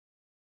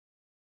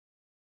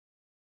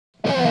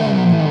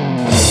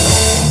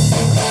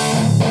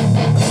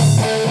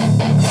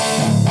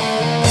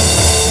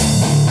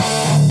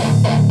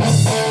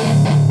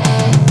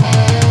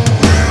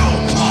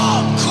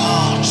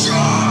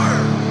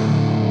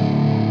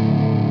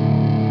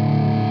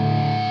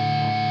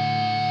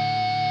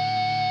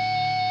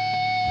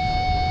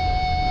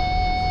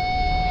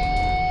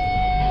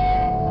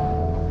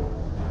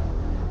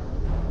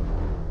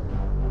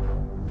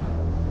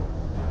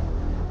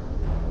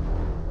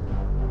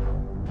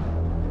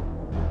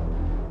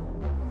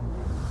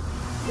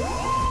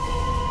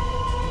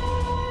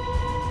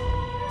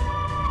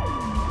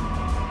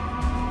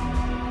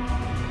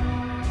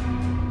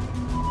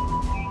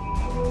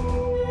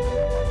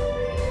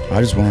I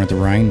just wondered if the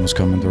rain was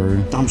coming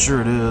through. I'm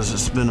sure it is.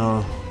 It's been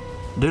a...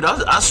 Dude,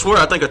 I swear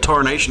I think a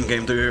tarnation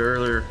came through here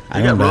earlier.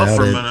 It got rough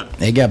for a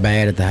minute. It got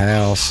bad at the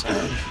house.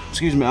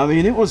 Excuse me. I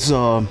mean, it was...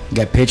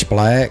 Got pitch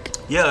black.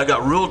 Yeah, it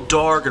got real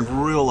dark and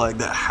real, like,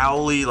 that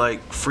howly,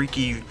 like,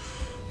 freaky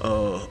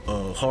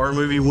horror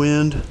movie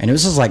wind. And it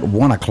was just like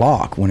 1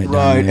 o'clock when it done.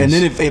 Right, and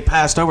then it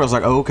passed over. I was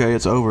like, oh, okay,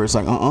 it's over. It's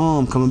like,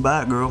 I'm coming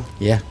back, girl.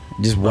 Yeah,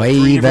 just Like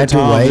wave after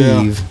wave.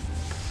 Yeah.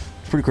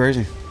 It's pretty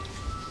crazy.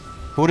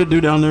 What did it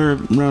do down there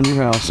around your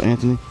house,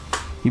 Anthony?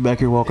 You back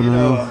here walking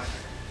around?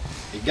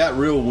 It got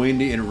real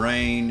windy and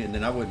rained, and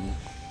then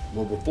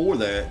well, before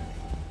that,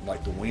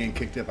 like the wind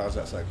kicked up. I was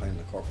outside cleaning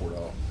the carport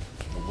off.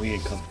 The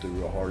wind come through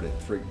real hard. It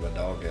freaked my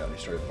dog out, and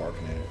he started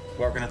barking at it.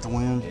 Barking at the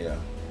wind? Yeah.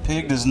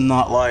 Pig does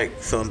not like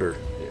thunder.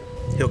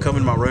 Yeah. He'll come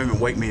in my room and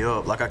wake me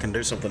up like I can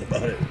do something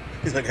about it.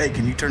 He's like, hey,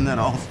 can you turn that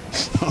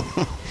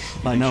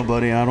off? Like, no,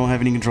 buddy, I don't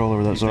have any control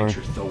over that, sorry.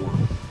 Thor.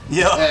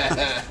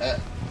 Yeah.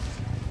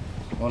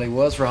 Well, he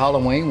was for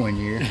Halloween one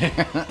year.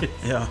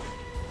 Yeah.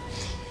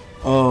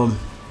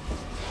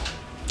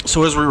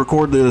 So as we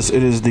record this,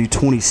 it is the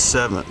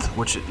 27th,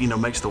 which,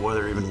 makes the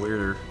weather even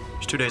weirder.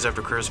 It's 2 days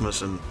after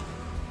Christmas and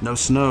no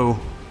snow,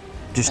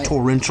 just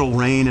torrential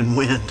rain and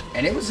wind.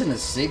 And it was in the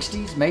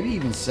 60s, maybe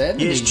even 70s.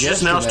 Yeah, it's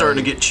just now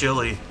starting to get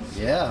chilly.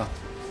 Yeah.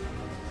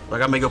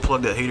 Like, I may go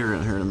plug that heater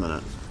in here in a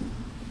minute.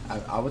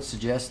 I would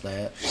suggest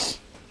that.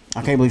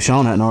 I can't believe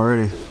Sean hadn't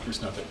already.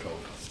 It's not that cold.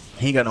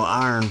 He ain't got no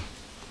iron.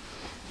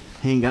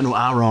 He ain't got no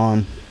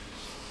iron.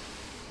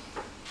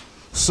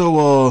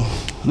 So,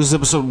 this is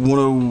episode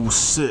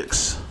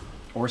 106.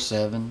 Or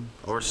 7.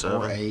 Or 7.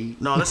 Or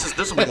 8. No, this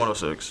will be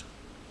 106.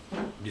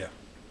 Yeah.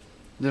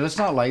 No, let's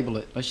not label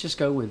it. Let's just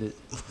go with it.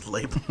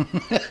 Label.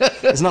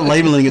 It's not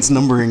labeling, it's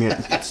numbering it.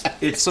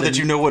 It's so that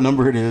you know what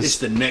number it is. It's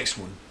the next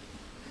one.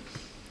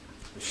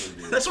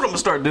 That's what I'm gonna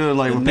start doing.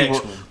 Like The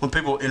when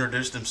people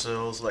introduce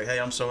themselves, like, "Hey,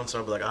 I'm so and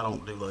so," but like, I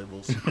don't do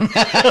labels.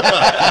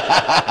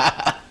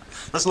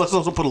 let's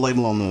also put a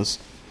label on this.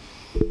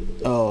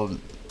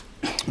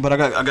 But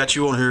I got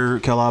you on here,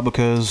 Kelly,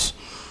 because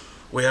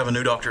we have a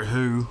new Doctor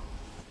Who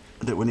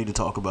that we need to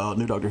talk about.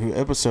 New Doctor Who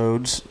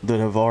episodes that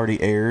have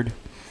already aired.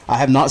 I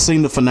have not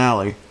seen the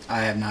finale.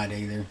 I have not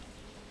either.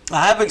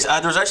 There's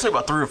actually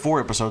about 3 or 4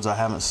 episodes I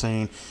haven't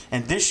seen,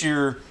 and this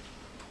year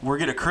we're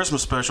getting a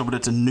Christmas special, but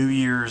it's a New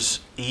Year's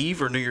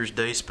Eve or New Year's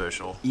Day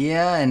special.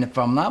 Yeah, and if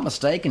I'm not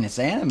mistaken, it's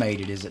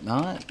animated, is it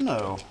not?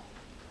 No.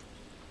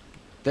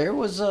 There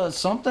was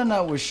something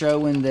that was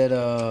showing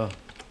that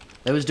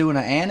they was doing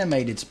an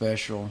animated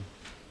special.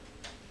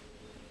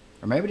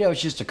 Or maybe that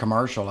was just a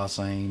commercial I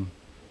seen.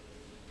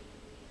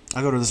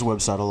 I go to this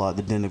website a lot,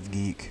 the Den of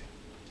Geek.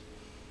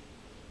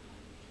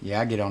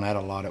 Yeah, I get on that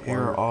a lot at Here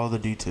are work. all the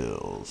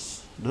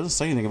details. It doesn't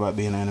say anything about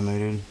being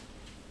animated.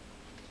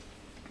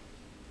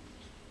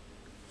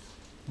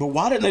 But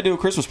why didn't they do a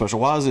Christmas special?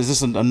 Why is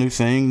this a new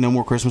thing? No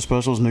more Christmas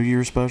specials, New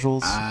Year's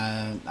specials?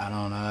 I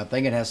don't know. I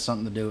think it has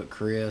something to do with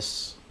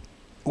Chris.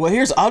 Well,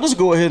 I'll just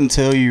go ahead and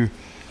tell you.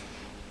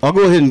 I'll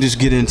go ahead and just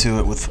get into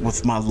it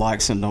with my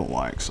likes and don't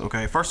likes.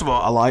 Okay, first of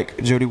all, I like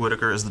Jodie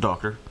Whittaker as the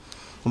Doctor.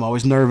 I'm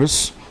always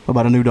nervous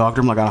about a new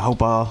Doctor. I'm like, I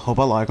hope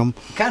I like him.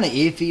 Kind of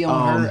iffy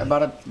on her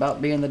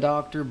about being the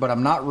Doctor, but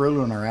I'm not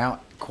ruling her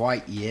out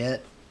quite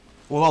yet.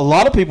 Well, a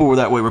lot of people were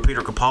that way with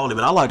Peter Capaldi,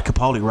 but I liked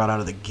Capaldi right out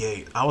of the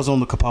gate. I was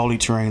on the Capaldi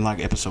train like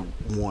episode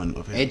 1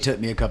 of him. It took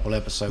me a couple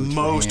episodes.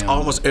 For him.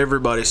 Almost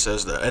everybody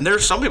says that, and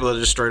there's some people that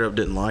just straight up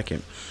didn't like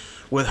him.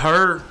 With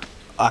her,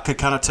 I could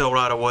kind of tell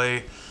right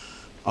away.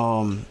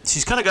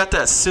 She's kind of got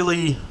that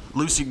silly,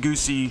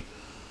 loosey-goosey,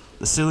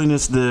 the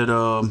silliness that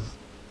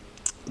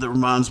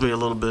reminds me a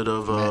little bit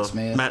of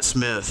Matt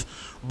Smith.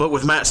 But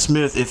with Matt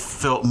Smith, it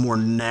felt more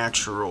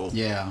natural.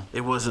 Yeah.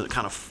 It wasn't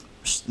kind of...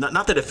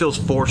 Not that it feels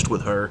forced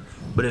with her,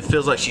 but it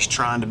feels like she's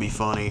trying to be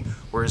funny,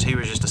 whereas he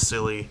was just a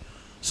silly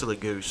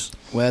goose.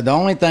 Well,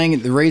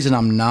 the reason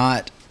I'm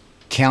not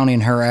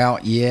counting her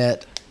out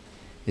yet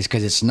is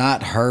because it's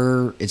not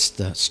her, it's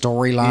the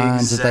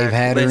storylines that they've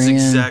had her in. That's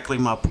exactly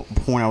my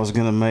point I was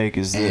going to make,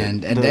 is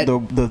that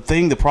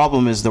the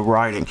problem is the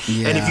writing.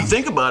 Yeah. And if you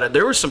think about it,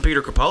 there were some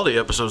Peter Capaldi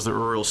episodes that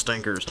were real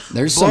stinkers.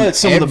 There's some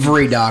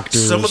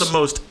Doctors. Some of the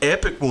most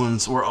epic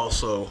ones were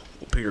also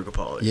Peter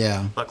Capaldi.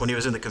 Yeah. Like when he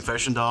was in the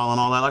Confession Doll and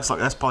all that.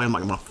 That's probably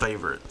like my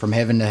favorite. From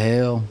Heaven to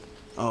Hell.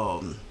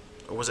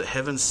 Was it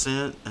Heaven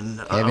Sent?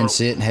 Heaven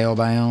Sent and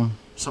Hellbound.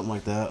 Something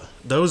like that.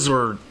 Those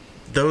were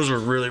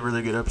really,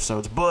 really good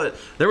episodes. But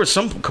there were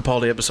some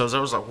Capaldi episodes I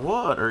was like,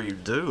 what are you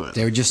doing?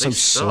 They were just so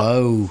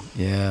slow.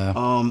 Yeah.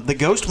 The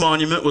Ghost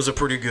Monument was a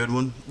pretty good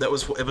one. That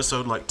was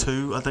episode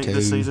 2, I think,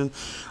 this season.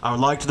 I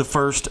liked the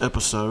first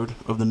episode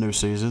of the new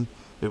season.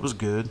 It was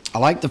good. I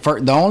like the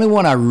first. The only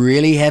one I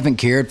really haven't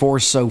cared for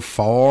so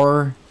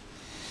far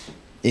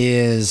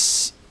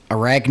is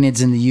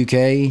Arachnids in the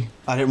UK.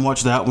 I didn't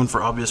watch that one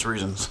for obvious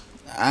reasons.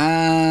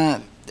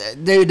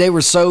 They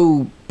were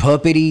so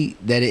puppety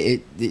that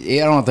I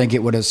don't think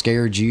it would have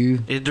scared you.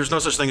 There's no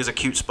such thing as a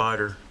cute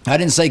spider. I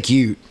didn't say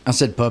cute. I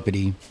said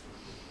puppety.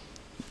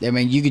 I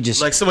mean, you could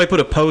just Like somebody put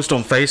a post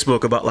on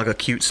Facebook about like a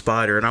cute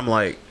spider, and I'm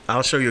like,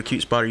 I'll show you a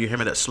cute spider. You hand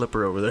me that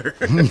slipper over there.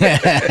 You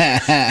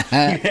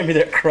hand me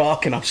that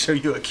croc, and I'll show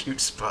you a cute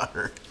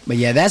spider. But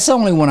yeah, that's the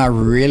only one I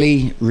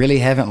really, really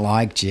haven't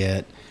liked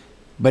yet.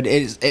 But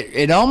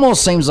it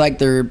almost seems like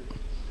they're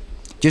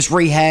just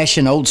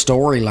rehashing old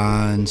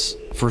storylines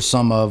for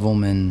some of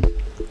them, and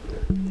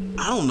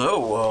I don't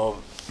know.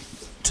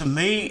 To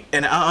me,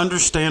 and I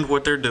understand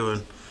what they're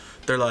doing.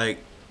 They're like,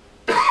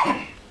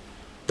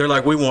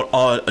 we want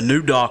a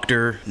new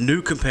doctor,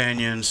 new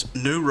companions,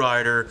 new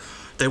writer.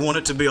 They want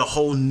it to be a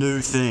whole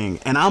new thing,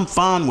 and I'm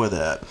fine with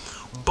that.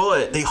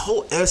 But the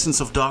whole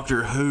essence of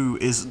Doctor Who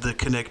is the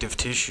connective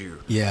tissue.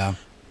 yeah.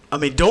 I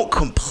mean, don't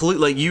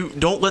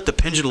let the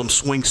pendulum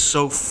swing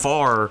so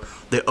far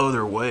the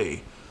other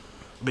way.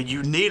 But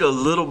you need a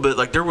little bit,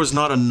 like there was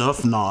not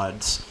enough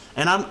nods.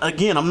 And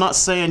I'm not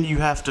saying you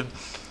have to,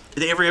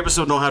 every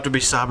episode don't have to be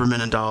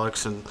Cybermen and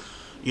Daleks and,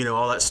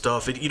 all that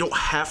stuff. You don't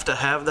have to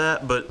have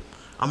that, but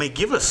I mean,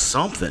 give us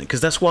something, because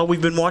that's why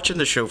we've been watching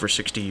the show for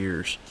 60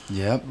 years.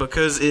 Yep.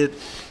 Because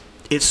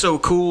it's so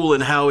cool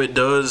in how it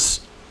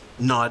does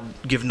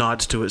give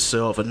nods to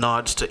itself and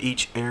nods to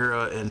each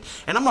era, and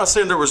I'm not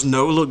saying there was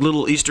no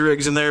little Easter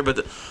eggs in there,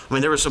 but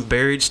there was some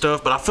buried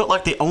stuff. But I felt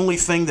like the only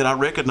thing that I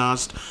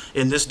recognized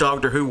in this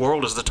Doctor Who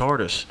world is the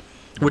TARDIS,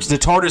 which the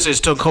TARDIS is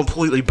still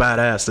completely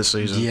badass this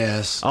season.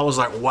 Yes. I was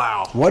like,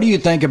 wow. What do you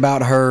think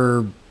about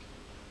her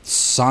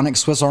Sonic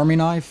Swiss Army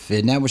knife?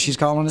 Isn't that what she's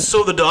calling it?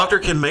 So the Doctor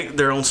can make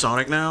their own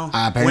Sonic now?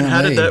 Apparently.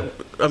 How did that?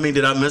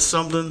 Did I miss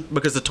something?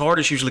 Because the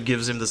TARDIS usually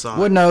gives him the Sonic.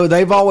 Well, no,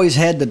 they've always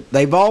had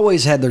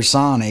their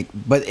Sonic,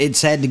 but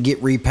it's had to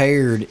get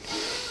repaired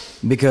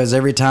because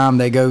every time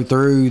they go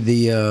through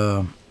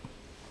the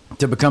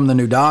to become the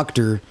new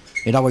Doctor,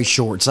 it always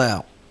shorts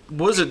out.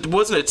 Wasn't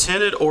it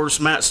Tennant or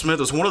Matt Smith?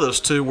 It was one of those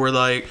two where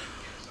like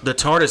the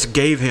TARDIS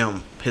gave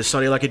him his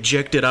Sonic, like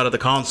ejected out of the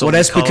console. Well,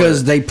 that's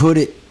because they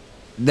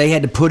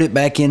had to put it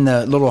back in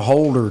the little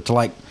holder to,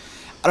 like,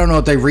 I don't know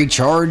if they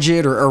recharge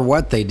it or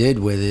what they did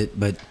with it,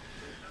 but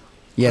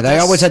yeah, they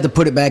always had to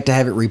put it back to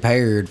have it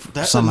repaired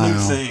somehow.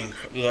 That's a new thing.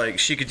 Like,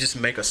 she could just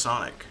make a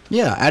Sonic.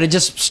 Yeah, out of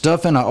just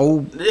stuff in an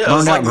old burned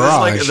it's out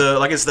garage.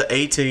 It's the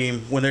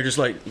A-Team when they're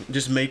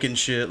just making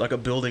shit, like a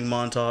building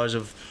montage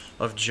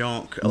of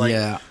junk. Like,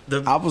 yeah,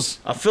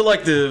 I feel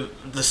like the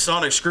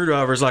sonic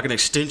screwdriver is like an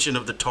extension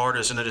of the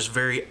TARDIS, and it is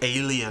very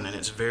alien, and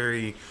it's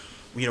very,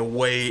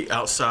 way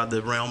outside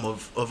the realm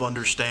of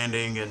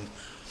understanding, and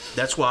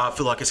that's why I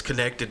feel like it's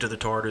connected to the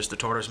TARDIS. The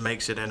TARDIS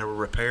makes it and it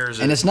repairs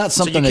it. And it's not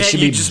something so that should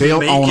be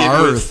built on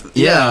Earth.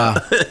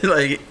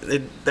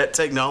 That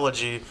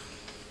technology.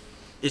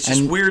 It's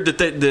just weird that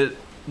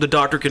the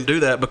Doctor can do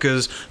that,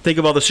 because think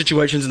of all the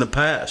situations in the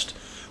past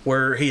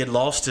where he had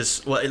lost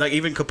his, like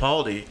even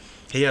Capaldi,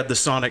 he had the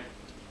sonic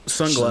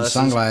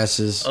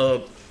sunglasses.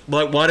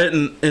 Like, why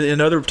didn't,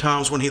 in other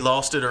times when he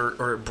lost it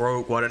or it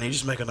broke, why didn't he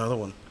just make another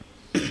one?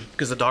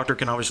 Because the Doctor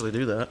can obviously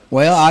do that.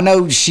 Well, I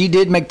know she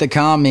did make the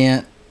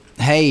comment,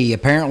 hey,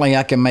 apparently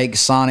I can make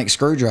sonic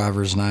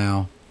screwdrivers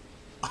now.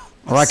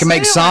 Or I can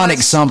make Sonic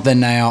something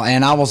now.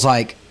 And I was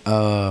like,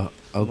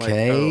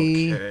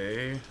 okay.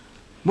 Okay.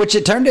 Which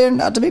it turned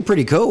out to be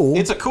pretty cool.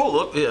 It's a cool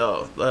look.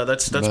 Yeah,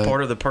 that's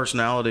part of the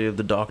personality of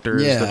the Doctor,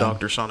 is the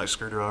Doctor Sonic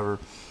screwdriver.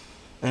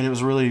 And it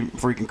was really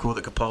freaking cool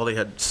that Capaldi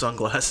had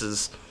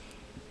sunglasses.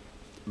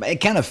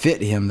 It kind of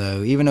fit him,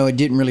 though, even though it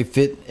didn't really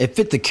fit. It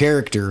fit the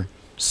character.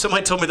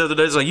 Somebody told me the other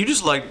day, it's like, you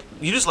just like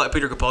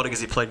Peter Capaldi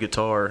because he played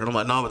guitar. And I'm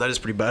like, no, but that is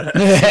pretty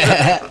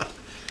badass.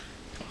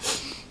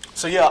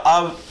 So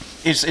yeah,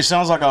 it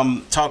sounds like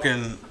I'm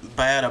talking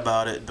bad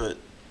about it, but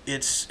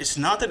it's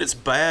not that it's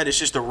bad. It's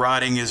just the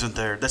writing isn't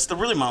there. That's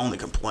really my only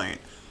complaint.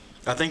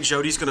 I think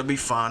Jodie's going to be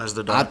fine as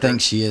the Doctor. I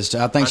think she is too.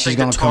 I think she's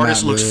going to come out good.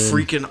 The TARDIS looks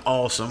freaking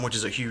awesome, which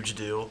is a huge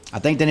deal. I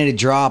think they need to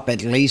drop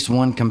at least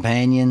one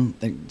companion.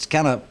 It's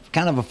kind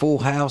of a full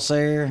house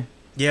there.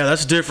 Yeah,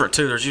 that's different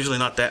too. There's usually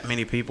not that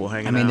many people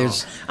hanging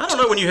out. I don't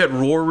know, when you had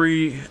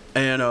Rory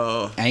and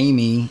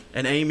Amy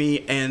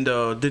and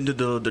then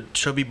the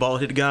chubby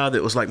bald-headed guy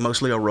that was like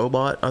mostly a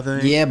robot, I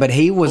think. Yeah, but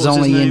he was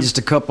only in just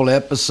a couple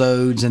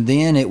episodes, and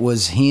then it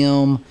was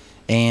him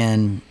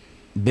and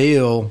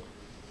Bill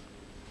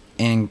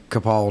and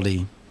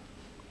Capaldi.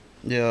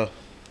 Yeah.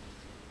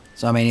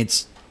 So I mean,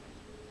 it's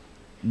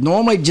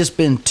normally just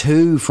been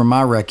two from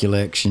my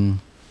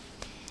recollection.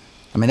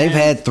 I mean, they've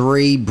had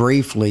three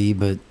briefly,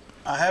 but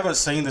I haven't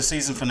seen the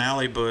season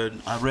finale, but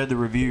I read the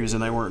reviews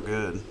and they weren't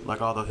good.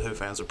 Like, all the Who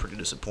fans are pretty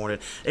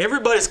disappointed.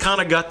 Everybody's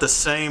kind of got the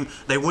same.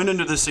 They went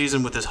into the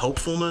season with this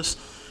hopefulness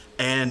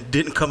and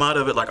didn't come out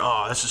of it like,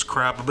 oh, this is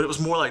crap. But it was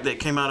more like they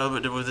came out of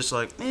it with this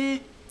like,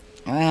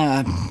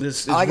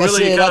 It's like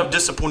really kind of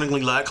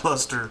disappointingly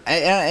lackluster.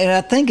 And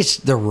I think it's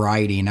the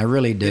writing. I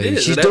really do.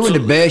 She's doing the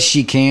best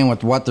she can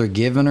with what they're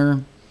giving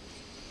her.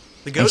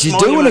 And she's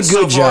doing a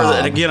good job.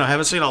 And again, I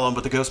haven't seen all of them,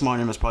 but the Ghost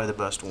Monument is probably the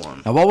best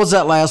one. Now, what was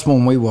that last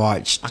one we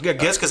watched? I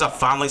guess because I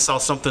finally saw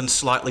something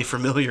slightly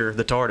familiar,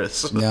 the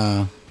TARDIS.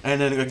 Yeah.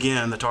 And then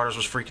again, the TARDIS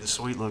was freaking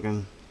sweet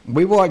looking.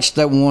 We watched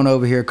that one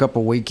over here a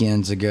couple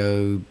weekends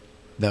ago.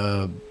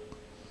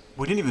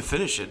 We didn't even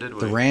finish it, did we?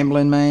 The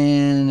Rambling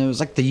Man. It was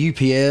like the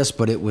UPS,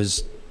 but it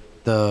was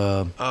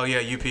the. Oh yeah,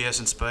 UPS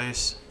in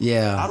space. I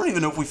Yeah. don't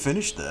even know if we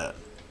finished that.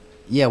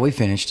 Yeah, we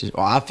finished it.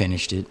 Well, I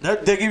finished it.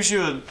 That gives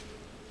you a.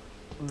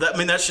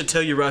 That should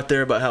tell you right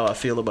there about how I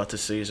feel about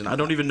this season. I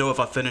don't even know if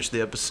I finished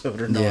the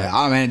episode or not. Yeah,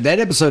 I mean, that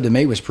episode to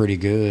me was pretty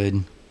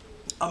good.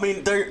 I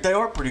mean, they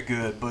are pretty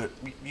good, but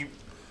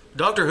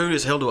Doctor Who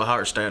is held to a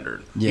higher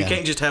standard. You Yeah.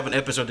 can't just have an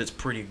episode that's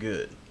pretty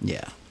good.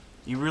 Yeah.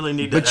 You really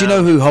need to. But you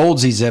know who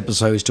holds these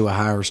episodes to a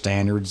higher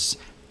standards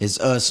is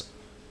us.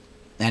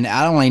 And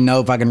I don't even know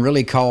if I can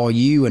really call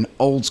you an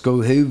old school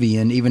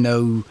Whovian, even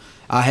though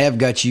I have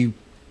got you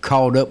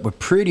caught up with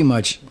pretty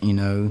much,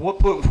 What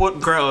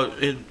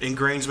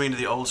ingrains me into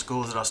the old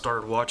school is that I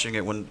started watching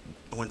it when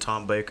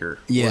Tom Baker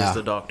Yeah. was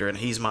the Doctor, and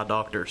he's my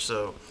Doctor.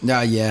 So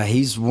yeah,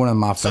 he's one of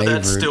my so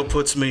favorites. that still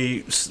puts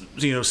me,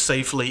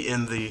 safely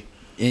in the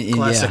In-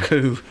 classic yeah.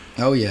 Who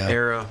Oh, yeah.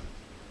 era.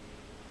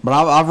 But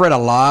I've read a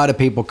lot of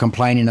people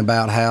complaining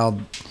about how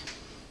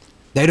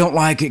they don't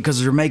like it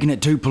because they're making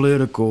it too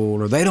political,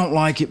 or they don't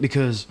like it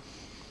because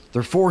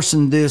they're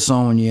forcing this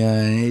on you.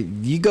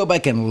 And if you go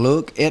back and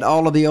look at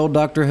all of the old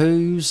Doctor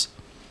Who's,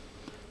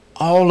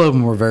 all of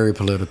them were very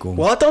political.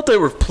 Well, I thought they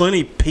were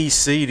plenty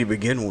PC to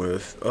begin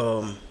with.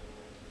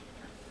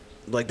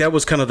 Like that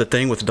was kind of the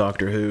thing with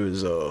Doctor Who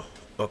is a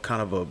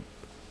kind of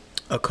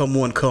a come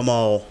one come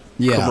all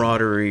Yeah.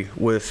 camaraderie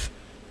with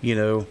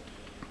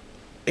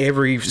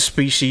every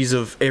species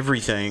of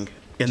everything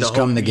in Just the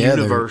whole come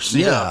together. universe.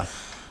 Yeah.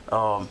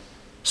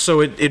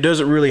 So it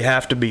doesn't really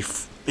have to be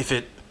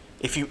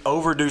if you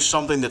overdo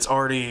something that's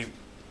already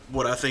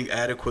what I think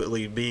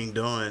adequately being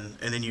done,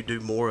 and then you do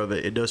more of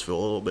it, it does feel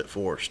a little bit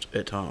forced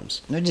at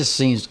times. It just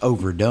seems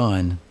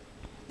overdone.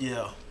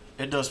 Yeah,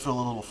 it does feel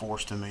a little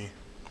forced to me.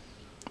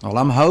 Well,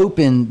 I'm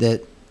hoping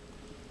that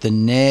the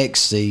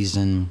next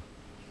season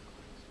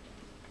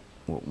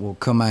will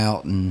come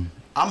out and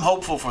I'm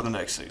hopeful for the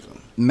next season.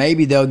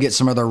 maybe they'll get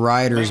some other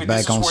writers Maybe back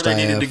this is on where staff.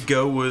 they needed to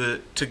go with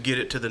it to get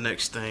it to the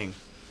next thing.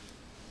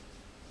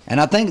 And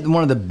I think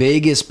one of the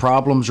biggest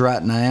problems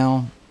right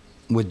now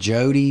with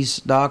Jodie's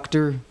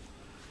Doctor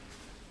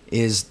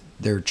is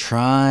they're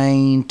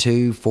trying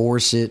to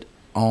force it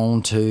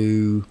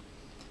onto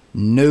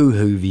new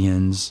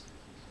Whovians.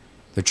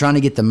 They're trying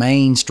to get the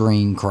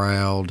mainstream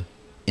crowd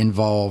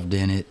involved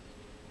in it.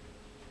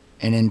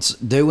 And in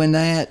doing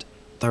that,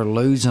 they're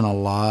losing a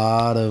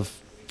lot of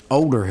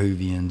older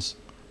Whovians.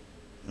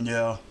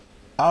 Yeah.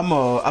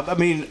 I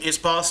mean, it's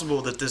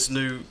possible that this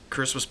new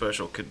Christmas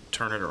special could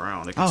turn it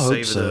around. It could I hope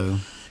save so. it.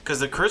 Because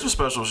the Christmas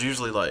special is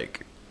usually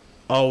like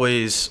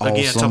always, again,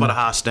 Awesome. talking about a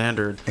high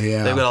standard.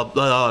 Yeah. They've got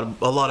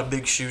a lot of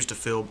big shoes to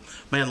fill.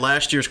 Man,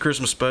 last year's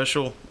Christmas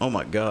special, oh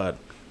my God.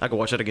 I could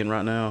watch that again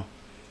right now.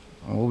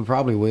 Well, we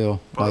probably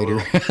will Probably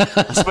later.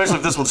 will. Especially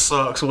if this one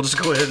sucks. We'll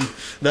just go ahead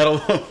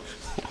and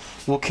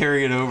we'll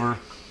carry it over.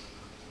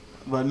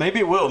 But maybe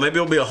it will. Maybe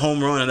it'll be a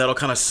home run, and that'll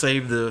kind of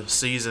save the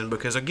season.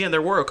 Because again,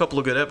 there were a couple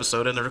of good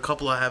episodes, and there are a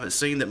couple I haven't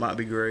seen that might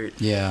be great.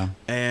 Yeah.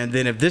 And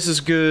then if this is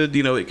good,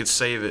 it could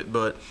save it.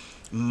 But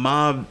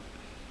my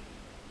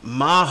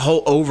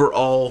whole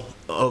overall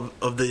of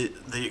the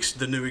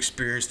new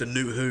experience, the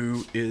new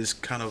Who, is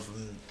kind of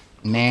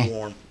Meh.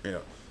 warm. Yeah.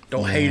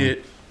 Don't hate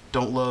it.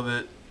 Don't love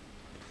it.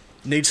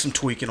 Needs some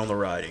tweaking on the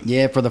writing.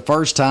 Yeah, for the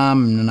first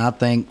time in, I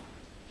think,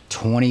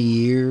 20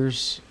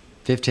 years,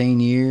 15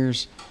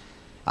 years,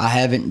 I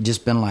haven't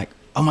just been like,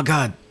 oh my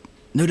God,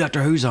 new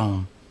Doctor Who's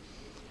on.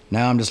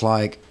 Now I'm just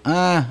like,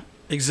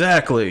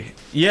 Exactly.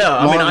 Yeah,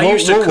 I Well, mean, I we'll-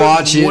 used to we'll couldn't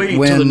watch it wait till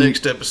when- the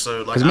next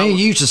episode. Like, because me and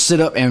you used to sit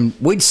up and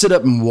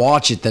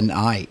watch it the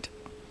night.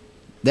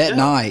 That Yeah.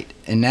 night.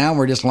 And now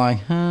we're just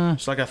like,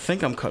 it's like I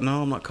think I'm caught.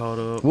 No, I'm not caught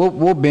up.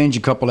 we'll binge a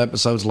couple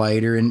episodes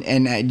later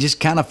and just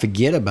kind of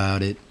forget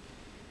about it.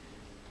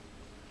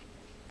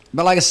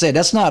 But like I said,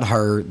 that's not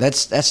her.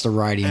 That's the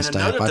writing And staff.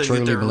 another I thing truly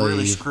that they're really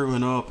believe.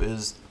 screwing up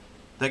is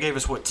they gave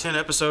us 10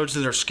 episodes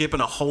and they're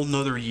skipping a whole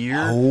nother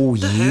year. Oh,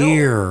 What the hell?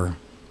 year.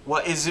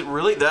 What is it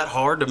really that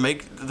hard to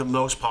make the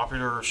most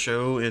popular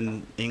show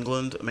in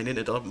England? I mean, isn't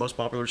it the most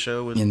popular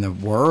show in? In the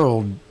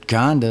world,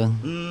 kinda.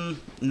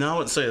 No, I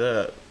wouldn't say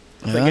that.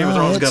 I think Yeah, Game of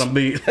Thrones it's- got them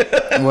beat.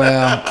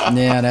 Well,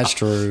 yeah, that's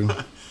true.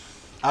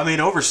 I mean,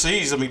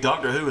 overseas,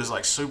 Doctor Who is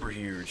like super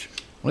huge.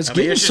 Well, it's I mean,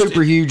 getting it's just-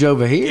 super huge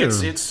over here.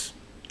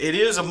 It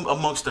is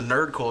amongst the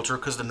nerd culture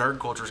because the nerd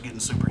culture is getting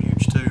super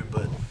huge too.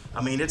 But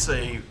I mean, it's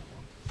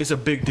a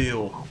big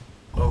deal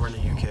over in the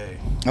UK.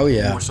 Oh,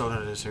 yeah. More so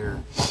than it is here.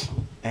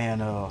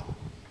 And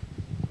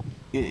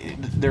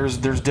there's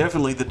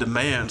definitely the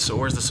demand. So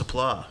where's the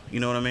supply? You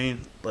know what I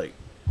mean? Like,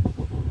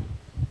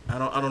 I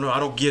don't know. I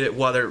don't get it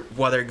why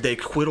they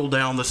whittle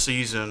down the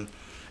season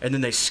and then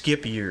they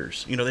skip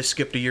years. They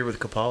skipped a year with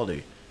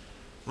Capaldi.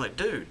 I'm like,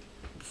 dude.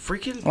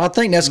 Freaking Well, I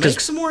think that's make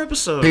because some more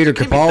episodes. Peter It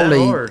can't be that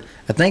Capaldi, hard.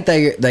 I think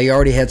they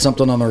already had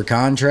something on their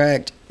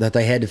contract that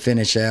they had to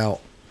finish out.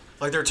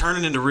 Like they're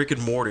turning into Rick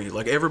and Morty.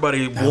 Like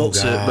everybody Oh,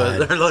 wants it,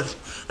 but God.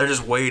 they're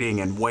just waiting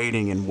and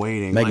waiting and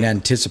waiting. Making Like, that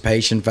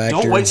anticipation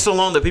factor. don't wait so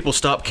long that people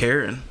stop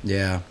caring.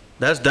 Yeah.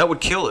 That would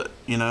kill it.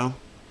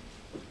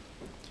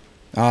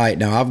 All right,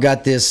 now I've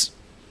got this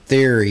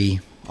theory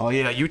Oh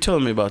yeah, you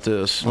telling me about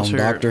this? on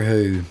Doctor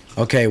Who.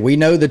 Okay, we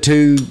know the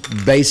two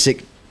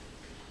basic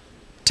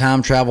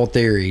time travel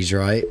theories,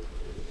 right?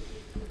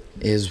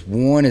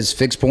 One is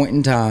fixed point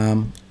in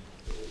time,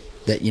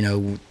 that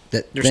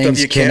that There's stuff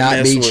things you can't cannot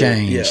mess be with,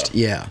 changed.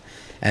 Yeah.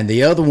 And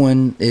the other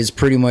one is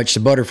pretty much the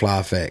butterfly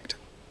effect.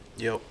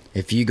 Yep.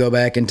 If you go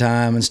back in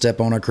time and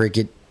step on a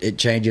cricket, it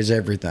changes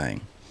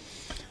everything.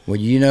 Well,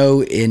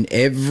 in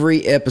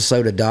every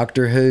episode of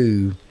Doctor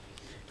Who,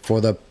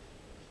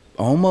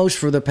 almost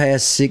for the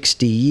past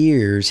 60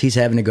 years, he's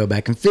having to go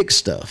back and fix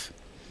stuff.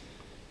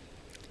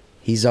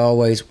 He's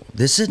always,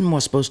 this isn't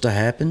what's supposed to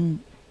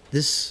happen.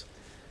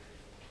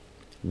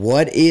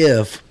 What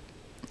if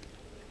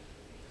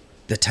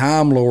the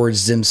Time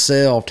Lords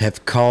themselves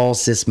have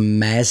caused this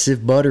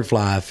massive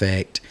butterfly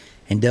effect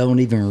and don't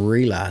even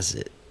realize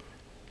it?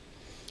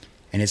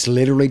 And it's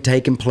literally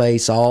taking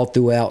place all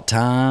throughout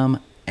time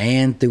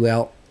and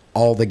throughout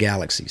all the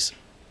galaxies.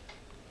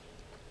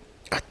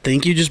 I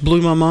think you just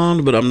blew my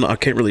mind, but I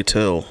can't really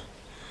tell.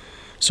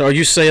 So are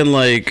you saying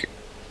like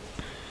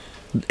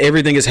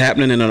everything is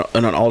happening in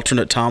an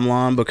alternate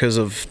timeline because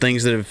of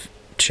things that have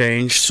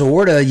changed?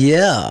 Sorta,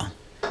 yeah.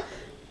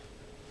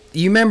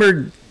 You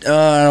remember,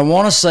 I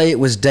want to say it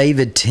was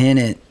David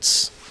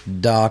Tennant's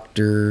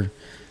Doctor,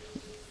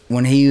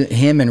 when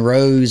him and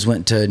Rose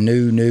went to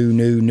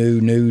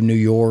New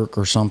York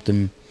or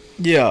something.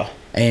 Yeah.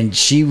 And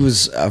she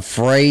was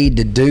afraid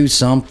to do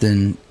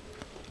something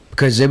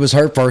because it was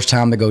her first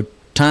time to go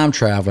time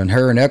traveling.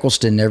 Her and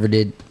Eccleston never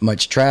did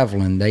much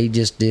traveling. They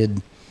just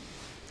did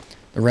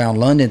the around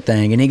London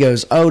thing. And he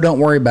goes, oh, don't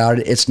worry about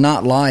it. It's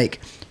not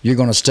like you're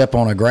going to step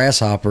on a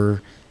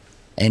grasshopper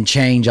and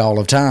change all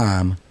of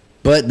time.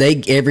 But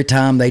every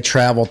time they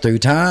travel through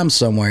time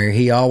somewhere,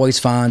 he always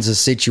finds a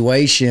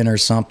situation or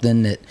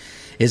something that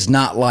is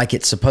not like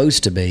it's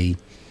supposed to be.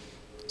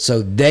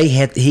 So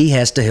he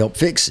has to help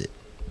fix it,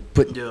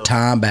 put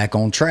time back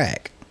on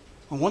track.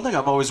 One thing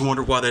I've always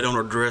wondered why they don't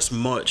address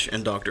much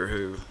in Doctor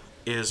Who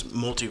is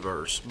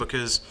multiverse,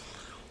 because,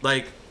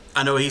 like,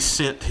 I know he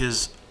sent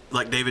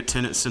David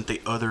Tennant sent the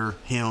other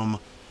him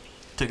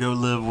to go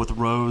live with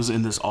Rose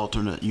in this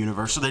alternate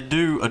universe. So they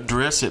do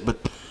address it,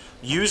 but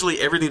usually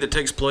everything that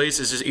takes place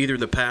is just either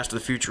the past or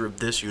the future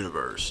of this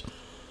universe.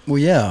 Well,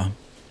 yeah,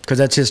 because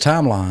that's his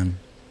timeline.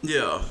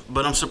 Yeah,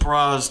 but I'm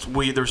surprised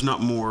there's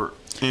not more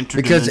interdimensional.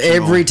 Because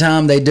every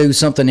time they do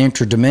something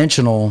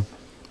interdimensional,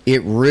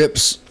 it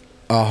rips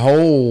a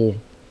hole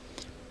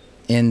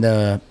in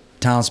the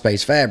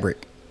time-space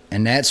fabric.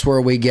 And that's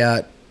where we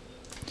got,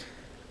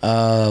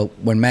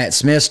 when Matt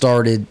Smith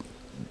started,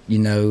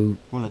 when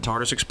the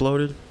TARDIS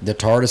exploded? The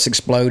TARDIS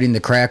exploding, the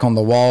crack on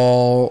the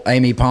wall,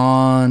 Amy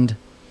Pond,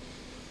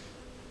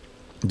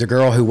 the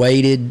girl who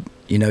waited,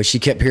 she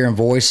kept hearing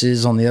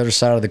voices on the other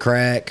side of the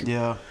crack.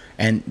 Yeah.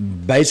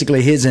 And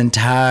basically his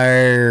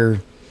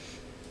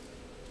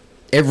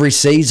every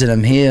season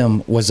of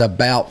him was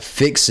about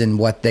fixing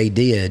what they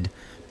did,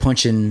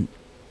 punching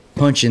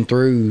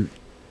through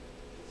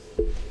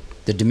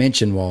the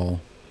dimension wall.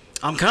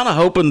 I'm kind of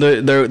hoping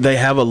that they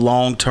have a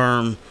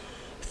long-term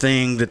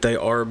thing that they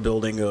are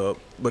building up,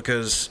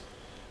 because,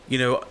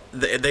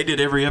 they did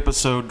every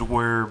episode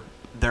where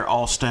they're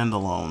all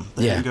standalone.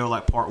 They didn't go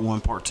like part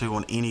 1, part 2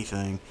 on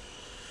anything.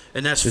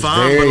 And that's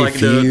fine, but like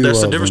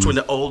that's the difference between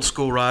the old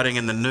school writing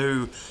and the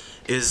new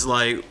is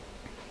like,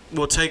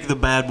 we'll take the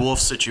Bad Wolf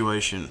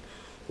situation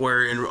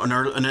where in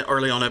an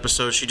early on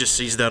episode she just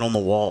sees that on the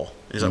wall.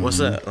 He's like, what's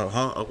that?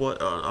 What?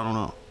 I don't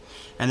know.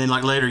 And then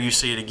like later you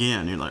see it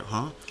again. You're like,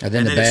 huh? And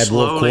then the Bad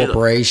Wolf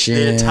Corporation.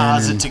 Then it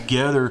ties it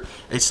together.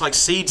 It's like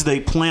seeds they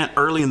plant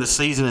early in the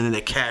season and then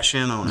they cash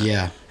in on it.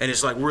 Yeah. And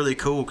it's like really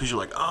cool because you're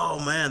like,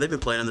 oh man, they've been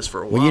planning this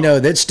for a while. Well,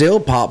 that still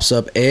pops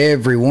up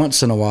every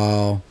once in a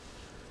while.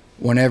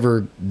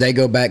 Whenever they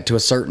go back to a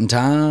certain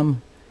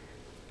time,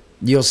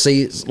 you'll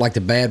see it's like the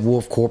Bad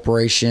Wolf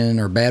Corporation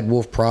or Bad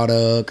Wolf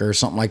product or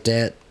something like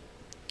that,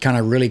 kind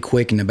of really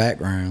quick in the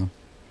background.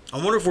 I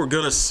wonder if we're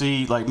going to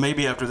see, like,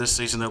 maybe after this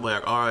season, they'll be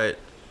like, all right,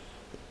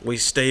 we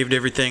staved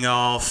everything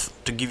off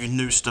to give you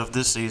new stuff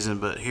this season,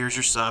 but here's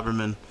your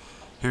Cyberman,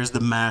 here's the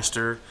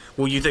Master.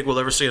 Well, you think we'll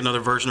ever see another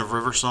version of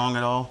River Song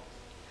at all?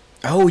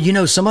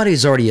 Oh,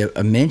 somebody's already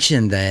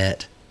mentioned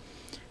that.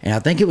 And I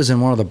think it was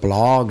in one of the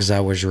blogs I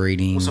was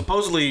reading. Well,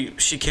 supposedly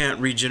she can't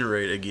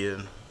regenerate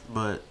again.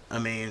 But, I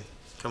mean,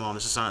 come on,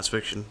 this is science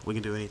fiction. We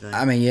can do anything.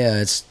 I mean,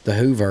 yeah, it's the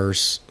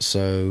Whoverse.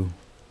 So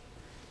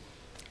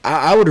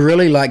I would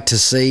really like to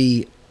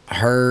see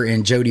her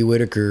and Jodie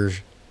Whittaker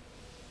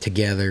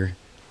together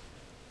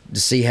to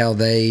see how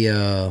they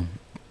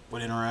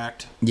would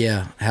interact.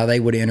 Yeah, how they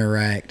would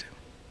interact.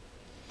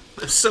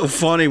 It's so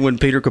funny when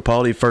Peter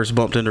Capaldi first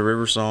bumped into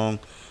River Song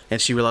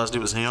and she realized it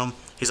was him.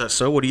 He's like,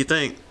 so what do you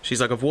think? She's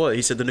like, of what?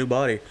 He said, the new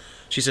body.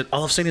 She said,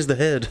 all I've seen is the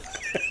head.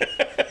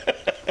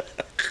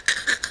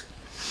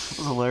 That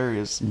was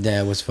hilarious.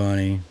 That was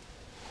funny.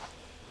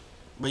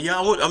 But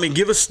yeah,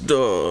 give us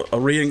a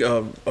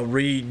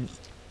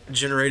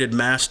regenerated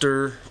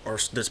Master or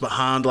that's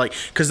behind, like,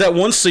 because that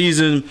one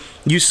season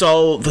you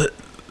saw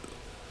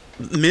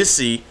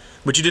Missy,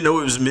 but you didn't know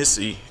it was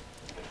Missy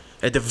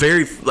at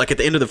the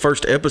end of the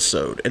first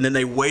episode, and then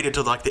they waited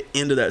till like the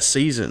end of that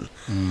season,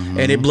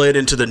 and it bled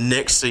into the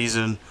next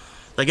season.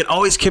 Like, it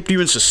always kept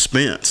you in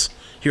suspense.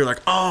 You're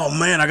like, oh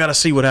man, I gotta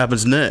see what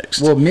happens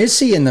next. Well,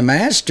 Missy and the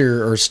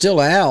Master are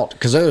still out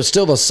because they're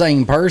still the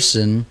same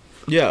person.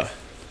 Yeah.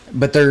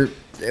 But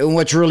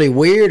what's really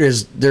weird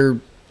is they're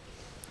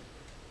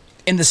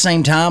in the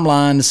same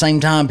timeline, the same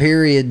time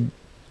period,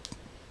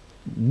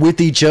 with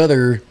each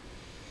other,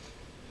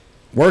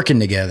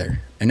 working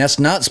together. And that's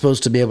not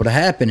supposed to be able to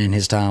happen in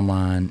his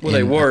timeline. Well,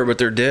 they were, but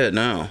they're dead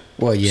now.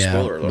 Well, yeah,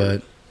 Spoiler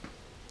alert. but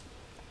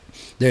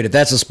dude, if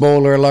that's a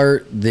spoiler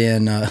alert,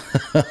 then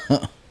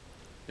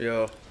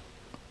yeah.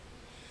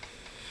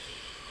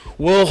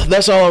 Well,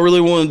 that's all I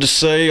really wanted to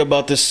say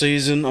about this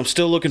season. I'm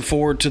still looking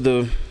forward to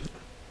the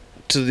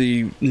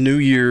New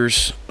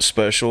Year's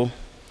special.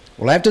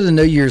 Well, after the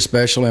New Year's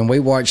special, and we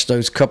watched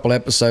those couple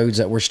episodes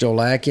that were still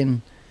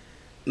lacking.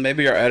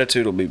 Maybe our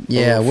attitude will be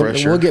yeah. a little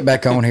fresher. We'll get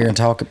back on here and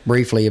talk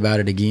briefly about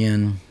it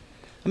again.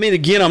 I mean,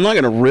 again, I'm not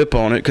gonna rip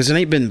on it because it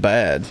ain't been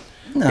bad.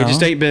 No. It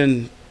just ain't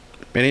been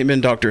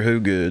Doctor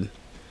Who good.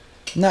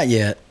 Not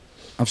yet.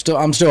 I'm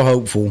still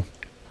hopeful.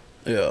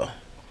 Yeah.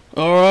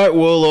 All right.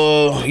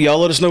 Well, y'all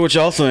let us know what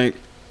y'all think.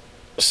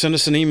 Send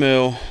us an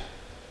email.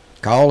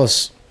 Call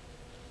us.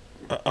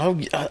 I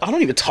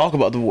don't even talk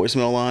about the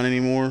voicemail line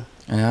anymore.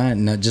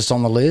 And just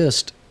on the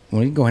list.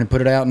 We can go ahead and put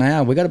it out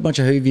now. We got a bunch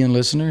of Whovian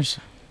listeners.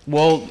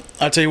 Well,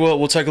 I tell you what,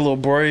 we'll take a little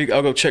break.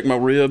 I'll go check my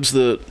ribs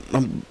that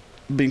I've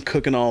been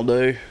cooking all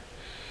day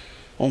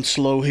on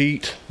slow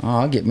heat. Oh,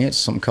 I'll get me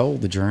something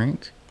cold to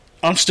drink.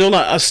 I still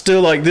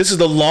like, this is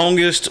the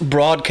longest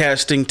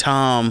broadcasting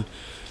time.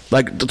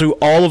 Like, through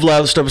all of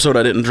last episode,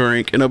 I didn't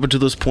drink, and up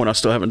until this point, I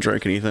still haven't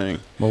drank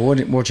anything. Well,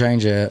 we'll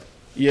change that.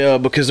 Yeah,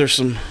 because there's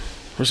some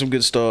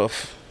good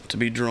stuff to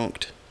be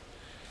drunked.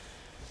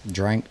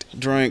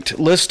 Dranked.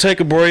 Let's take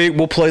a break.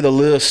 We'll play the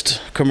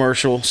list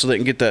commercial so they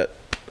can get that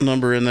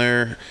number in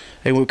there.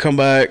 And when we come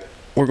back,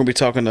 we're going to be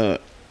talking to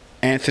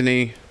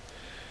Anthony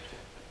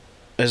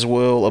as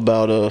well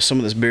about some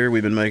of this beer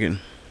we've been making.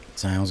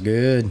 Sounds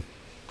good.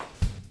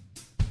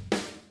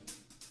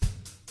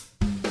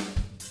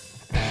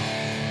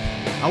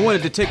 I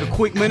wanted to take a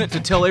quick minute to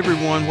tell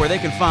everyone where they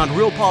can find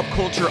Real Pop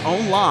Culture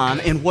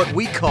online in what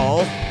we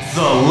call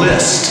The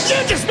List. You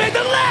just made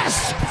the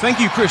list!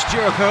 Thank you, Chris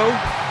Jericho.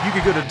 You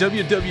can go to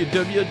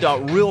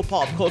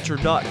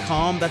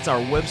www.realpopculture.com. That's our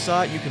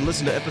website. You can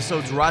listen to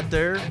episodes right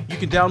there. You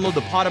can download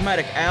the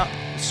Podomatic app,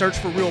 search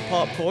for Real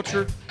Pop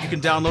Culture. You can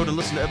download and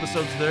listen to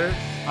episodes there.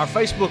 Our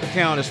Facebook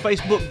account is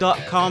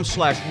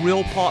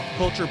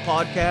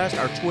facebook.com/realpopculturepodcast.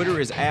 Our Twitter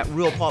is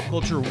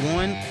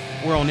 @realpopculture1.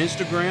 We're on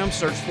Instagram.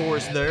 Search for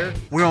us there.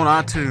 We're on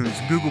iTunes,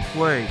 Google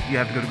Play. You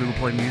have to go to Google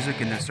Play Music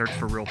and then search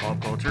for Real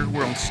Pop Culture.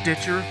 We're on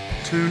Stitcher,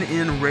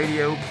 TuneIn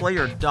Radio,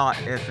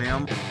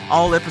 Player.fm.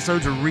 All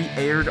episodes are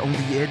re-aired on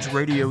The Edge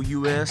Radio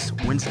US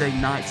Wednesday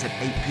nights at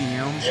 8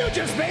 p.m. You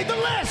just made the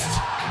list!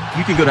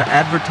 You can go to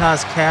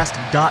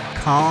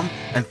advertisecast.com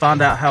and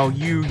find out how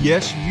you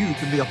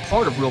can be a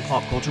part of Real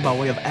Pop Culture by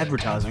way of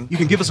advertising. You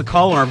can give us a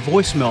call on our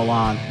voicemail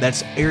line.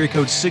 That's area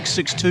code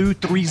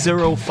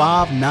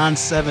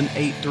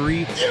 662-305-9783.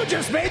 You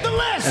just made the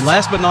list! And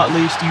last but not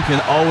least, you can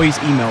always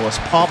email us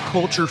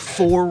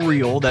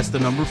popculture4real, that's the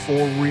number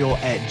 4real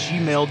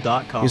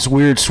 @gmail.com. It's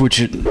weird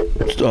switching.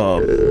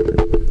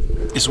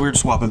 It's weird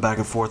swapping back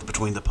and forth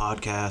between the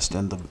podcast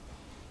and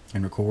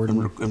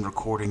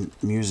recording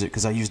music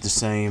because I use the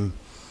same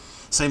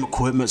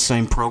equipment,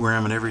 same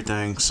program, and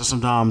everything. So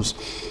sometimes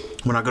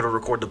when I go to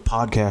record the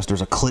podcast,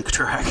 there's a click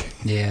track.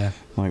 Yeah.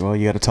 I'm like, well,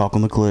 you got to talk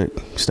on the click,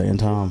 stay in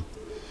time.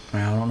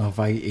 I don't know if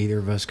either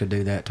of us could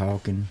do that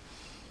talking.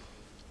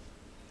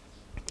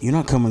 You're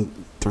not coming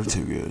through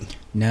too good.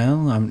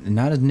 No, I'm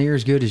not as near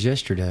as good as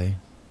yesterday.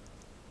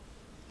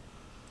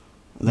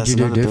 That's you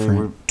do another thing. different?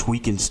 We're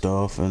tweaking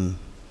stuff, and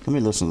let me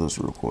listen to this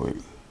real quick.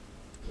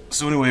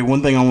 So anyway,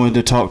 one thing I wanted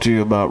to talk to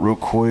you about real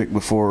quick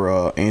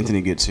before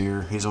Anthony gets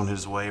here. He's on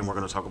his way, and we're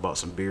going to talk about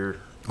some beer.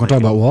 We're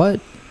talking about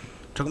what?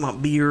 Talking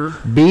about beer.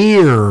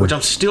 Beer. Which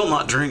I'm still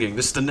not drinking.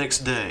 This is the next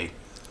day.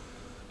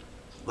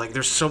 Like,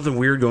 there's something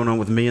weird going on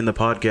with me and the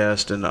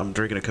podcast, and I'm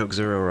drinking a Coke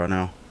Zero right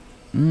now.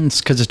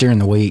 It's because it's during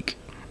the week.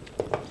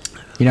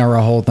 You know,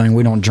 our whole thing,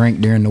 we don't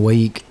drink during the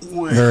week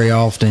very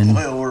often.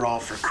 Well, we're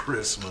off for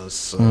Christmas.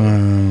 So.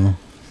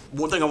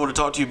 One thing I want to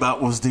talk to you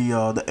about was the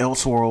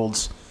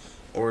Elseworlds,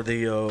 or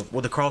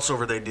the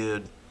crossover they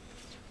did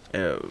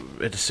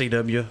at the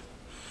CW.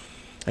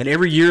 And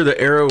every year the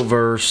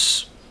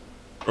Arrowverse,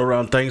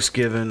 around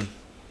Thanksgiving,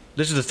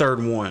 this is the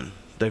third one.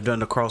 They've done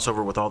the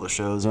crossover with all the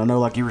shows. And I know,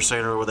 like you were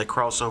saying earlier, they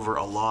cross over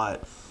a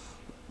lot,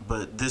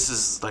 but this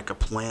is like a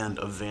planned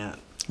event.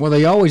 Well,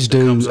 they always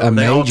do a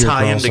major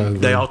crossover.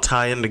 They all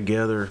tie in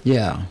together.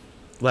 Yeah.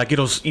 Like,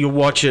 you'll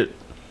watch it,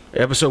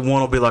 episode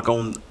 1 will be like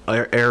on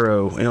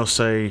Arrow, and it'll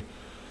say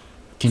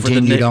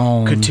Continued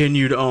on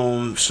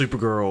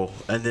Supergirl,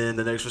 and then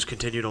the next was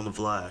continued on The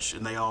Flash,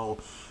 and they all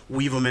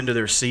weave them into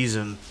their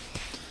season.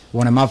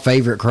 One of my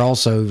favorite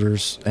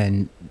crossovers,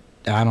 and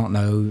I don't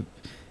know,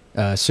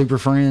 Super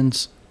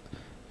Friends,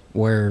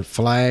 where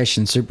Flash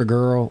and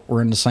Supergirl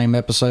were in the same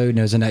episode and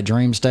it was in that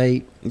dream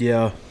state.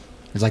 Yeah.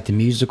 It's like the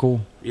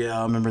musical. Yeah,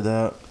 I remember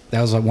that.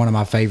 That was like one of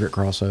my favorite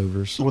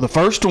crossovers. Well,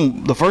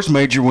 the first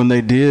major one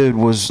they did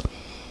was,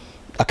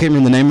 I can't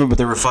remember the name of it, but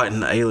they were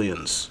fighting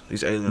aliens.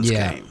 These aliens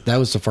came. That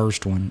was the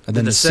first one. And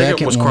Then the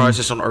second was one,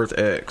 Crisis on Earth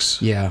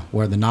X. Yeah,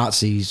 where the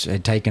Nazis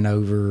had taken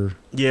over.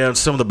 Yeah, and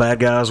some of the bad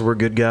guys were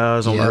good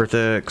guys on Yep. Earth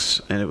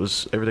X, and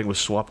everything was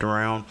swapped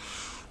around.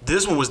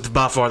 This one was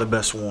by far the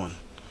best one.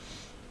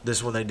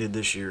 This one they did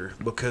this year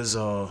because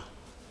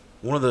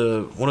one of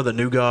the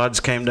new gods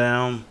came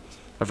down.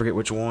 I forget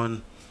which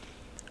one,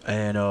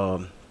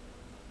 and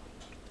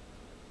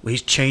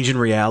he's changing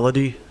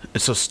reality,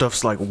 and so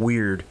stuff's like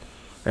weird.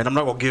 And I'm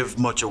not gonna give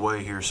much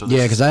away here. So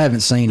Yeah, because I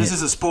haven't seen this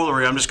it. is a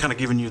spoilery. I'm just kind of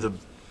giving you the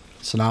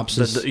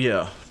Synopsis.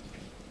 to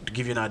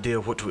give you an idea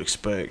of what to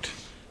expect.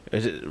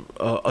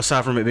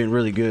 Aside from it being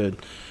really good,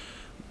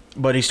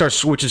 but he starts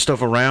switching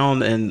stuff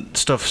around and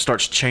stuff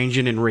starts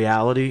changing in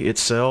reality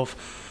itself.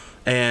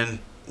 And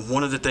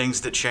one of the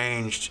things that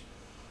changed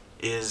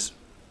is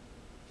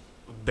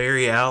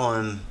Barry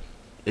Allen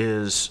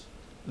is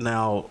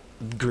now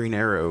Green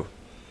Arrow,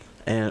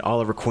 and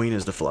Oliver Queen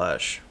is the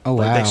Flash. Oh,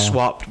 like wow. They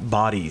swapped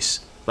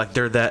bodies. Like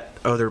they're that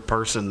other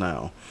person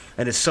now,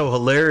 and it's so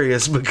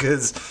hilarious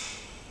because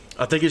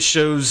I think it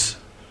shows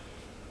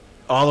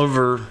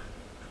Oliver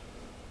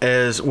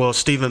as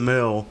Stephen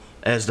Mill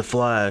as the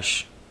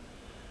Flash,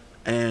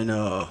 and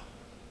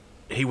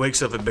he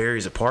wakes up at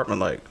Barry's apartment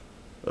like,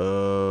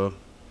 but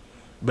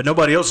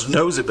nobody else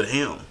knows it but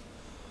him,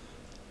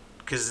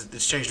 because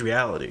it's changed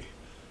reality.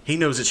 He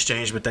knows it's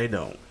changed, but they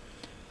don't.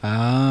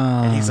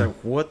 Ah. And he's like,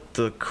 "What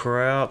the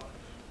crap?"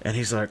 And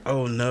he's like,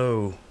 "Oh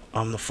no,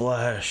 I'm the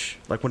Flash."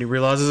 Like when he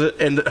realizes it,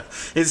 and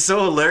it's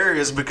so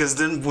hilarious because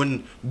then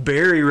when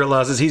Barry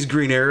realizes he's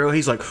Green Arrow,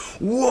 he's like,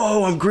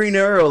 "Whoa, I'm Green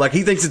Arrow!" Like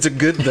he thinks it's a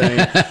good thing.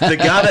 The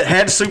guy that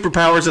had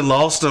superpowers and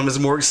lost them is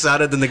more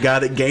excited than the guy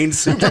that gained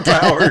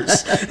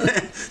superpowers.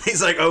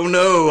 He's like, "Oh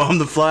no, I'm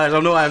the Flash! Oh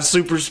no, I have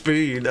super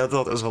speed." I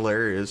thought that was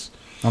hilarious.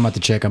 I'm about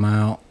to check them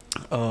out.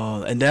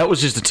 And that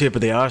was just the tip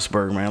of the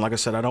iceberg, man. Like I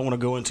said, I don't want to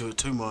go into it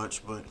too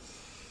much, but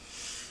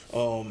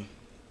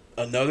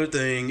another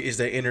thing is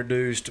they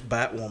introduced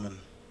Batwoman.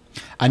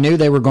 I knew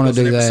they were going to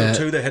do In episode that.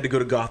 2, they had to go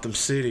to Gotham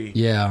City.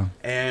 Yeah.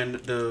 And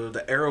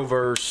the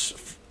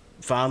Arrowverse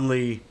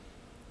finally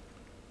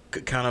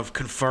kind of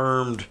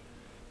confirmed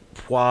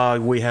why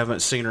we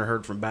haven't seen or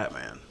heard from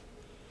Batman.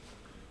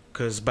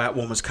 Because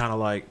Batwoman's kind of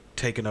like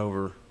taking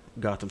over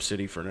Gotham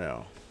City for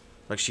now.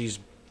 Like she's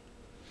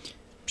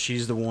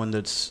the one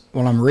that's...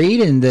 Well, I'm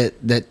reading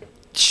that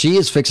she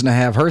is fixing to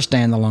have her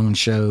standalone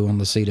show on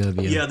the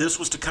CW. Yeah, this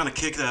was to kind of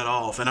kick that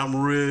off, and I'm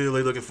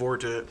really looking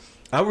forward to it.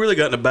 I really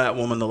got into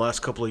Batwoman the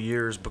last couple of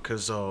years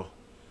because I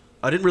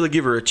didn't really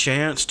give her a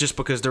chance just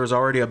because there was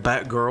already a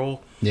Batgirl.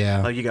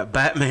 Yeah. Like you got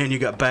Batman, you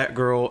got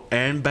Batgirl,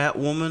 and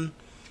Batwoman.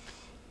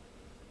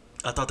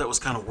 I thought that was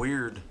kind of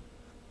weird.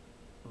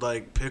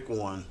 Like, pick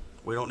one.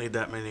 We don't need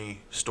that many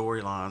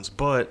storylines.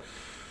 But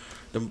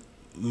the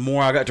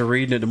more I got to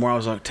reading it, the more I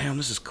was like, damn,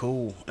 this is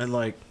cool. And,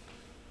 like,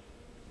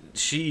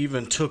 she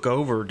even took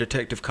over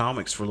Detective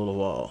Comics for a little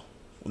while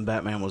when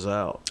Batman was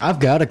out. I've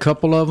got a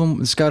couple of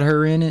them. It's got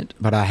her in it,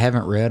 but I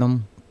haven't read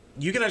them.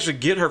 You can actually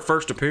get her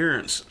first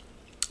appearance.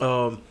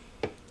 You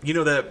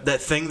know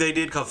that thing they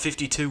did called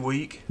 52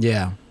 Week?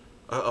 Yeah.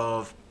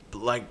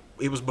 Like,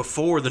 it was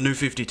before the new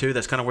 52.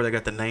 That's kind of where they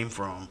got the name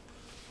from.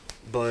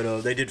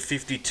 But they did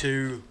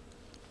 52,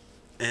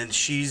 and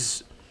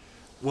she's...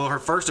 Well, her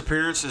first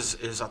appearance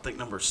is I think,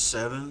 number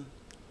 7.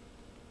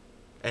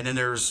 And then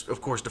there's,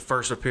 of course, the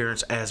first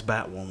appearance as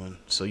Batwoman.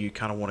 So you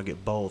kind of want to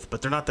get both.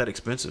 But they're not that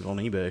expensive on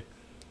eBay.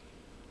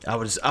 I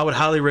would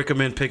highly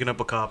recommend picking up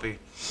a copy,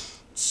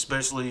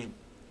 especially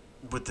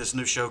with this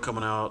new show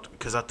coming out,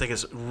 because I think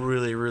it's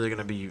really, really going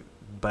to be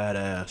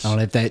badass. Oh,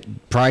 if that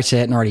price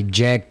hadn't already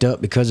jacked up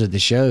because of the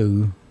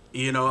show.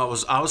 You know,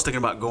 I was thinking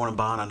about going and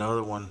buying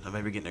another one and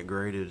maybe getting it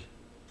graded.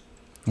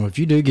 Well, if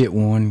you do get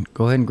one,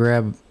 go ahead and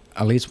grab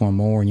at least one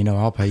more, and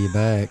I'll pay you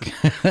back.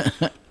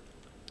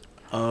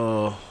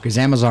 Because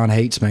Amazon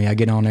hates me. I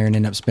get on there and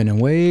end up spending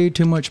way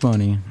too much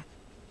money.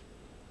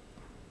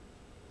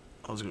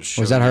 I was going to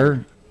show Was that you.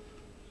 her?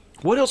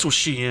 What else was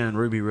she in,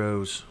 Ruby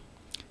Rose?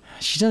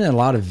 She's in a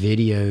lot of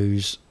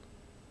videos.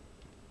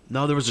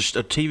 No, there was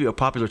a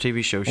popular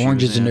TV show. She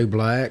Orange was is the in. New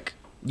Black.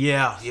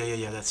 Yeah,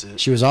 that's it.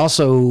 She was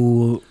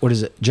also, what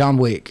is it? John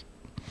Wick.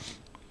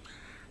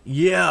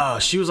 Yeah,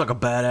 she was like a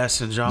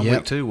badass in John Yep.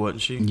 Wick too,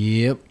 wasn't she?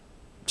 Yep.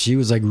 She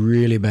was like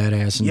really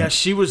badass. In Yeah,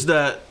 she was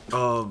that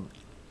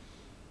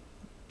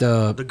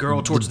the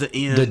girl towards the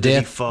end. The that he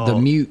deaf, fought. the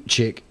mute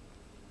chick.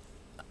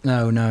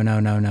 No.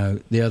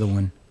 The other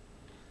one.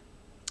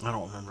 I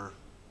don't remember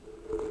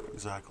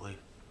exactly.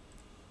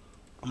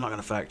 I'm not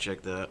gonna fact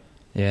check that.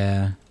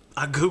 Yeah.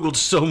 I googled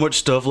so much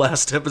stuff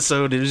last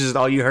episode. It was just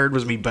all you heard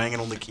was me banging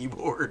on the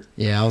keyboard.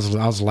 Yeah, I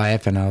was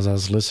laughing. I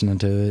was listening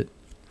to it.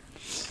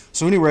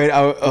 So anyway,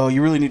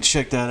 you really need to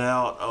check that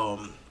out.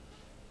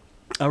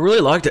 I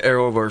really like the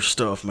Arrowverse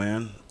stuff,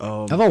 man.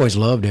 I've always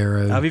loved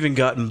Arrow. I've even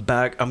gotten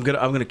back. I'm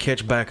gonna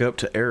catch back up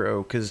to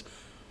Arrow because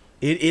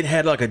it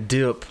had like a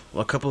dip.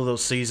 A couple of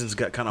those seasons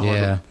got kind of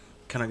hard.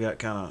 Kind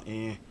of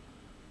eh.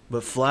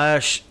 But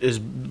Flash is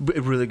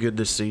really good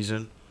this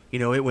season. You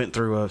know, it went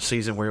through a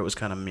season where it was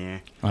kind of meh.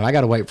 Well, I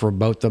got to wait for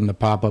both of them to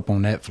pop up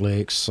on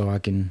Netflix so I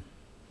can.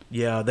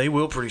 Yeah, they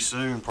will pretty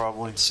soon,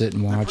 probably. Sit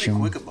and watch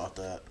them. They're pretty quick about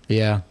that.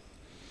 Yeah.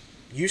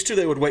 Used to,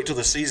 they would wait till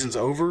the season's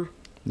over.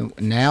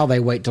 Now they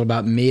wait till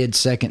about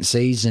mid-second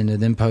season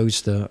and then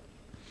post the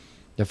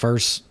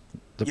first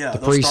the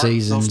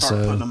preseason. They'll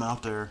start putting them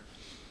out there.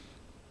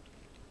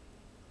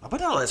 I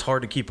bet all that's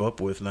hard to keep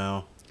up with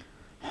now.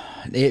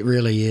 It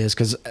really is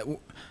because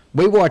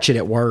we watch it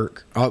at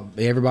work.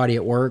 Everybody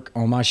at work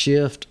on my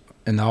shift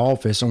in the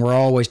office, and we're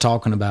always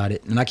talking about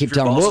it. And I keep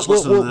telling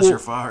them, you're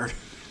fired.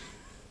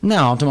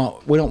 No, I'm talking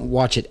about we don't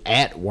watch it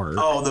at work.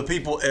 Oh, the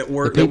people at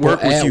work. The people that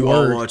work with at you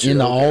work all watch it. in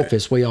the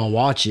office, we all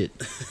watch it,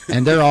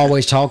 and they're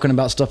always talking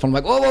about stuff. I'm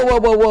like,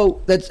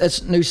 whoa!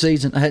 That's new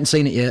season. I hadn't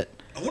seen it yet.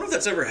 I wonder if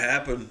that's ever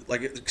happened.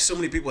 Like, so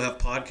many people have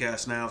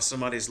podcasts now. If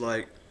somebody's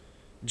like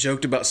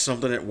joked about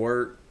something at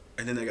work,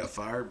 and then they got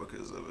fired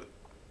because of it.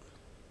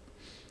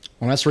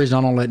 Well, that's the reason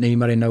I don't let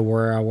anybody know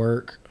where I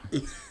work.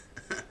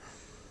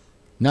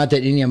 Not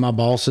that any of my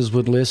bosses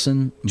would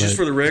listen. Just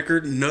for the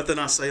record, nothing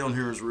I say on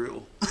here is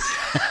real.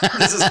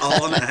 This is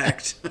all an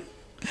act.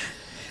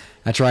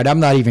 That's right.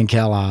 I'm not even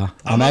Kelly.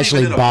 I'm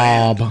actually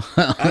Bob.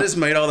 I just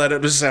made all that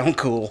up to sound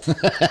cool.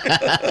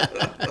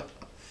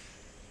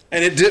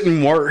 And it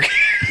didn't work.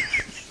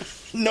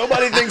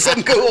 Nobody thinks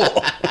I'm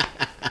cool.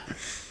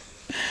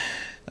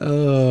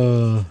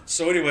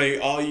 So anyway,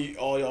 all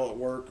y'all at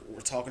work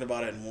were talking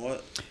about it and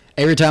what?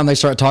 Every time they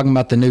start talking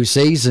about the new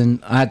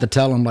season, I have to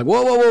tell them, like,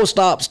 whoa,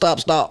 stop.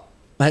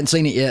 I hadn't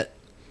seen it yet.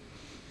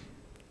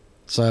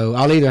 So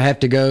I'll either have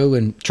to go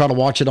and try to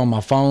watch it on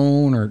my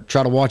phone or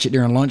try to watch it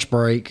during lunch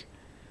break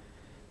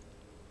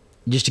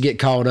just to get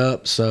caught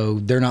up so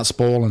they're not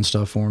spoiling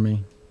stuff for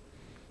me,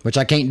 which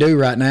I can't do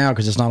right now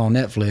because it's not on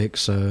Netflix.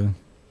 So,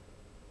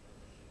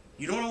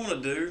 you know what I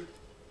want to do?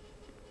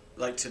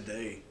 Like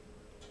today.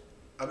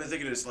 I've been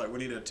thinking it's like we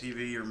need a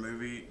TV or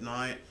movie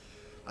night.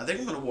 I think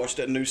I'm going to watch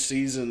that new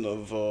season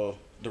of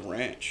The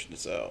Ranch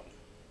that's out.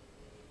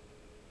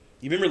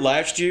 You remember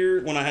last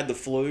year when I had the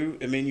flu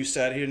and me and you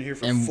sat in here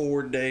for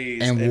 4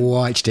 days and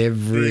watched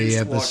every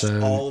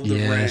episode? Watched all of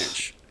The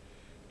Ranch.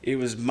 It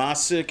was my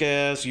sick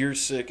ass, your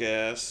sick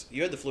ass.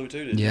 You had the flu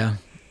too, didn't you? Yeah.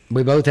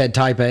 We both had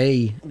type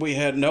A.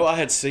 I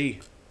had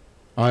C.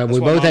 All right, we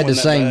both had the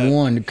same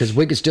one because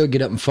we could still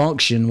get up and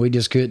function. We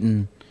just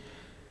couldn't.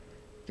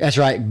 That's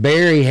right.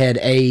 Barry had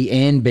A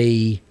and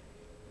B.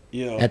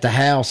 Yeah. At the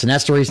house, and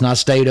that's the reason I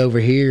stayed over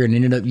here and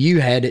ended up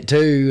you had it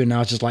too, and I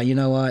was just like, you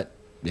know what,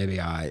 it'll be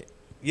all right.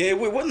 Yeah, it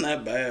wasn't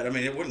that bad. I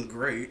mean, it wasn't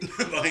great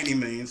by any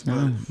means,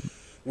 but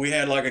we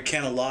had like a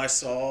can of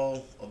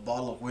Lysol, a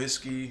bottle of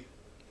whiskey,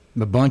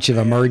 a bunch of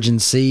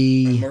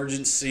emergencies,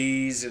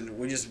 and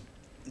we just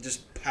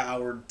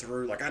powered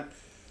through. Like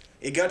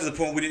it got to the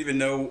point we didn't even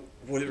know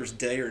whether it was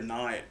day or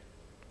night.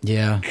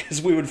 Yeah,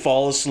 because we would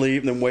fall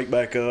asleep and then wake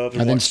back up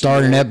and then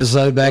start an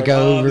episode back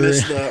over. I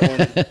missed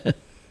that one.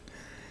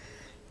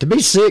 To be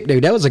sick,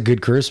 dude, that was a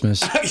good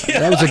Christmas.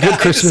 Yeah, that was a good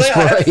Christmas break.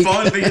 I had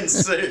fun being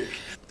sick.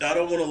 I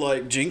don't want to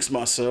like jinx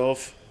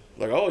myself.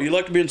 Like, oh, you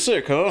like being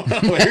sick, huh?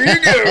 Well, here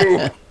you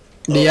go.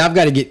 Yeah, I've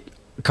got to get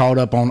caught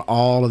up on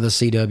all of the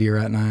CW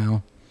right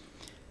now.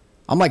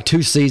 I'm like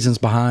 2 seasons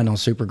behind on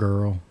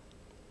Supergirl.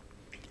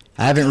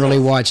 I haven't really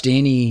watched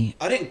any.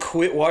 I didn't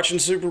quit watching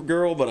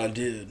Supergirl, but I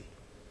did.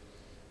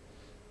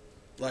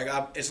 Like,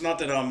 it's not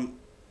that I'm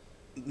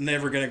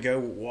never gonna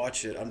go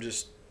watch it.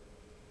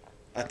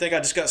 I think I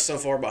just got so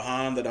far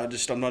behind that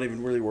I'm not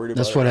even really worried about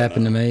it. That's what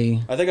happened to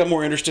me. I think I'm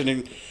more interested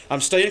in.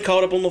 I'm staying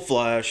caught up on The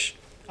Flash.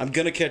 I'm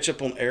gonna catch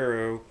up on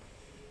Arrow.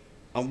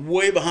 I'm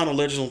way behind on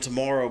Legends of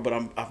Tomorrow,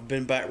 but I've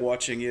been back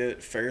watching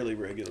it fairly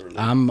regularly.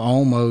 I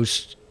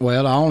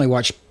only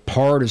watched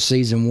part of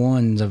season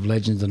 1 of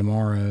Legends of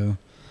Tomorrow,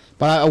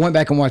 but I went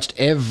back and watched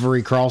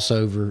every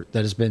crossover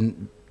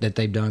that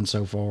they've done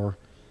so far,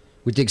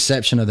 with the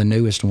exception of the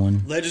newest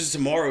one. Legends of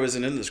Tomorrow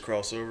isn't in this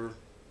crossover.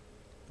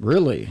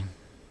 Really?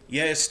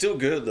 Yeah, it's still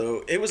good,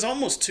 though. It was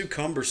almost too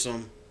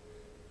cumbersome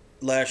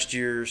last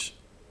year's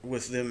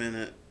with them in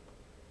it.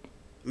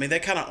 I mean, they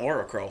kind of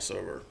are a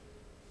crossover.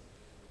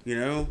 You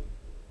know?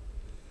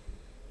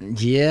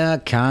 Yeah,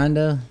 kind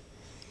of.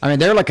 I mean,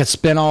 they're like a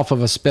spinoff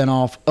of a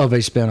spinoff of a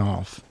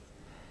spinoff.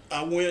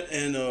 I went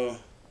and,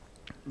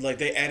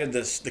 they added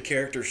the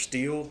character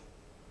Steel.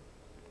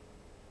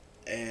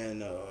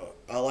 And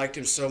I liked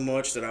him so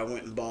much that I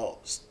went and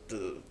bought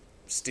the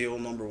Steel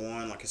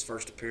 #1, like his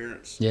first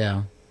appearance.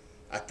 Yeah.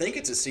 I think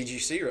it's at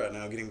CGC right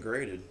now getting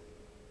graded.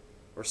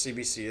 Or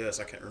CBCS,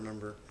 I can't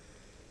remember.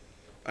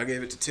 I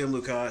gave it to Tim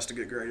Lucas to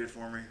get graded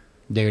for me.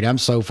 Dude, I'm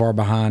so far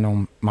behind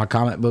on my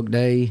comic book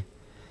day.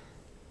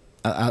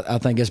 I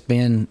think it's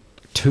been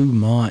 2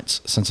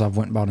 months since I've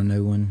went and bought a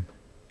new one.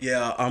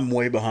 Yeah, I'm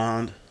way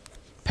behind.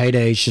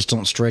 Paydays just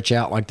don't stretch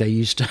out like they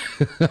used to.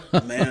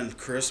 Man,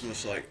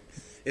 Christmas, like...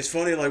 It's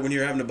funny, like when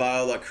you're having to buy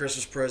like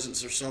Christmas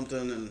presents or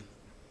something, and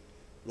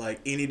like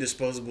any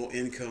disposable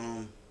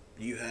income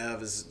you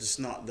have is just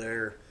not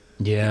there.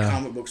 Yeah. And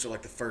comic books are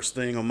like the first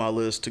thing on my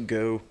list to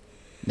go.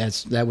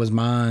 That was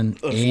mine.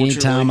 Unfortunately.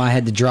 Anytime I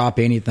had to drop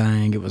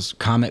anything, it was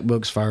comic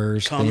books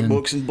first. Comic then,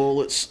 books and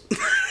bullets.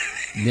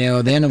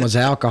 Then it was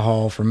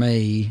alcohol for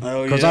me.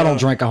 Oh, Because yeah. I don't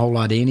drink a whole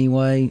lot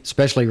anyway,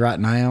 especially right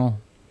now.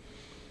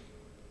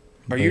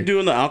 Are you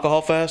doing the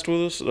alcohol fast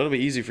with us? That'll be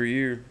easy for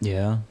you.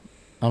 Yeah.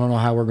 I don't know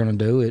how we're going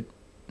to do it,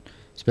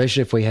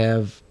 especially if we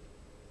have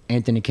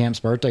Anthony Camp's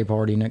birthday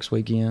party next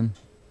weekend,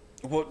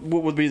 What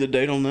would be the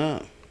date on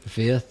that? the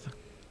 5th.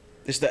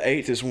 It's the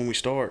 8th is when we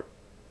start.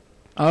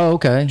 Oh,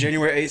 okay.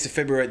 January 8th to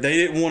February. They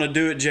didn't want to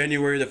do it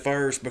January the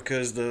 1st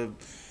because the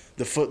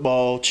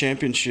football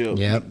championship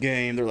Yep.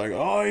 game. They're like,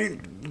 oh, I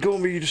ain't going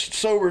to be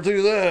sober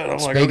through that. I'm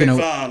like, Speaking okay, of-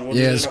 fine. We'll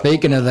yeah, do it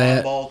speaking of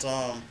that- all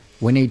time.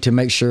 We need to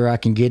make sure I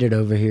can get it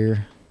over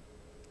here.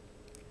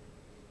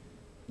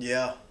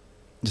 Yeah.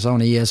 It's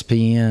on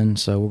ESPN,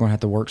 so we're going to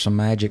have to work some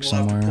magic We'll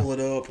somewhere. have to pull it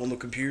up on the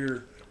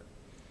computer.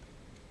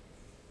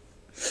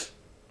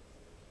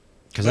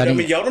 Because But, I I didn't.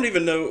 mean, y'all don't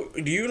even know.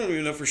 You don't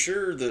even know for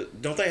sure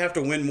that. Don't they have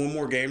to win one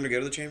more game to go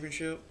to the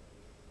championship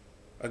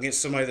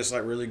against somebody that's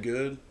like really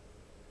good?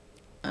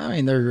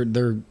 They're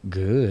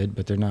good,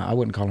 but they're not. I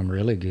wouldn't call them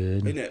really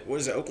good. Isn't it? What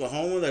is it?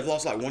 Oklahoma? They've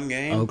lost like one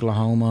game.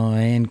 Oklahoma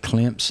and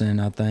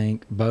Clemson, I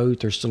think,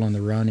 both are still in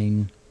the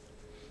running.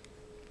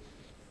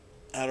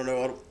 I don't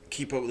know. I don't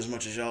keep up with as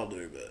much as y'all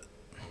do, but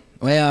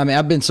Well, I mean,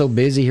 I've been so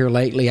busy here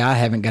lately, I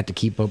haven't got to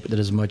keep up with it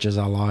as much as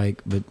I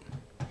like, but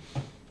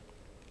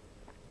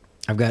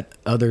I've got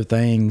other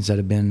things that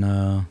have been,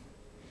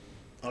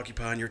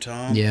 occupying your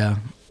time. yeah,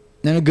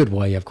 in a good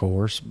way, of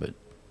course, but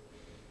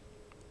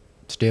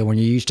still, when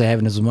you're used to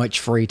having as much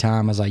free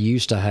time as I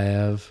used to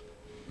have,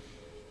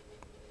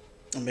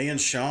 Me and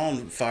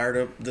Sean fired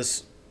up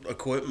this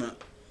equipment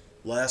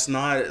last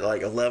night at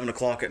like 11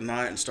 o'clock at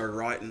night and started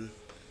writing.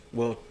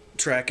 Well,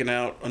 tracking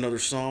out another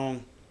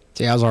song.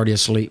 see, I was already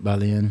asleep by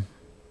then.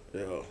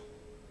 Yeah.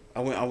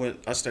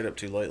 I stayed up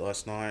too late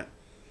last night.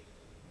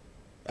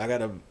 I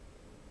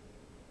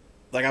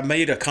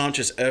made a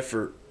conscious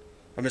effort.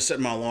 I've been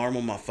setting my alarm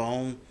on my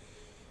phone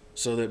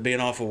so that being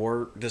off of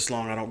work this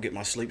long, I don't get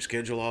my sleep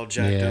schedule all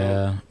jacked up.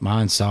 Yeah,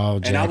 mine's all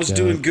jacked And I was up.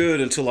 doing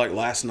good until like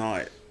last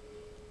night.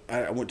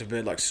 I went to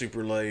bed like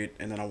super late,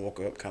 and then I woke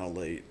up kind of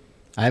late.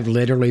 I've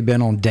literally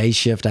been on day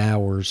shift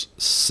hours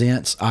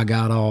since I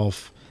got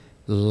off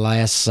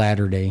last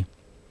Saturday.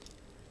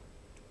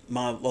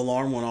 My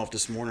alarm went off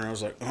this morning. I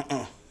was like,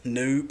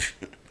 nope,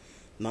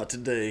 not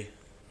today.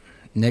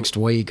 Next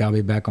week, I'll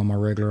be back on my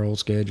regular old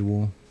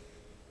schedule.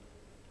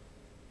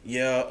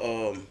 Yeah,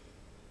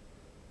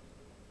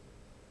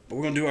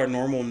 we're gonna do our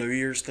normal New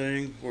Year's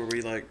thing where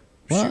we like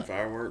Well, shoot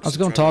fireworks. I was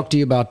going to talk to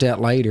you about that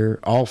later,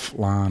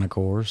 offline, of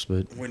course,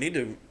 but We need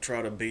to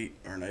try to beat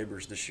our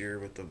neighbors this year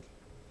with the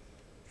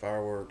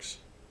fireworks.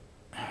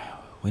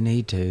 we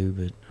need to,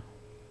 but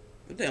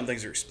The damn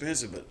things are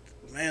expensive, but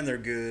man, they're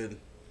good.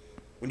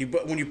 When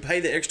you pay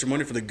the extra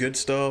money for the good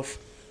stuff,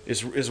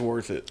 it's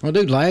worth it. well,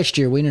 dude, last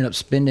year we ended up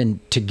spending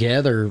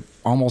together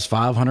almost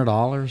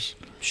 $500.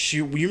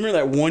 Shoot, you remember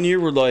that one year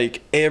where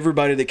like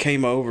everybody that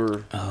came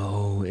over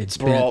Oh, it's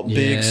brought been,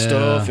 big yeah.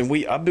 stuff, and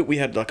I bet we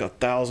had like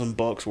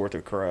 $1,000 worth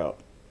of crap.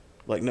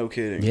 Like no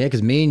kidding. Yeah,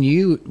 because me and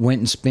you went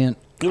and spent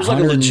It was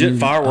like a legit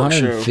fireworks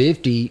show.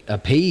 $150 a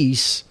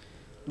piece,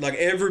 Like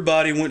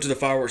everybody went to the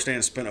fireworks stand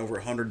and spent over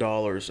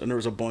 $100, and there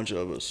was a bunch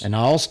of us. and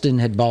Austin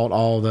had bought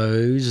all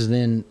those. And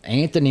then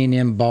Anthony and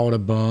them bought a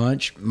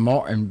bunch.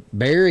 And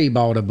Barry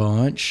bought a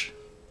bunch.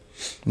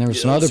 And there were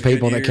some Yeah, it other was a good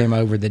people that year. came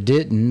over that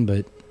didn't,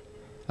 but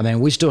I mean,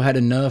 we still had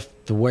enough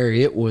to where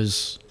it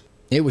was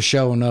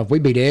showing up. We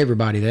beat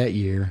everybody that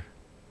year.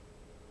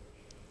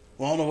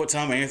 Well, I don't know what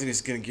time Anthony's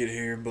gonna get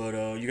here, but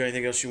you got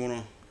anything else you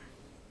wanna?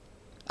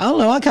 I don't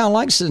know. I kind of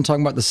like sitting and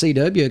talking about the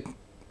CW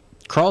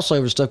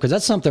crossover stuff because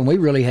that's something we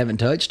really haven't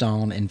touched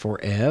on in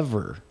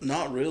forever.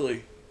 Not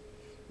really.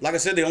 Like I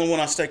said, the only one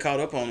I stay caught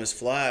up on is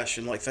Flash,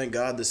 and like thank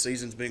God this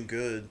season's been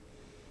good.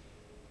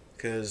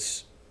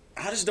 Cause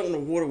I just don't know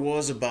what it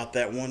was about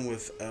that one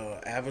with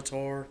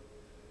Avatar.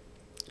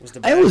 Was the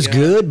It bad was guy.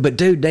 good, but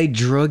dude, they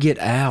drug it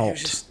It out.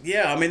 was just,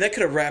 yeah, I mean they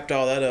could have wrapped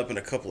all that up in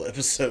a couple of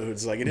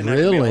episodes. Like it didn't have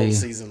to be a Really? whole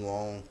season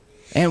long.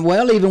 And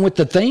well, even with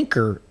the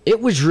Thinker, it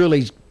was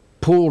really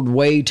pulled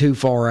way too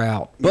far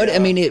out. But I Yeah.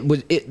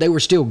 mean, they were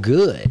still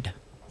good.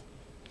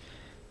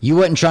 You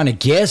wasn't trying to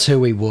guess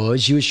who he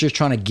was. You was just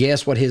trying to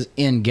guess what his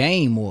end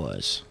game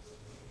was.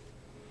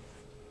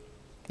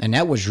 And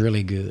that was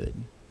really good.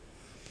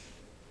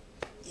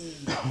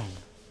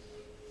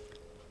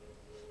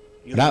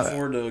 You But looking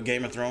forward to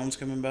Game of Thrones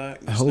coming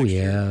back? this Oh next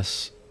year?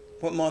 yes,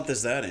 What month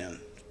is that in?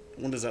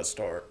 When does that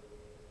start?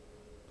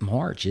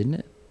 March, isn't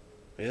it?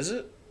 Is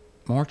it?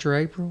 March or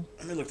April?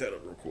 Let me look that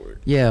up real quick.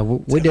 Yeah, we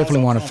Tim, definitely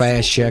how's want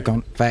that to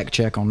comfortable fact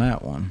check on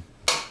that one.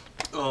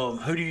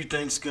 Who do you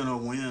think's gonna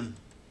win?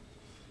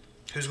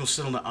 Who's gonna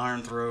sit on the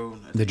Iron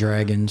Throne? The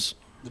Dragons.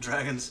 The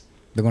Dragons.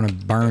 They're going to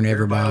burn Everybody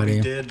everybody.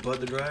 will be dead,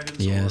 but the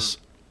Dragons. Yes.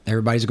 Or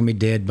Everybody's gonna be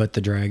dead but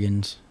the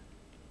dragons.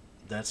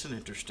 That's an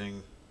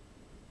interesting,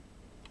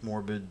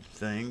 morbid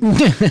thing.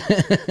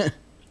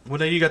 Well,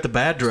 now you got the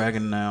bad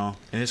dragon now,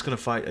 and it's going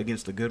to fight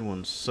against the good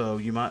ones, so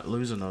you might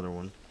lose another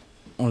one.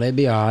 Well, that'd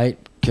be all right,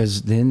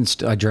 because then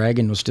a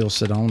dragon will still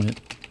sit on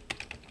it.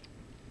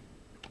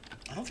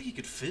 I don't think he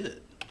could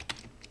fit.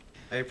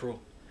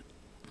 April.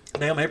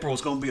 Damn, April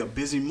is going to be a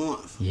busy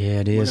month.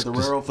 Yeah, it We is. got the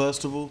Railroad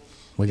Festival.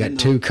 We got and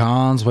 2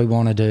 cons we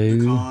want to the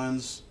do.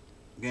 cons,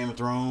 Game of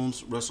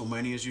Thrones,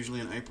 WrestleMania is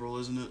usually in April,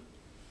 isn't it?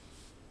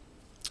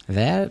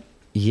 That,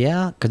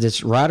 yeah, because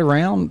it's right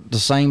around the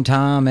same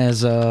time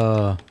as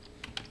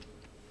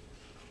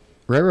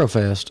Railroad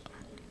Fest.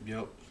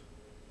 Yep.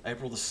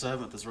 April the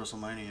 7th is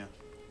WrestleMania.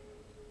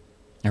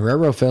 And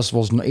Railroad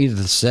Festival's either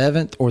the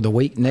 7th or the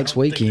next I don't think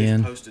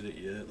weekend. they've posted it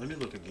yet. Let me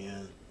look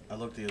again. I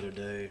looked the other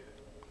day.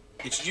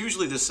 It's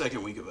usually the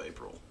second week of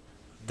April.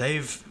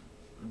 They've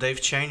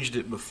changed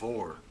it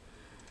before.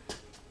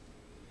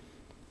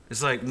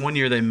 It's like one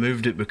year they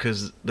moved it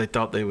because they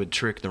thought they would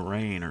trick the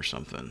rain or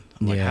something.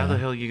 I'm like, how Yeah. the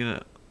hell are you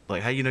gonna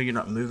how you know you're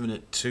not moving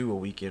it to a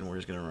weekend where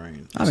it's gonna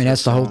rain? I mean,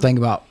 that's the whole thing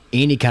about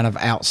any kind of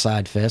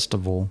outside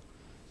festival.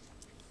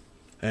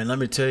 And let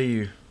me tell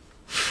you,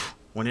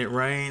 when it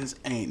rains,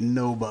 ain't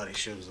nobody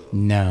shows up.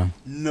 No.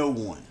 No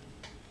one.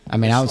 I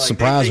mean, I was It's like,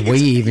 surprised they think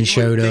we it's- even you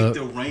showed would up.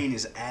 think the rain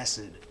is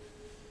acid.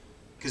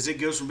 Because it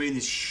goes from being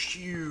this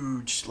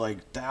huge,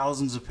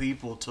 thousands of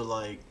people to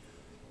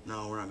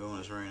no, we're not going,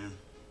 it's raining.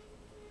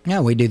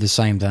 Yeah, we do the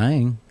same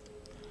thing.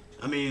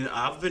 I mean,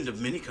 I've been to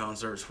many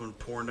concerts when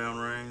pouring down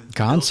rain.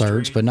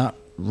 Concerts, Hill but not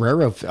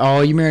railroad.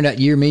 Oh, you remember that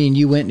year me and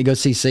you went to go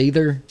see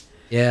Seether?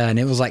 Yeah, and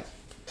it was like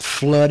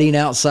flooding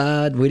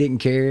outside. We didn't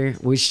care.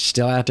 We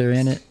still out there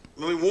in it.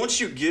 I mean, once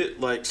you get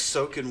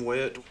soaking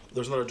wet,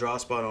 there's not a dry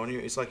spot on you.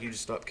 It's like you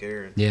just stop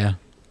caring. Yeah.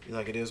 You're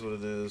like, it is what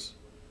it is.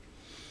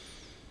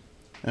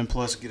 And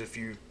plus, get a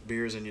few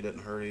beers in you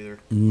doesn't hurt either.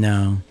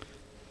 No.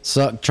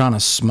 Suck trying to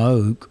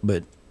smoke,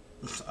 but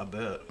I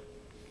bet.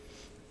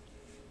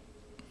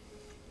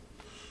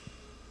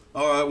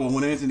 All right, well,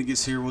 when Anthony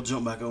gets here, we'll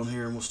jump back on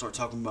here and we'll start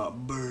talking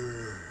about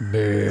beer. I might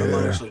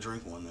beer. actually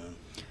drink one then.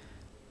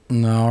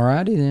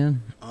 Alrighty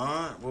then. All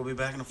right, we'll be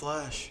back in a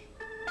flash.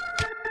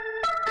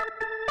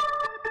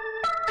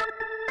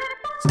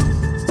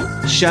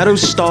 Shadow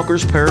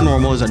Stalkers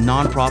Paranormal is a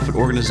non-profit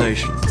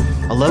organization,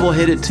 a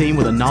level-headed team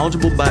with a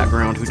knowledgeable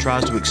background who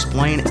tries to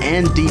explain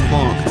and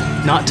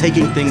debunk, not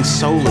taking things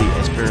solely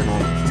as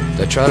paranormal.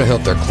 They try to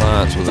help their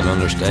clients with an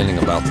understanding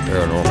about the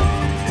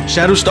paranormal.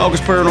 Shadow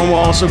Stalkers Paranormal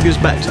also gives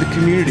back to the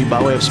community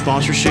by way of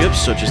sponsorships,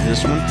 such as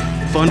this one,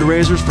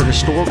 fundraisers for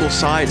historical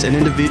sites and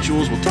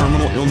individuals with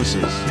terminal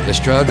illnesses. They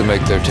strive to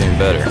make their team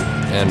better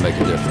and make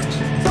a difference.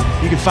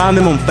 You can find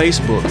them on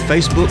Facebook,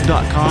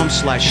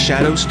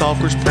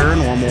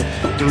 facebook.com/ShadowStalkersParanormal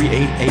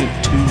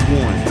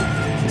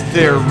 38821.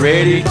 They're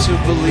ready to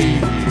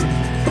believe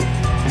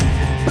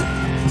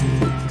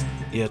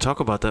you. Yeah, talk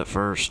about that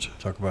first.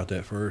 Talk about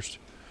that first.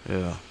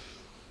 Yeah.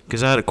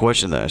 Because I had a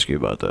question to ask you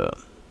about that.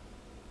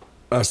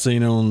 I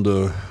seen on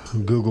the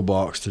Google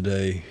box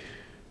today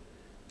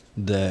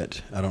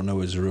that I don't know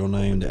his real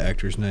name, the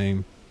actor's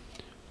name,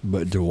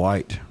 but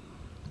Dwight,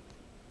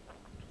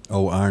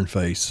 Iron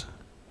Face,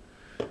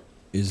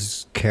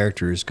 his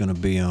character is going to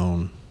be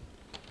on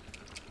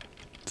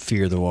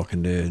Fear the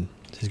Walking Dead.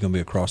 He's going to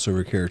be a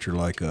crossover character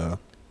like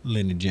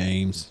Lenny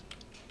James,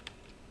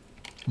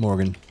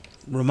 Morgan.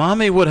 Remind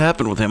me what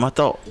happened with him.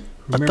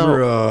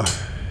 Remember,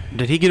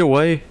 did he get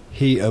away?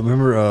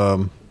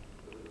 remember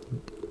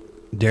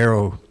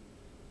Daryl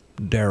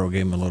gave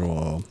him a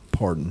little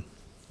pardon,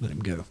 let him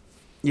go.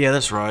 Yeah,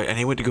 that's right. And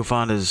he went to go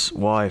find his He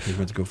wife.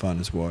 went to go find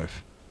his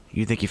wife.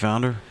 You think he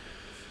found her?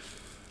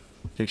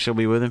 Think she'll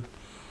be with him?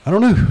 I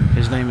don't know.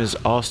 His name is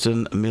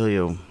Austin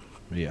Emilio,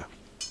 Yeah.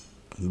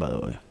 by the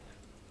way.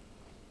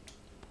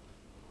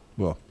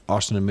 Well,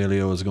 Austin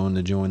Emilio is going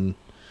to join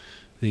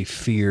the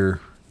Fear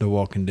the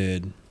Walking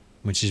Dead,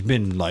 which has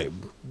been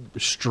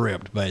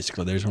stripped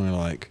basically. There's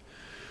only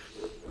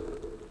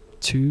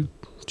two,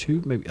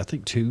 maybe I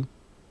think 2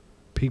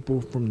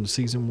 people from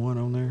season 1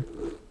 on there.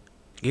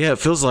 Yeah, it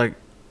feels like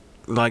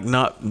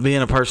not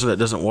being a person that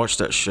doesn't watch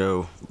that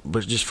show,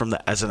 but just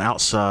as an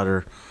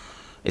outsider,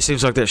 it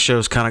seems like that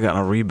show's kind of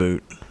gotten a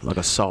reboot, like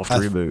a soft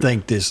reboot. I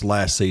think this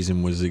last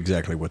season was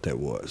exactly what that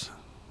was.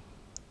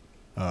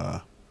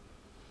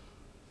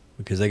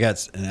 Because they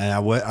got, and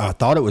I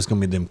thought it was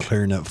going to be them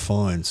clearing up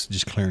funds,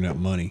 just clearing up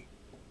money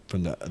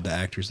from the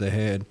actors they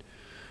had,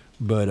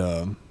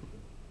 but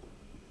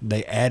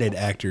they added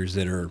actors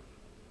they're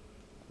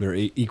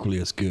equally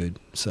as good,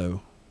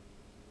 so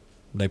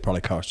they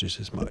probably cost just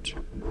as much.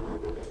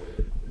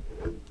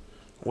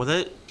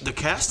 Well, the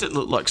cast didn't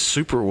look like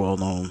super well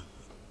known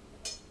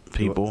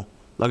people.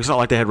 It's not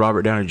like they had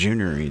Robert Downey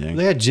Jr. or anything.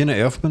 They had Jenna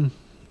Elfman.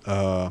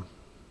 I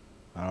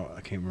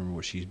can't remember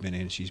what she's been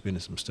in. She's been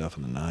in some stuff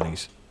in the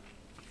 90s.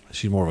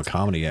 She's more of a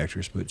comedy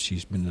actress, but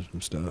she's been in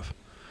some stuff.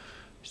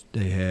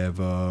 They have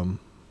the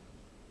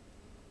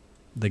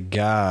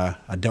guy.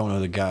 I don't know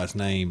the guy's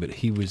name, but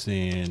he was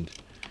in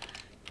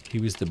He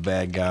was the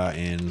bad guy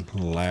in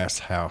Last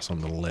House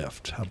on the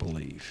Left, I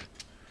believe.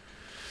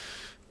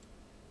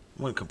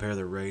 I want to compare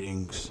their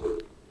ratings.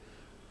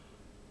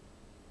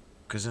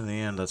 Because in the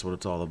end, that's what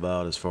it's all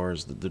about as far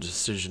as the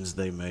decisions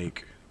they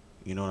make.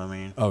 You know what I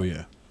mean? Oh,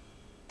 yeah.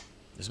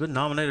 It's been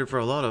nominated for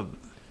a lot of...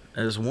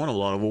 and it's won a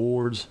lot of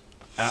awards.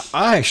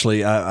 I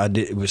actually, I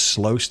did. It was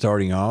slow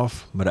starting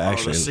off, but I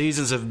actually... the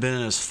seasons have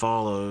been as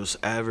follows.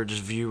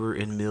 Average viewer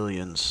in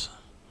millions.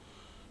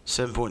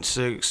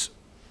 7.6,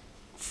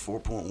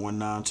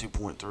 4.19,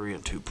 2.3,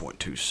 and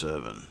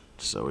 2.27.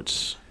 So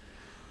it's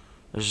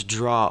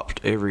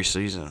dropped every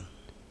season.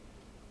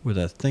 With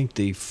I think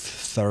the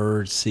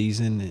third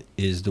season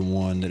is the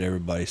one that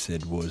everybody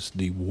said was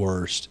the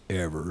worst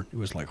ever. It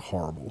was like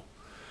horrible.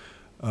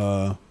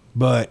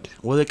 But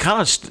Well, it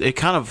kind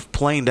of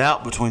planed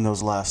out between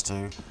those last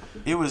two.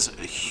 It was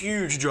a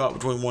huge drop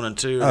between 1 and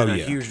 2, and a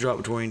huge drop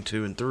between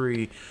 2 and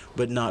 3,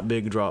 but not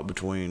big drop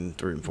between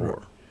 3 and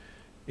 4.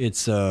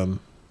 it's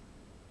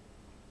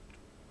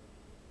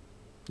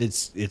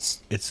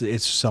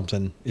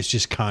something. It's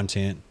just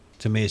content.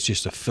 To me, it's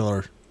just a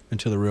filler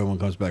until the real one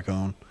comes back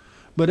on.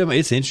 But I mean,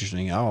 it's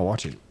interesting. I'll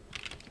watch it.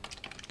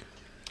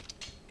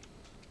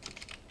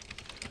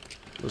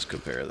 Let's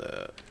compare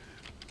that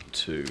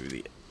to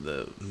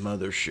the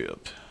Mothership.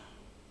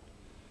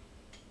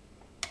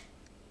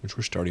 Which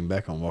we're starting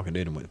back on Walking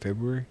Dead in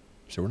February,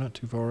 so we're not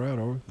too far out,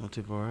 are we? Not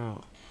too far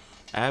out.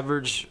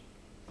 Average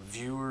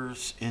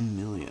viewers in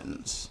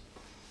millions.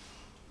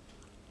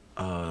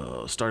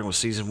 Starting with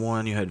season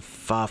 1, you had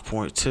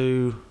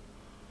 5.2.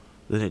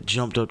 Then it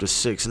jumped up to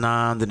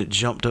 6.9. Then it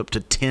jumped up to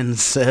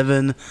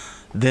 10.7.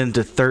 Then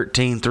to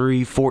 13.3,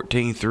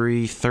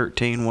 14.3,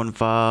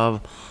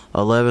 13.15,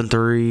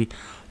 11.3.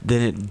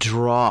 Then it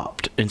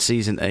dropped in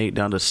season 8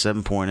 down to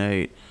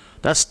 7.8.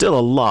 That's still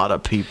a lot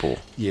of people.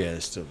 Yeah,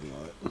 it's still a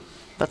lot.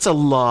 That's a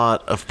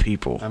lot of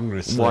people I'm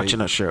gonna say,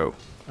 watching a show.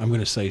 I'm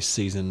going to say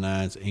season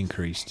 9's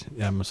increased. I'm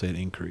going to say it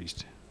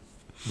increased.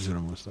 Is what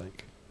I'm going to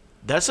think.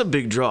 That's a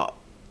big drop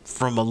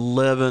from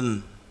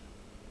 11,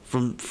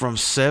 from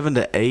 7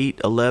 to 8,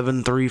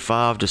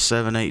 11.35 to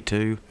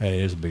 7.82. Hey,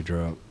 it is a big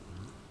drop.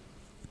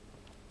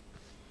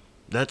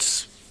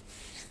 That's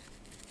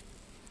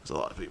a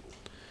lot of people.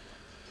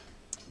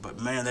 But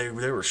man, they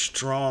were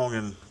strong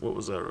in what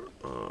was that?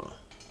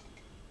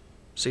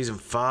 Season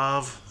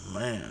 5,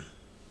 man.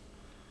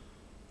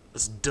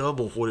 It's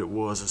double what it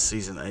was in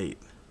season 8.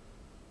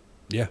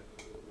 Yeah.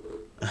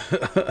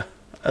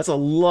 That's a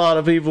lot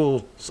of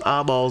people's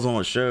eyeballs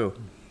on a show.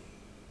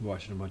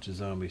 Watching a bunch of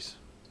zombies.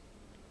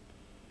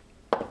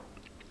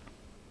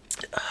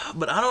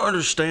 But I don't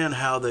understand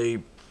how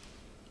I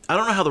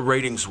don't know how the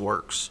ratings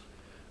works.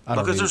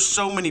 Because there's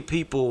so many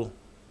people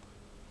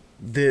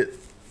that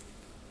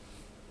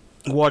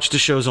watch the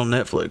shows on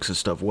Netflix and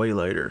stuff way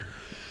later.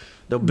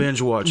 They'll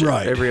binge watch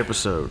every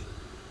episode.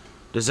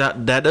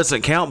 That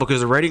doesn't count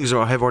because the ratings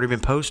have already been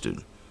posted.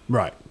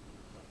 Right.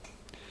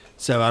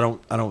 So I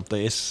don't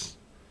think it's.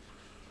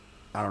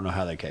 I don't know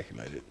how they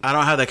calculate it. I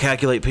don't know how they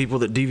calculate people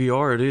that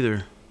DVR it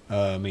either.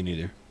 Me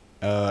neither.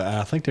 And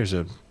I think I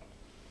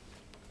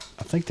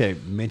think they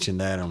mentioned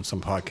that on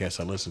some podcast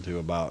I listened to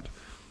about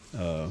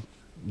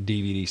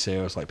DVD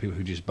sales, like people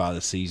who just buy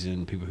the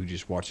season, people who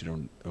just watch it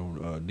on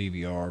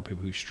DVR,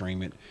 people who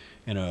stream it,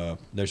 and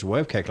there's a way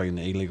of calculating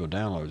the illegal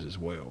downloads as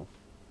well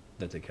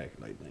that they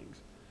calculate things.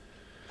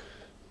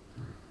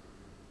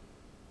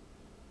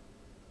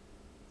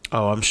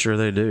 Oh, I'm sure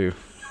they do.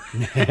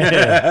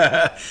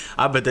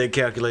 I bet they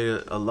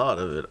calculated a lot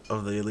of it,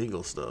 of the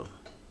illegal stuff.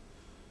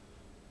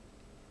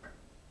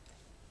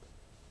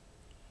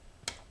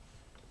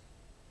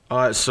 All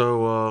right,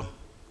 so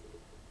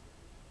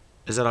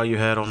is that all you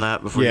had on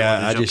that? Before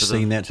I just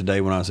seen that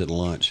today when I was at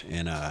lunch,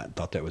 and I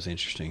thought that was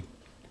interesting.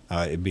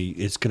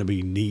 It's going to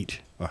be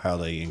neat how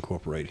they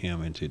incorporate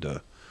him into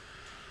the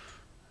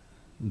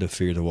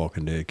Fear the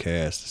Walking Dead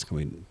cast. It's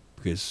going to be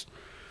because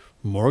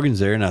Morgan's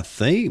there, and I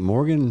think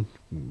Morgan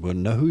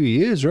wouldn't know who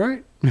he is,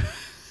 right? I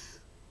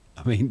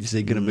mean, is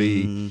he going to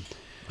be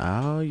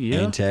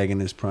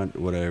antagonist,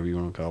 whatever you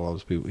want to call all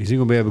those people? Is he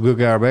going to be a good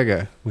guy or a bad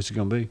guy? What's he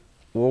going to be?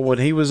 Well, when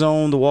he was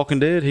on The Walking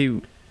Dead,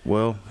 he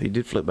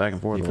did flip back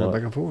and forth. He flipped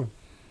back and forth.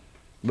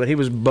 But he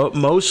was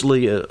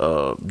mostly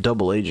a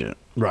double agent.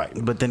 Right.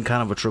 But then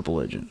kind of a triple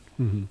agent.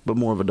 Mm-hmm. But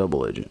more of a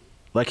double agent.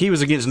 Like, he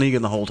was against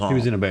Negan the whole time. He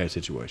was in a bad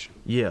situation.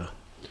 Yeah.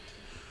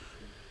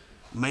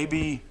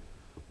 Maybe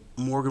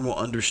Morgan will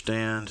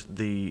understand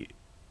the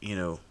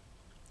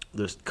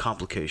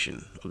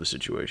complication of the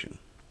situation.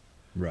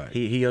 Right.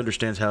 He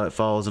understands how it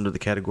falls under the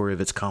category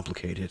of it's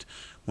complicated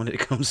when it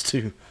comes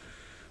to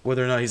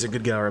whether or not he's a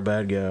good guy or a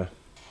bad guy.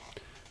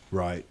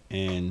 Right.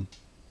 And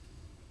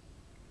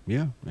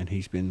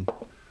he's been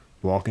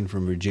walking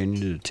from Virginia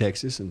to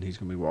Texas, and he's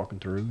going to be walking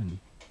through, and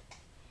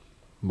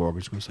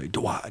Morgan's going to say,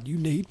 Dwight, you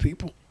need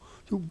people.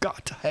 You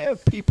got to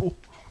have people.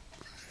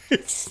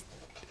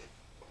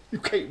 You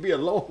can't be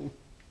alone.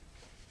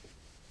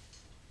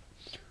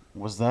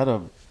 Was that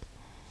an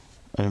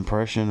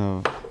impression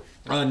of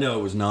No,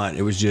 it was not.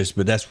 It was just,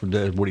 but that's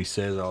what he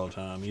says all the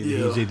time.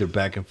 He's either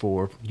back and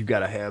forth. You got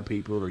to have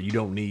people, or you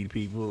don't need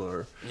people,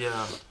 or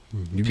Yeah.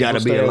 you got to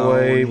be Stay alone.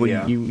 away when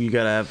Yeah. you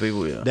got to have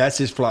people. Yeah. That's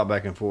his flop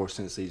back and forth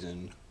since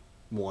season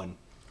 1.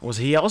 Was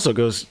he also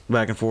goes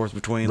back and forth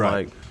between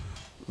Right. like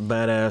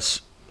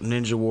badass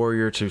ninja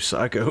warrior to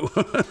psycho.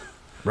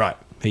 Right.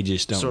 He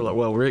just don't. Sort of like,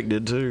 well, Rick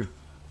did too.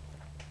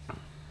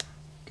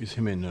 Cause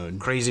him and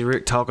Crazy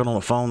Rick talking on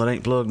the phone that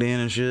ain't plugged in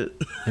and shit.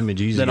 him and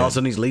Jesus. Then all of a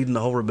sudden he's leading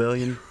the whole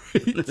rebellion.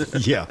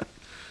 yeah.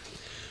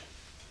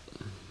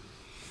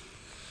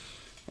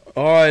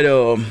 All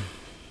right,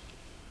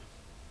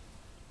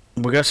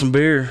 we got some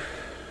beer.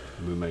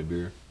 We made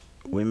beer.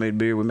 We made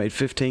beer. We made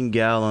 15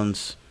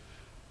 gallons.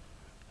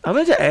 I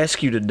meant to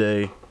ask you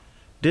today.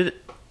 Did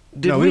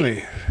No,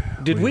 we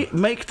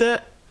make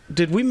that?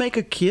 Did we make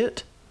a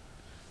kit?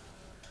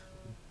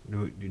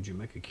 Did you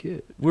make a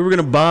kit? We were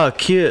gonna buy a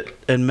kit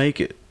and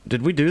make it.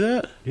 Did we do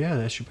that? Yeah,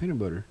 that's your peanut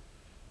butter.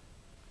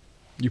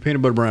 Your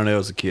peanut butter brown ale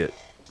is a kit.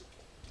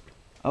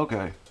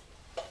 Okay.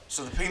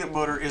 So the peanut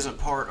butter isn't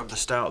part of the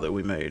stout that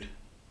we made.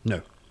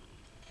 No.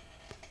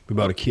 We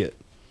bought a kit.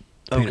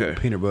 Okay.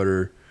 Peanut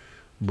butter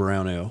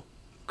brown ale.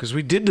 Because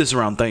we did this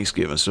around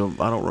Thanksgiving, so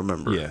I don't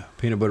remember. Yeah,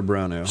 peanut butter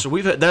brown ale. So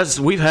we've had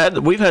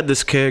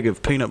this keg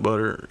of peanut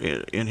butter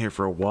in here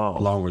for a while.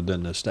 Longer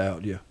than the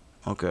stout, yeah.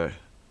 Okay.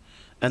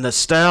 And the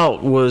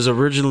stout was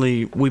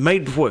originally we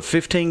made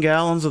 15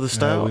 gallons of the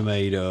stout. We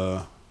made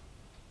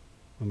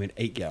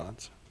 8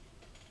 gallons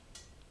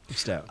of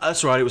stout.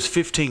 That's right. It was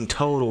 15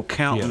 total,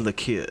 counting Yeah. the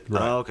kit.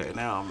 Right. Oh, okay,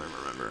 now I'm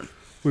remembering.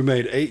 We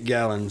made 8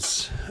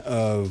 gallons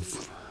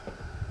of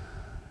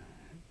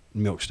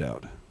milk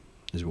stout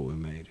is what we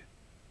made.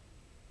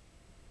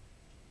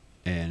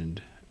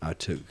 And I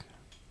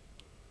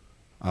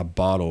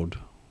bottled,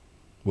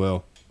 we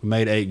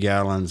made 8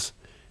 gallons,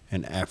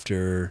 and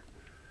after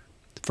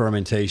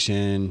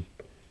fermentation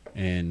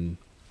and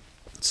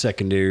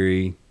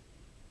secondary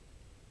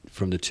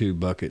from the 2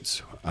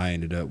 buckets, I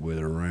ended up with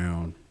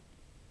around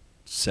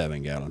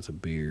 7 gallons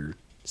of beer,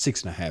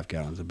 6.5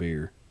 gallons of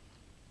beer.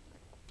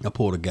 I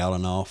pulled a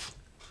gallon off,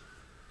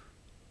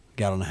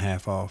 gallon and a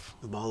half off,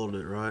 Bottled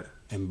it, right?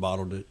 and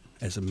bottled it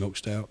as a milk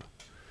stout.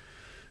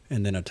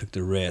 And then I took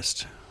the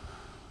rest,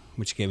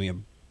 which gave me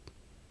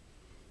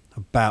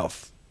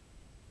about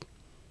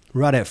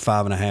right at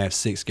 5.5,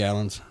 6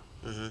 gallons.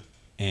 Mm-hmm.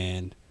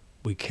 And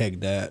we kegged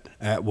that.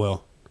 I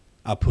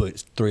put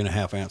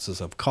 3.5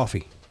 ounces of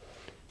coffee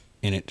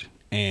in it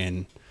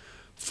and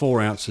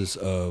 4 ounces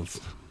of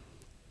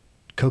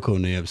cocoa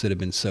nibs that had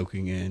been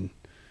soaking in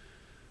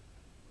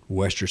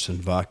Westerson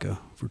vodka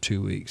for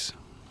 2 weeks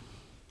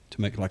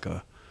to make like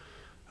a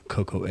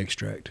cocoa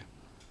extract.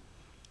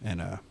 And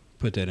I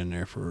put that in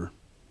there for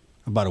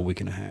about a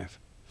week and a half.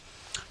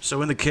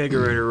 So in the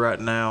kegerator right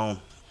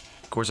now,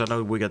 of course, I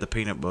know we got the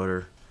peanut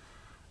butter,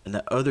 and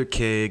the other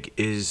keg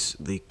is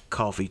the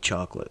coffee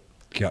chocolate.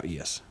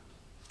 Yes.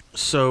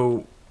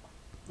 So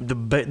the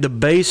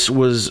base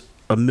was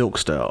a milk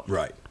stout,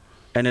 Right.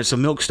 and it's a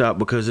milk stout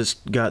because it's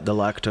got the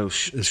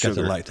lactose It's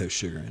sugar. got the lactose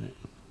sugar in it.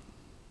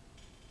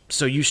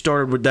 So you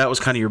started with that was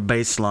kind of your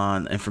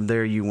baseline, and from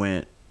there you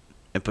went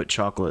and put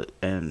chocolate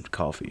and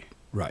coffee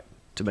Right.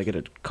 to make it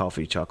a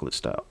coffee chocolate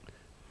stout.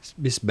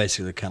 It's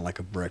basically kind of like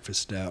a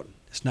breakfast stout.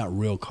 It's not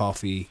real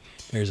coffee.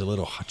 There's a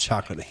little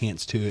chocolate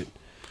hints to it.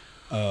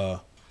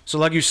 So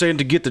like you're saying,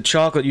 to get the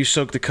chocolate, you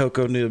soaked the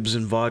cocoa nibs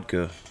in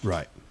vodka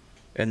Right.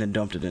 and then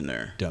dumped it in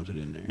there. Dumped it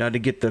in there. Now to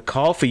get the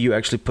coffee, you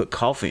actually put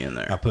coffee in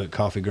I there. put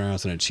coffee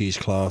grounds in a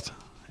cheesecloth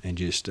and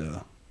just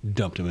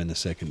dumped them in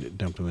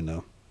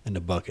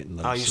the bucket and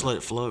Oh, you just let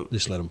it float.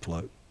 just let them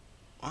float.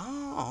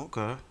 Oh,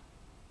 okay.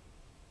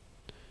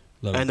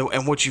 Let 'em-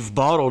 And what you've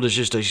bottled is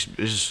just a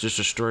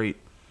straight.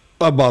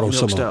 I bottled milk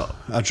some stout.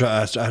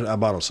 I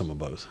bottled some of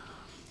both,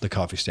 the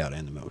coffee stout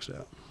and the milk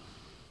stout.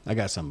 I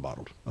got some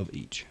bottled of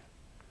each,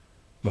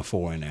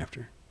 before and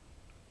after.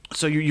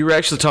 So you're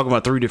actually talking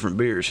about 3 different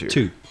beers here.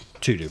 Two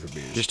different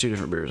beers. Just 2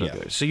 different beers. Yeah.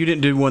 Okay. So you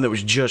didn't do one that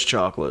was just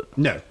chocolate.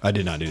 No, I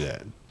did not do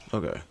that.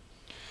 Okay.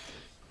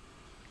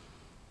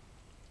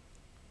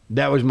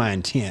 That was my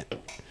intent,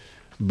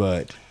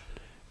 but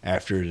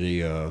after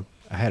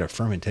I had a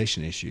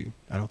fermentation issue.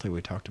 I don't think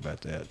we talked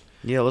about that.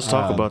 Yeah, let's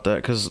talk about that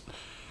because,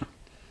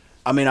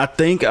 I mean, I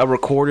think I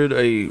recorded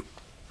a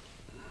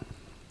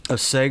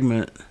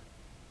segment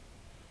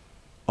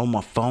on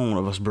my phone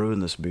of us brewing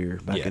this beer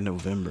back Yeah. in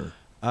November.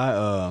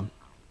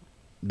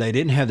 They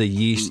didn't have the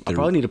yeast. I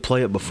probably need to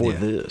play it before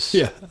this.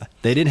 Yeah,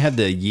 they didn't have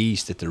the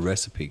yeast that the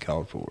recipe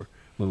called for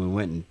when we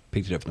went and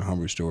picked it up from the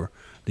homebrew store.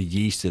 The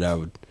yeast that I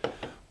would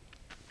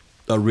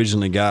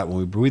originally got when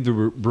we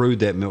brewed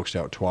that milk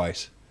stout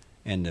twice,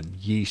 and the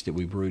yeast that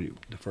we brewed it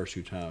the first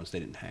 2 times they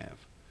didn't have.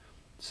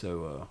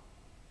 So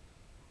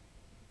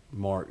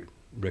Mark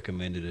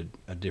recommended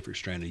a different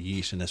strain of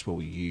yeast, and that's what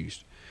we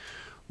used.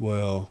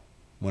 Well,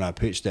 when I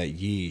pitched that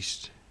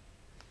yeast,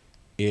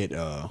 it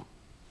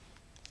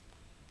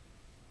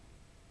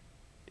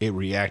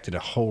reacted a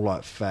whole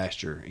lot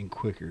faster and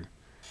quicker,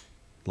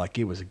 like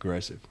it was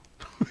aggressive.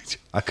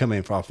 I come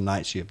in off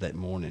night shift that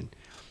morning,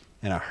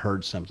 and I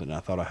heard something. And I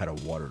thought I had a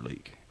water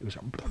leak. It was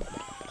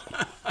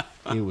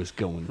it was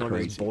going Like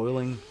crazy. it's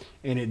boiling.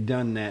 And it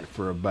done that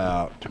for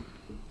about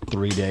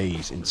 3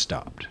 days and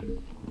stopped.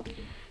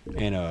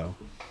 And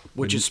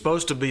Which is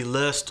supposed to be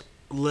less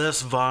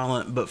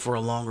violent, but for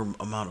a longer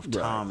amount of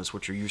time Right. is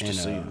what you're used to And,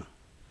 seeing.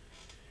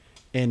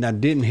 and I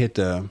didn't hit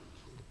the.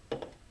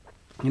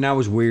 I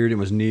was weird. It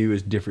was new. It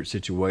was a different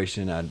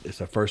situation. It's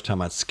the first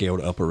time I'd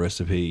scaled up a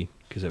recipe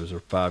because it was a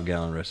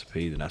 5-gallon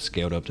recipe. Then I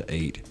scaled up to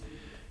 8,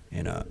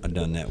 and I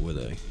done that with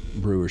a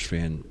Brewer's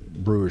Friend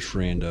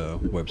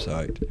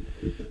website.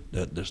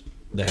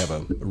 They have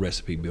a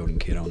recipe building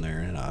kit on there,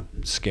 and I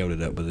scaled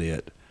it up with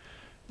it.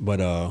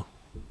 But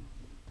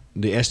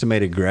the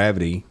estimated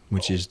gravity,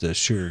 which is the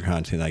sugar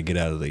content I get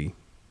out of the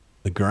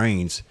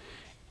grains,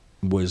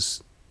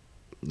 was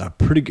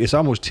it's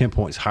almost 10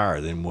 points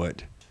higher than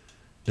what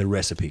the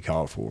recipe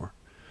called for.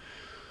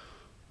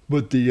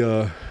 But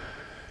the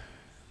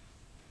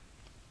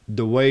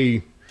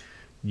way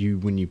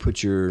when you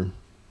put your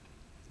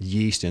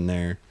yeast in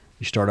there,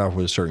 you start off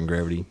with a certain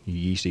gravity, your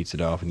yeast eats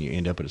it off, and you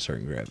end up at a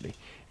certain gravity.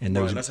 And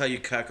Right, that's how you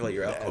calculate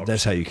your alcohol.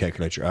 that's how you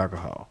calculate your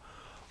alcohol.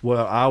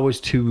 Well, I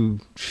was too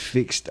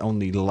fixed on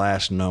the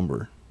last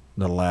number.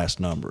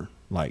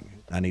 Like,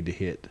 I need to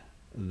hit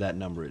that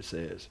number it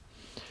says.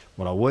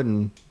 What I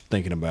wasn't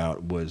thinking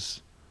about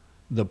was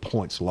the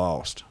points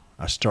lost.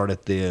 I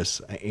started this,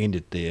 I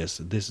ended this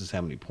is how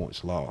many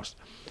points lost.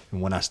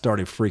 And when I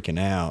started freaking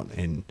out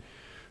and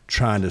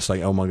trying to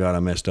say, oh my God, I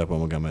messed up,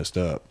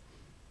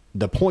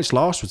 the points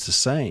lost was the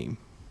same.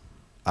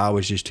 I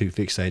was just too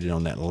fixated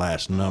on that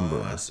last number.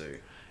 Oh, I see.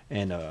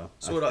 And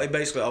So it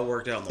basically all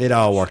worked out in the it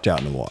all wash. worked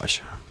out in the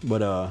wash.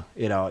 But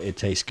it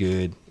tastes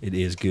good. It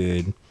is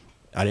good.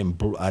 I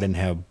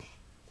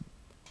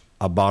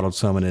bottled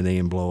some and it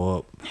didn't blow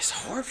up. It's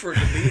hard for it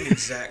to be an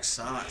exact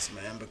science,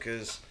 man,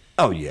 because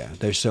Oh yeah,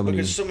 there's so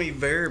many. so many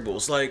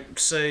variables, like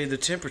say the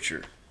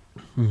temperature,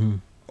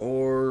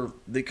 or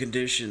the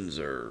conditions,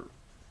 or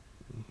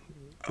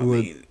I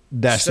Well, mean,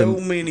 that's so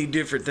the- many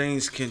different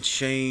things can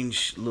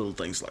change little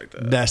things like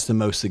that. That's the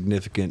most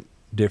significant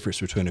difference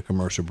between a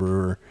commercial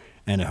brewer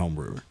and a home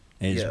brewer.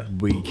 Is Yeah.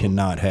 we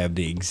cannot have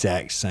the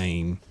exact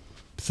same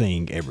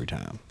thing every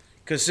time.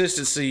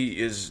 Consistency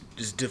is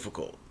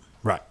difficult.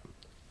 Right.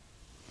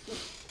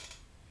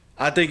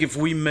 I think if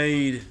we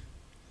made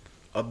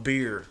a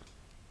beer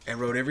and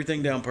wrote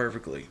everything down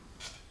perfectly,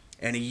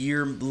 and a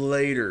year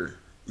later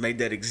made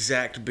that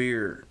exact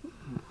beer,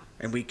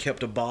 and we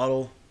kept a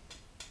bottle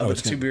of it,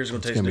 the two beers are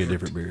going to taste It's gonna be a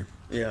different. different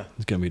beer. Yeah.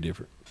 It's gonna be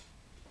different.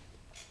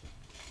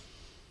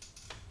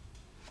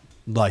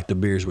 Like the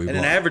beers we And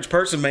bought. an average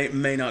person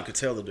may not could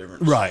tell the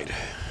difference. Right. I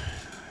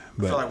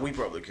But feel like we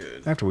probably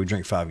could. after we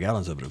drink 5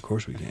 gallons of it, of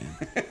course we can.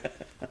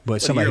 But a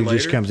somebody year who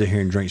just later? comes in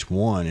here and drinks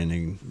one and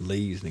then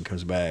leaves and then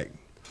comes back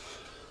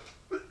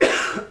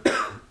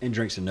and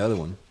drinks another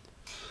one.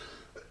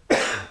 I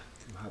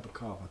have a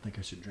cough. I think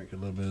I should drink a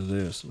little bit of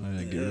this. I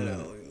gotta get rid Yeah, of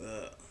it. look at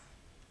that.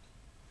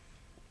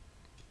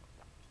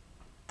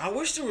 I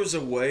wish there was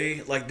a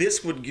way, like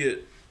this would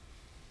get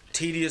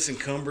tedious and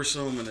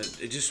cumbersome and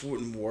it just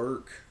wouldn't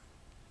work.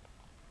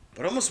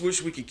 But I almost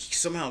wish we could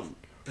somehow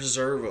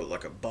preserve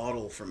a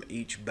bottle from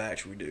each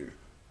batch we do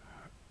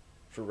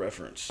for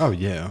reference. Oh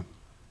yeah.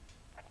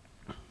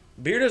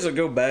 Beer doesn't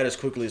go bad as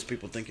quickly as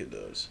people think it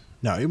does.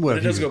 No, it But would.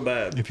 it does go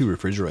bad. If you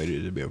refrigerate it,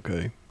 it'd be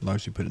okay. As long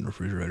as you put it in the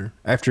refrigerator.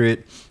 After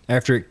it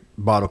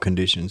bottle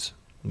conditions,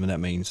 I mean that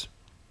means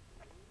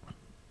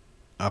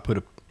I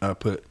put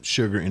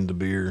sugar in the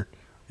beer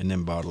and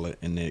then bottle it,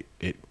 and it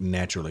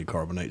naturally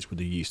carbonates with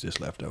the yeast that's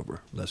left over.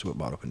 That's what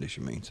bottle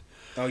condition means.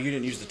 Oh, you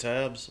didn't use the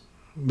tabs?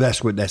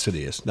 That's what it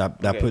is. I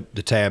Okay. put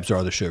the tabs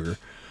are the sugar.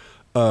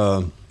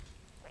 By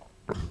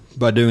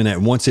doing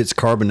that, once it's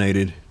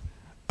carbonated,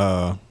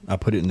 I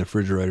put it in the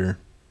refrigerator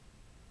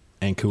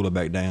and cool it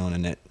back down,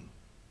 and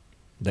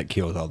that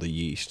kills all the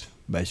yeast.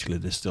 Basically,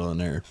 that's still in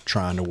there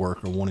trying to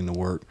work or wanting to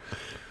work.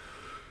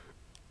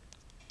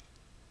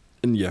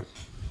 And yeah,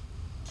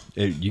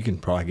 you can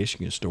probably, I guess you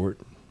can store it.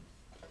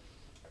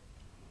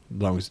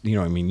 As long as, you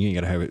know what I mean, you ain't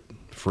got to have it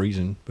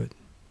freezing, but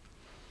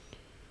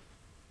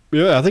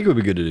yeah, I think it would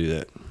be good to do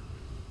that.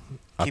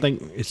 I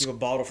think Keep a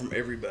bottle from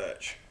every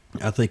batch.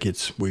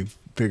 we've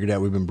figured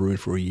out we've been brewing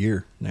for a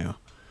year now,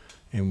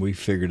 and we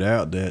figured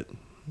out that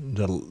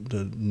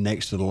the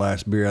next to the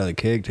last beer out of the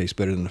keg tastes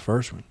better than the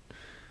first one.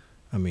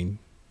 I mean,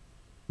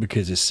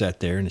 because it's sat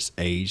there and it's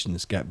aged and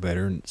it's got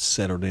better and it's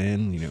settled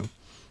in. You know,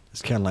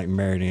 it's kind of like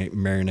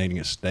marinating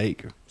a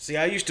steak. See,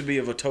 I used to be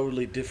of a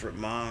totally different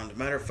mind.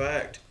 Matter of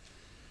fact,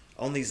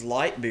 on these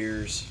light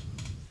beers,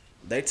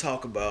 they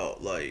talk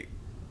about like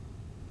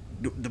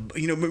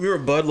remember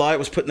Bud Light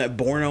was putting that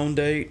born on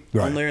date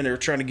Right. on there, and they were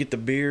trying to get the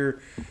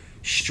beer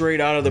straight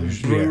out of the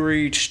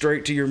brewery,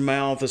 straight to your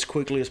mouth as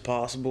quickly as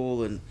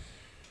possible. And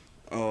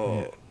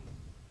I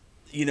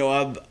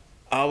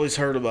always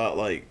heard about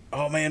like,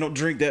 oh man, don't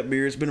drink that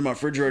beer. It's been in my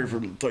refrigerator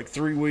for like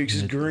 3 weeks.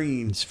 It's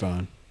green. It's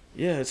fine.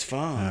 Yeah, it's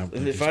fine. think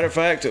And it's as a matter of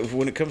fact,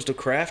 when it comes to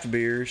craft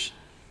beers,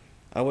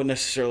 I wouldn't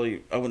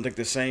think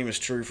the same is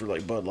true for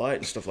like Bud Light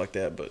and stuff like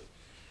that. But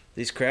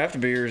these craft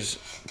beers,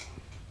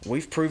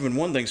 we've proven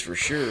one thing's for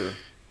sure.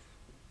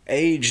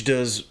 Age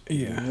does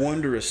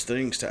wondrous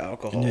things to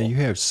alcohol. Yeah, you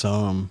have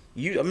some.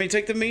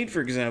 Take the mead,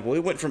 for example. It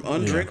went from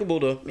undrinkable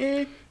to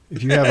meh.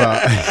 If you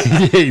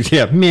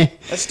have a meh.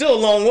 That's still a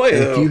long way,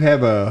 though. If you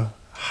have a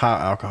high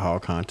alcohol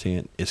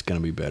content, it's going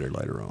to be better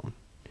later on.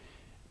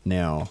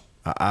 Now,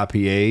 a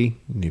IPA,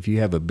 if you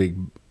have a big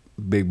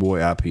boy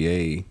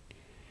IPA,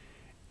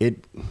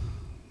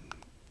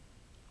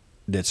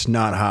 that's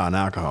not high in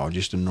alcohol,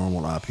 just a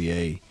normal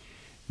IPA,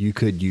 you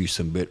could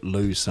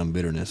lose some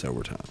bitterness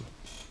over time.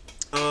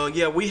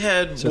 We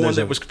had one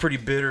that was pretty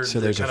bitter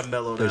that kind of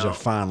mellowed out. There's a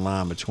fine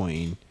line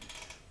between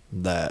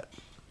that.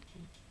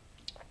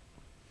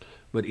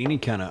 But any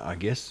kind of, I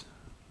guess,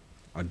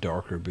 a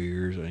darker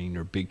beers,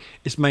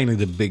 it's mainly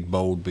the big,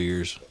 bold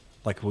beers.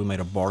 Like if we made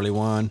a barley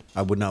wine,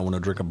 I would not want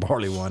to drink a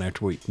barley wine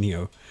after we,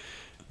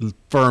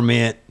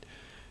 ferment,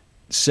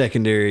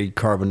 secondary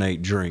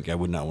carbonate drink. I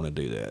would not want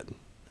to do that.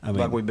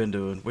 Like we've been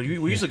doing. We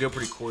usually go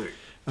pretty quick.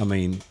 I'd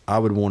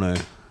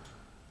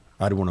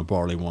want a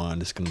barley wine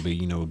that's going to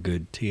be, a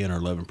good 10 or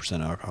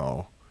 11%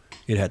 alcohol.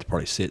 It'd have to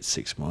probably sit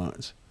 6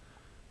 months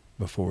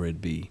before it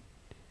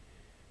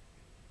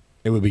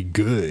would be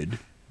good.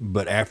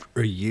 But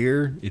after a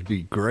year, it'd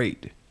be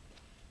great.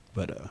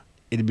 But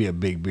it'd be a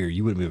big beer.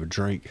 You wouldn't be able to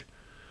drink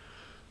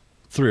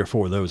 3 or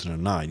 4 of those in a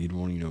night. You'd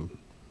want, I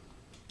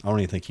don't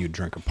even think you'd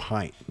drink a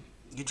pint.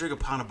 You drink a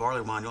pint of barley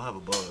wine, you'll have a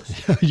buzz.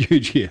 I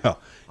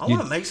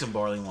want to make some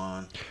barley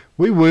wine.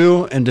 We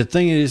will, and the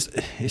thing is,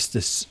 it's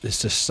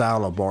the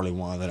style of barley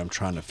wine that I'm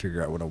trying to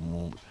figure out what I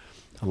want.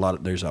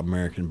 There's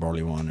American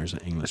barley wine, there's an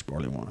English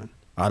barley wine.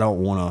 I don't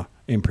want a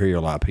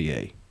Imperial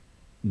IPA.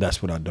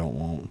 That's what I don't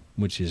want,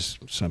 which is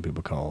some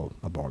people call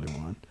a barley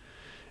wine.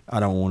 I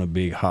don't want a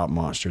big hot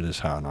monster that's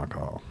high in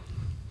alcohol.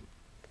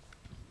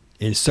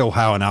 It's so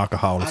high in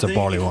alcohol, it's a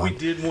barley wine. If we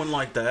did one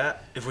like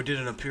that, if we did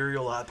an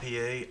Imperial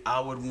IPA, I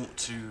would want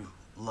to,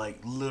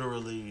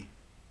 literally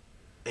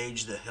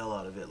age the hell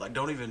out of it.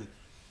 Don't even...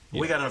 Yeah.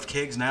 We got enough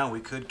kegs now,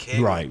 we could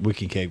keg. Right, we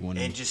can keg one.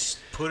 And just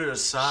put it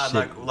aside,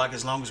 like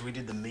as long as we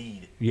did the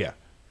mead. Yeah.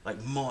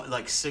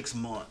 Like 6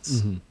 months.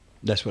 Mm-hmm.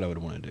 That's what I would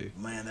want to do.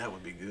 Man, that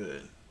would be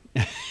good.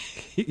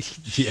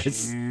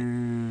 Yes.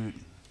 Shoot.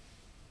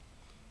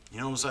 You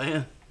know what I'm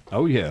saying?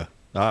 Oh, yeah.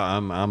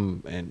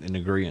 I'm in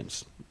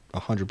agreement.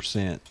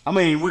 100%. Of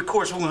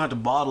course, we're gonna have to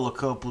bottle a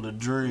couple to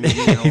drink.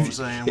 You know what I'm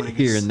saying? When it gets,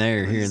 here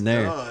and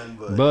there. Done,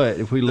 but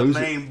if we lose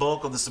the main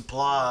bulk of the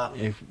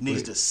supply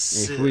needs to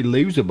sit. If we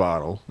lose a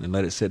bottle and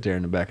let it sit there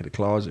in the back of the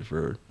closet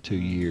for 2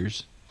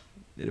 years,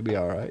 it'll be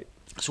all right.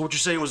 So what you're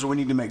saying was we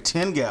need to make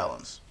 10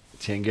 gallons.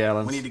 10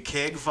 gallons. We need to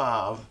keg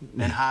 5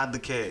 and hide the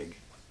keg.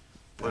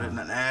 Put it in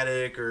an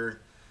attic or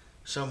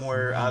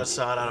somewhere out of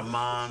sight, out of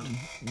mind.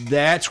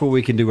 That's where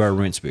we can do our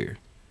rinse beer.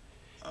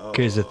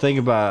 Because the thing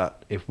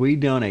about if we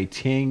done a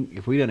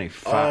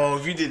 5. Oh,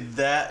 if you did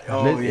that.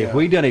 If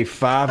we done a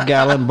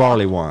 5-gallon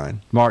barley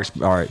wine, Mark's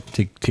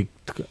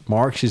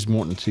is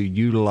wanting to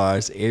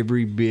utilize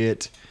every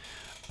bit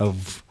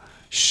of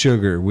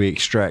sugar we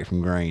extract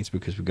from grains,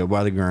 because we go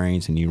by the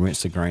grains and you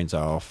rinse the grains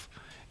off,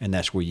 and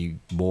that's where you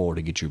boil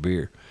to get your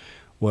beer.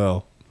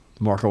 Well,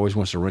 Mark always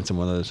wants to rinse them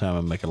one at a time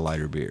and make a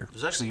lighter beer. It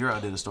was actually your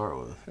idea to start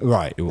with.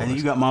 Right, it was. And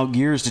you got my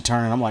gears to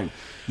turn. I'm like,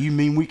 you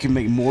mean we can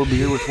make more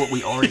beer with what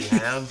we already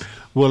have?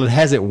 Well, it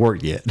hasn't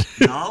worked yet.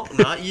 No,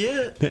 not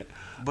yet.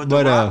 But the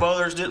Wright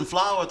brothers didn't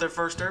fly with their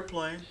first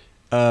airplane.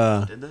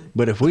 Did they?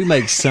 But if we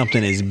make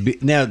something as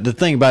big... Now, the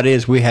thing about it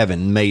is we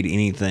haven't made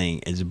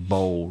anything as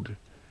bold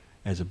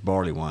as a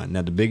barley wine.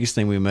 Now, the biggest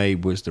thing we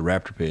made was the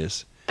Raptor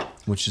Piss,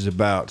 which is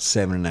about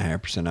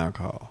 7.5%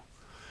 alcohol.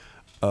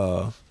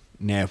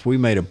 Now, if we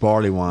made a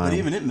barley wine... But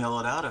even it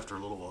mellowed out after a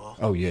little while.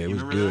 Oh, yeah, it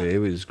was good. That? It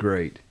was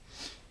great.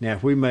 Now,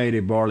 if we made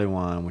a barley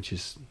wine, which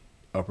is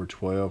upper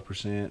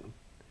 12%,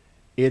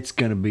 it's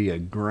going to be a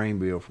grain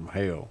bill from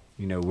hell.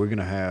 We're going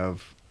to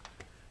have,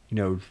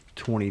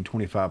 20,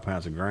 25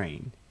 pounds of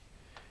grain.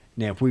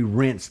 Now, if we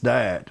rinse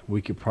that,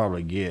 we could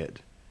probably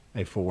get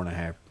a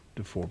 4.5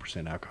 to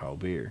 4% alcohol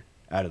beer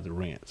out of the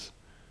rinse.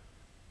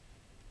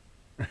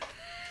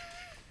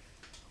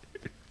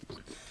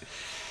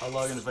 I'll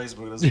log into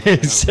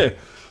Facebook.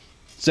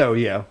 So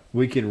yeah,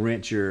 we can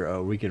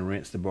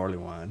rinse the barley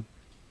wine.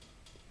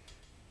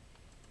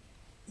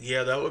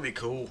 Yeah, that would be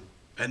cool.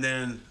 And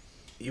then,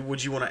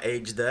 would you want to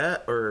age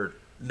that, or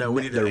no?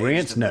 We need to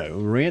rinse. No,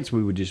 rinse.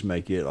 We would just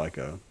make it like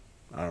a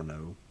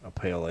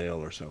pale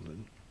ale or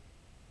something,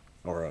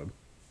 or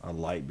a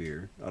light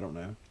beer. I don't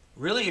know.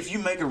 Really, if you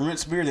make a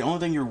rinse beer, the only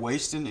thing you're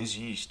wasting is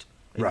yeast.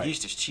 And right.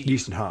 Yeast is cheap.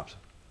 Yeast and hops.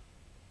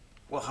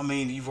 Well,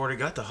 you've already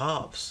got the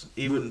hops.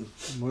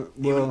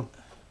 Well.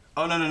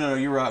 Oh no!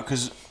 You're right,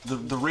 because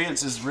the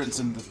rinse is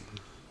rinsing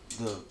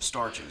the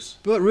starches.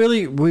 But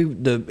really,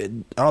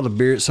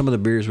 some of the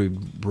beers we've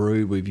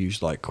brewed, we've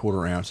used like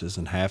 1/4 ounces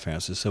and 1/2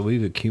 ounces. So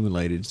we've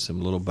accumulated some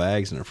little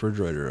bags in the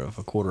refrigerator of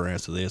 1/4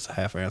 ounce of this,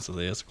 1/2 ounce of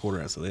this,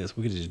 1/4 ounce of this.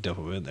 We could just dump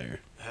them in there.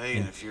 Hey,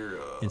 and if you're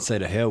and say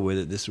to hell with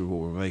it, this is what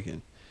we're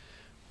making.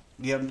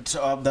 Yeah,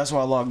 that's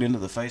why I logged into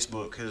the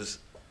Facebook, because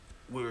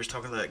we were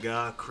talking to that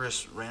guy,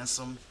 Chris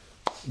Ransom.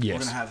 Yes. We're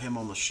going to have him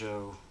on the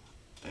show,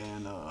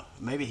 and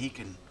maybe he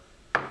can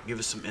give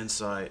us some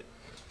insight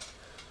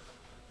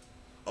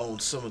on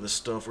some of the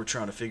stuff we're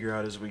trying to figure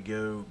out as we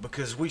go,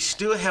 because we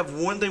still have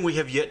one thing we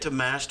have yet to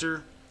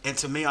master, and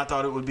to me I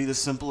thought it would be the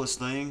simplest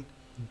thing.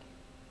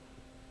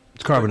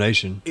 It's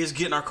carbonation. Is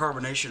getting our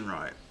carbonation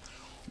right.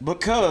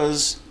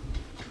 Because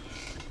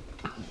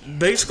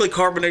basically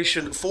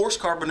forced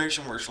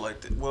carbonation works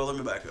like that. Well, let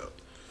me back up.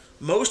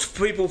 Most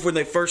people, when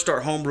they first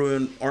start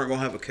homebrewing, aren't going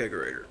to have a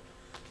kegerator.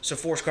 So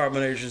forced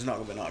carbonation is not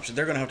going to be an option.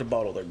 They're going to have to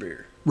bottle their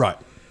beer. Right.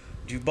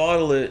 You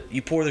bottle it,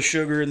 you pour the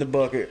sugar in the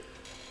bucket,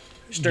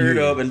 stir it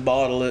up and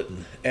bottle it,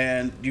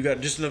 and you got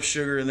just enough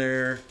sugar in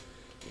there,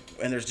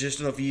 and there's just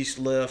enough yeast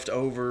left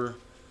over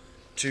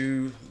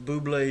to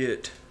buble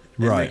it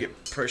and Right. make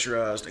it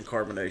pressurized and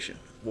carbonation.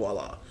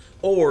 Voila.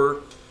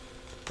 Or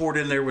pour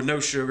it in there with no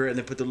sugar and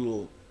then put the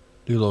little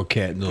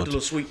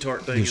sweet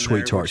tart thing in there.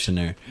 sweet tarts in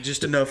there.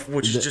 Just enough,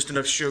 which is just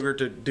enough sugar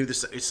to do the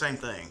same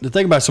thing. The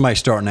thing about somebody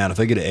starting out, if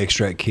they get an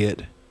extract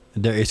kit,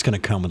 it's going to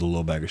come with a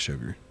little bag of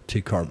sugar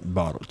to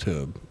bottle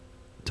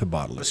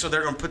it. So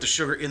they're going to put the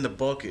sugar in the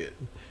bucket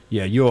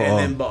Yeah, you'll and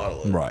then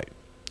bottle it. Right.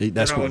 They're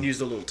That's not what going to use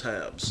the little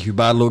tabs. you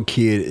buy a little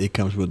kit. It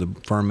comes with a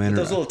fermenter.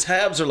 Those little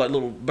tabs are like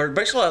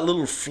basically like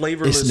little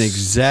flavorless. It's an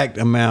exact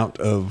amount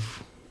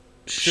of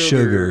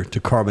sugar to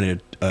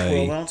carbonate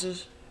 12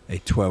 ounces? a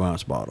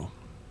 12-ounce bottle,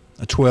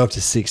 a 12 to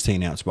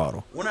 16-ounce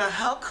bottle. Well, now,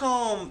 how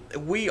come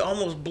we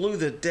almost blew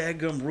the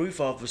dadgum roof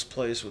off this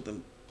place with the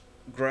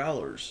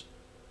growlers?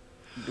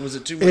 Was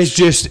it too much?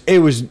 It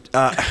was,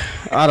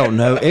 I don't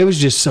know. It was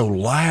just so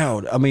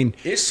loud. I mean,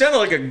 It sounded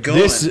like a gun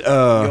this,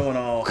 going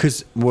off.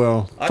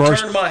 I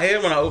turned my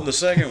head when I opened the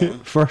second one.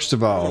 first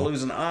of I'm all, going to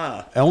lose an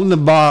eye. on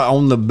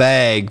the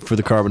bag for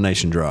the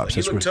carbonation drops.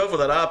 You That's look where, tough with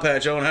that eye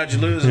patch on. How'd you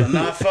lose in a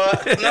knife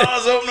fight? No, I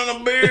was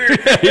opening a beer.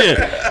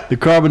 yeah, the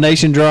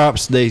carbonation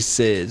drops, they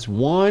says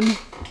 1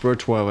 for a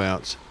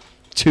 12-ounce,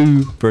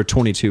 2 for a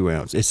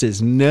 22-ounce. It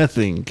says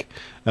nothing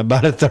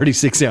about a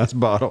 36-ounce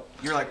bottle.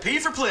 You're like, pee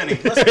for plenty.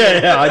 Let's go.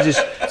 Yeah,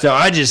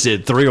 I just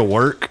said 3 will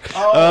work.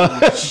 Oh,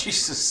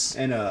 Jesus.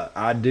 And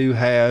I do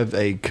have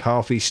a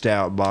coffee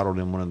stout bottled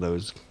in one of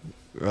those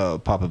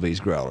Papa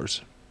V's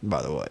growlers,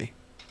 by the way,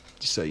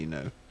 just so you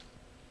know.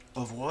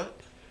 Of what?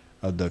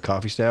 Of the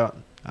coffee stout,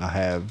 I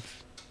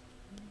have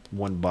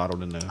one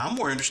bottled in the. I'm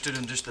more interested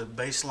in just a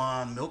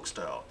baseline milk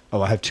stout.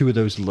 Oh, I have 2 of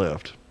those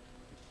left.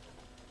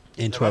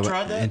 In Have I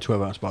tried that? in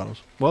 12-ounce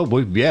bottles.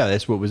 Well, yeah,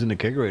 that's what was in the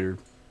kegerator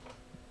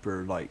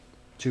for like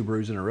 2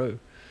 brews in a row.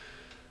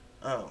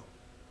 Oh.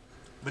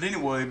 But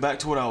anyway, back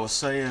to what I was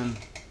saying.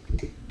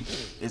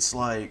 It's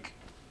like,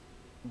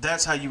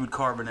 that's how you would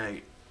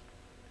carbonate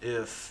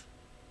if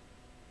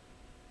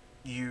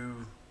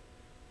you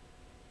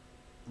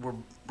were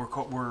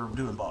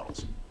doing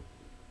bottles,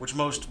 which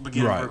most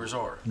beginner Right. brewers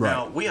are. Right.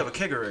 Now, we have a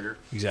kegerator,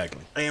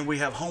 Exactly. and we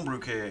have homebrew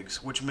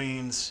kegs, which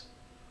means,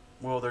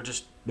 well, they're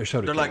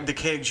soda kegs. like the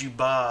kegs you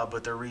buy,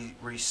 but they're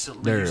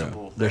reusable. They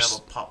they're have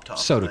a pop top.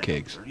 soda thing.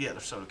 kegs. Yeah, they're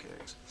soda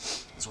kegs.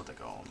 That's what they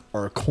call them.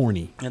 Or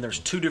corny. And there's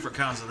 2 different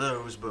kinds of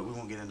those, but we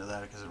won't get into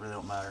that because it really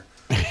don't matter.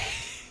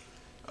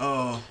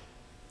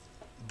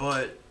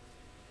 But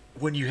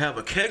when you have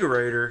a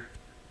kegerator,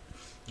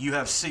 you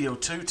have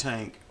CO2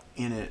 tank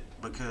in it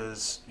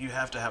because you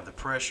have to have the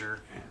pressure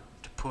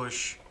to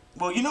push.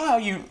 Well, you know how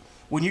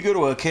when you go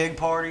to a keg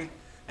party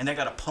and they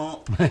got a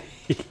pump,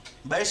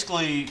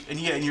 basically, and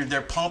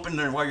they're pumping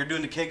there while you're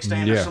doing the keg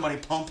stand. Yeah. There's somebody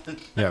pumping.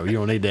 Yeah, you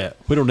don't need that.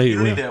 We don't need You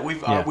don't it. need that.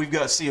 We've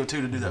got CO2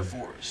 to do that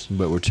for us.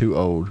 But we're too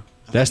old.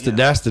 That's Yeah.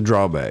 that's the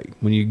drawback.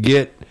 When you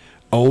get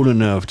old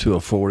enough to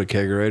afford a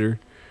kegerator,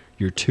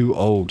 you're too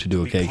old to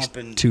do a Be cake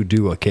pumping.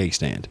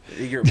 stand.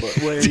 You're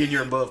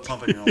above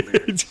pumping your own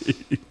beer.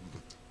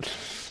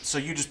 So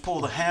you just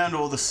pull the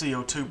handle, the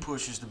CO2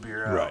 pushes the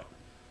beer out. Right.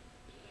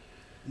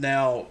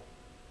 Now,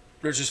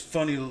 there's this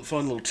fun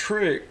little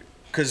trick,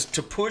 because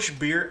to push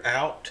beer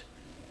out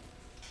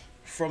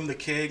from the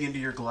keg into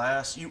your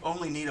glass, you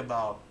only need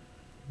about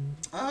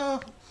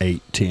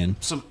 8, 10.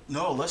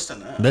 less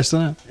than that. Less than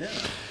that? Yeah.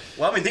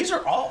 Well, I mean, these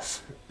are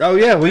off. Oh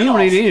yeah, well you don't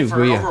need any.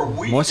 For over a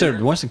week Once there.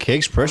 the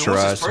keg's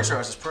pressurized. Once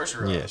it's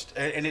pressurized.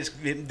 And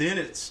then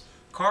it's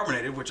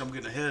carbonated, which I'm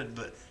getting ahead,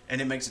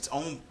 and it makes its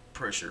own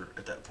pressure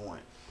at that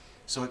point.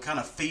 So it kind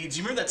of feeds.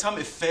 You remember that time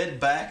it fed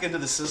back into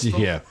the system?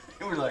 Yeah.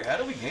 And we're like, how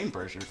do we gain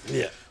pressure?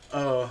 Yeah.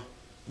 But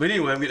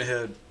anyway, I'm getting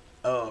ahead.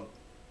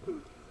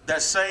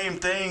 That same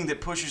thing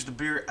that pushes the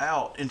beer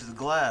out into the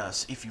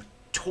glass, if you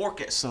torque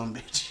at some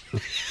bitch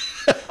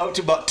up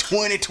to about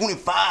 20,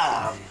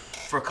 25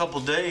 for a couple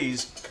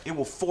days, it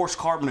will force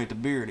carbonate the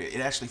beer. It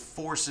actually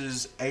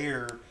forces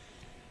air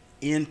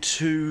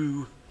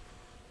into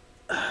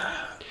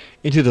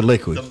Into the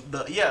liquid.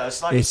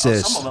 it's like It's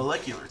some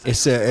molecular thing.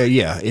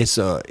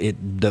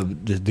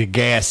 The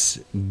gas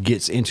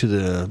gets into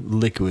the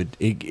liquid.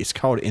 It's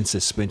called in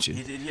suspension.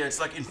 It's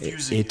like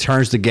infusing. It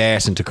turns the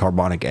gas into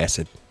carbonic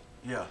acid.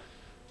 Yeah.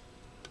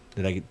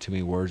 Did I get too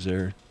many words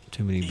there?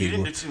 Too many You big didn't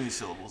do words? too many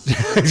syllables.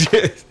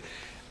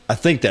 I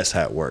think that's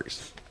how it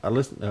works. I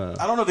listen.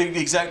 I don't know the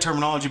exact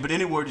terminology, but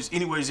anyways,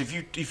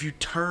 if you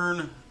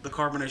turn the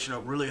carbonation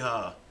up really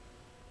high,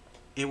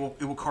 it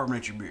will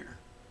carbonate your beer.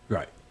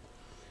 Right.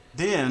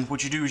 Then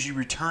what you do is you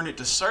return it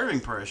to serving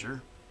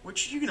pressure,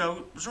 which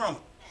was around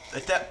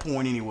at that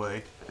point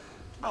anyway,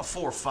 about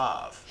 4 or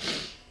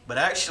 5. But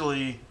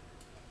actually,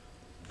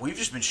 we've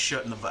just been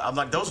shutting the valve.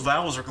 Like those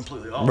valves are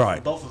completely off. Right.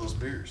 On both of those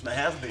beers, and they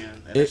have been,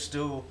 and they're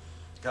still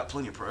got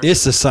plenty of pressure.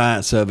 It's the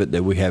science of it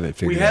that we haven't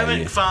figured out. We haven't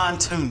yet.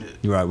 fine-tuned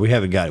it. Right, we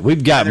haven't got it.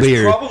 We've got There's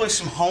beer. probably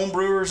some home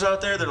brewers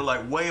out there that are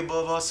like way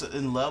above us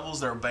in levels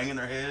that are banging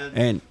their head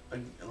And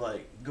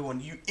like going,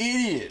 "You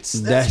idiots!"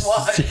 That's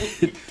why.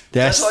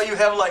 That's why you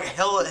have like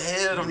hella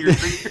head on your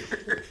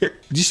beer.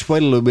 just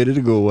wait a little bit;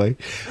 it'll go away.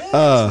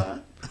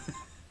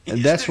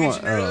 And that's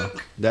Just why.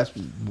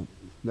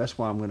 That's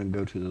why I'm going to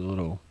go to the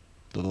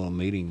little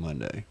meeting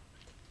Monday.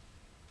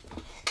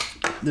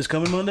 This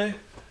coming Monday?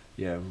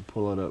 Yeah, we'll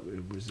pull it up.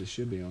 It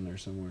should be on there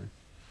somewhere.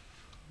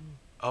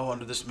 Oh,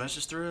 under this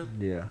message thread?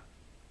 Yeah.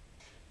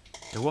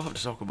 Yeah, we'll have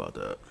to talk about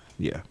that.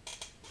 Yeah.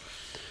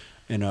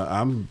 And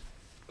I'm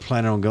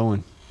planning on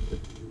going.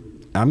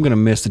 I'm going to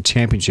miss the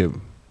championship.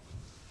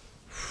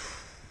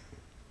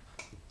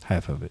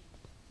 Half of it.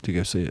 To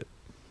go see it.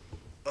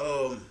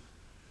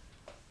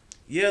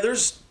 Yeah,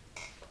 there's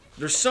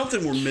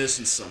something we're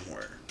missing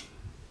somewhere.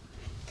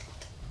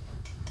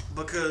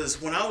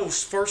 Because when I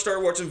first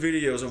started watching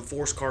videos on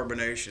forced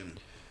carbonation,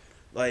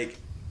 like,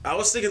 I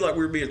was thinking like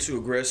we were being too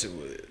aggressive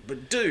with it.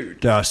 But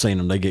dude, I've seen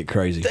them. They get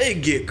crazy. they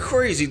get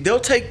crazy. They'll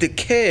take the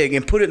keg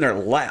and put it in their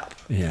lap.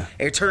 Yeah.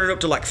 And turn it up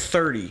to like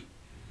 30.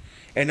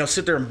 And they'll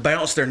sit there and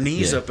bounce their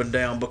knees Yeah. up and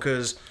down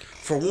because,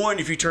 for one,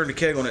 if you turn the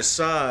keg on its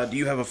side,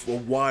 you have a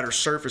wider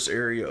surface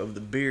area of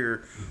the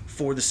beer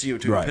for the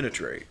CO2 Right. to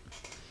penetrate.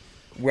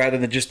 Rather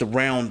than just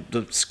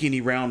the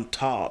skinny round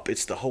top,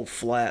 it's the whole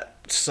flat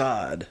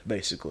side,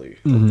 basically,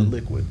 of the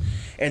liquid.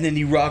 And then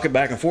you rock it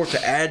back and forth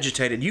to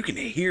agitate it. You can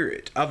hear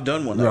it. I've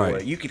done one that Right.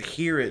 way. You could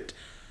hear it,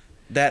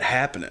 that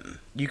happening.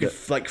 You could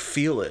like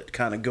feel it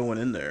kind of going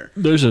in there.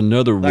 There's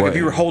another Like way. if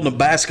you were holding a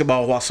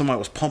basketball while somebody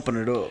was pumping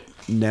it up.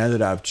 Now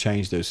that I've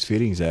changed those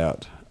fittings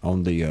out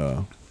on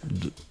the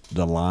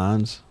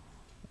lines,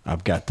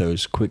 I've got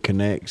those quick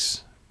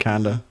connects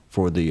kinda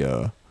for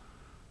the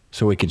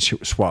so we can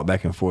swap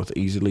back and forth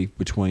easily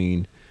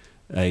between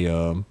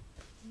a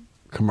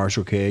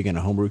commercial keg and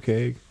a homebrew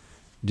keg,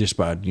 just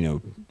by it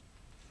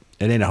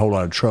ain't a whole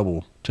lot of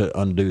trouble to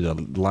undo the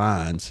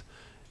lines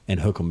and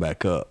hook them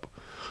back up.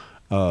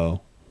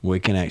 We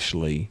can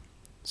actually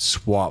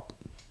swap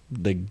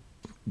the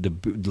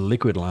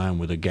liquid line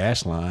with a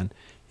gas line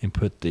and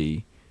put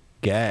the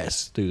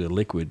gas through the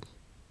liquid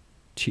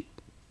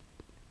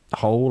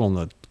hole on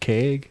the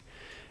keg.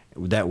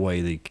 That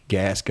way, the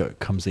gas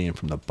comes in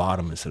from the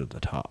bottom instead of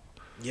the top.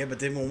 Yeah, but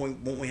then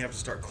won't we have to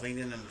start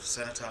cleaning and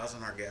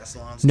sanitizing our gas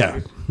lines?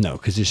 No,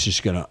 because it's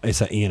just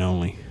it's an in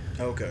only.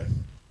 Okay.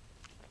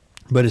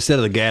 But instead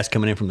of the gas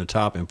coming in from the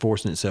top and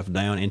forcing itself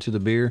down into the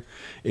beer,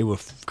 it will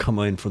come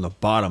in from the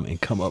bottom and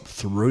come up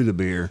through the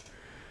beer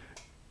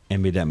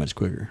and be that much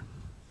quicker.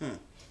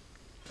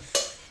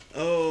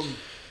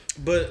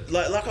 But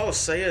like I was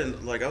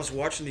saying, like I was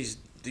watching these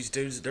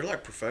dudes. They're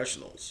like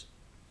professionals.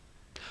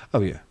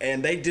 Oh yeah.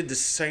 And they did the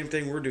same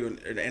thing we're doing,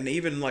 and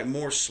even like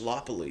more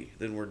sloppily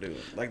than we're doing.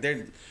 Like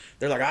they're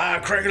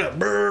like, crank it up,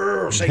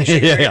 brrr, shake,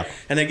 Yeah.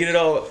 and they get it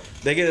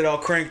all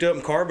cranked up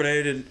and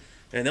carbonated,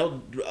 and they'll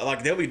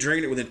be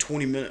drinking it within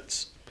 20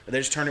 minutes. And they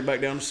just turn it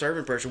back down to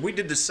serving pressure. We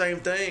did the same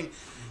thing,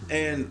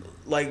 and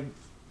like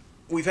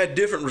we've had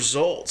different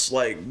results.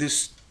 Like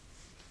this,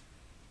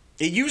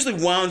 it usually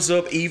winds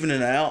up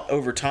evening out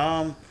over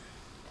time,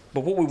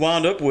 but what we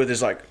wound up with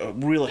is like a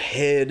real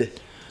head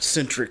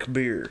centric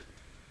beer.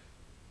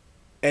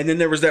 And then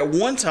there was that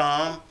one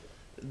time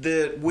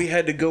that we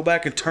had to go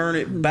back and turn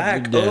it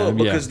back up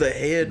because the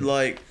head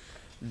like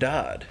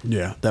died.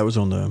 Yeah, that was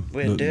on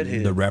We had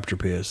Deadhead. the Raptor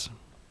Piss.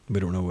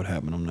 We don't know what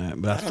happened on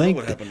that, but I don't know think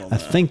what happened on I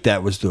that. think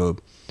that was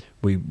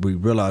we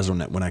realized on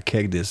that when I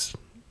kegged this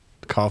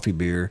coffee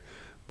beer,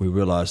 we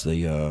realized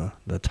the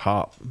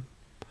top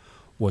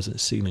wasn't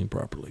sealing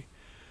properly,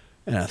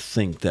 and I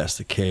think that's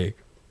the keg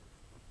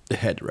that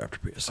had the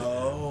Raptor Piss. In it.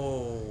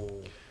 Oh.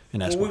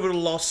 And that's Well, we why. would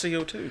have lost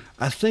CO2.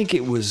 I think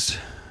it was.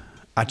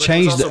 I it was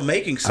changed also the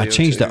making I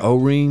changed the CO2.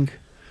 O-ring,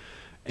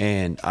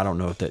 and I don't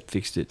know if that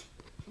fixed it.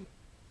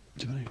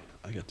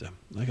 I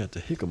got the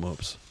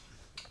hiccups.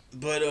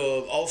 But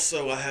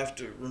also, I have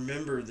to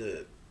remember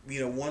that,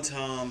 one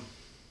time,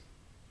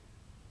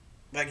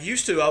 like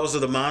used to, I was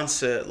of the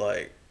mindset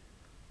like,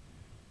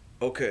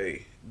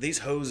 okay, these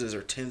hoses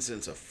are 10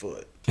 cents a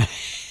foot.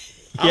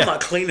 I'm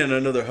not cleaning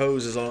another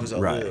hose as long as I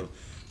Right. live.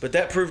 But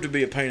that proved to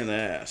be a pain in the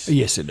ass.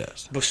 Yes, it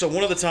does. But so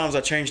one of the times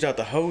I changed out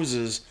the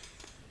hoses,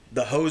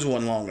 the hose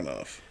wasn't long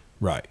enough.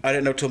 Right. I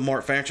didn't know till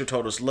Mark Fancher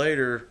told us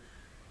later,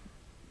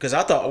 because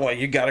I thought, well,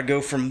 you got to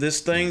go from this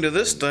thing to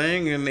this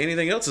thing, and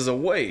anything else is a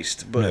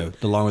waste. But No,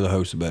 the longer the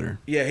hose, the better.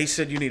 yeah, he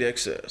said you need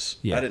excess.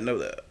 Yeah. I didn't know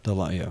that.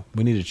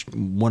 We needed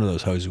one of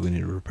those hoses. We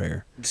need to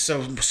repair.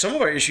 So some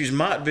of our issues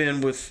might have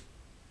been with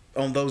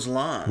on those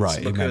lines, Right,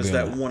 it might because be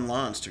on that that. one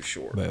line's too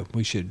short. But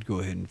we should go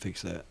ahead and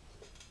fix that.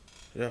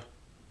 Yeah.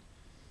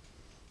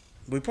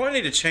 We probably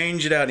need to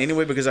change it out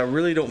anyway, because I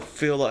really don't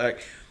feel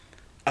like...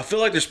 I feel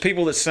like there's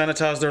people that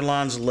sanitize their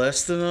lines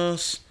less than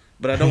us,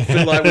 but I don't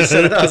feel like we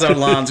sanitize our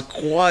lines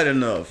quite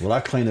enough. Well,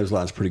 I cleaned those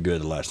lines pretty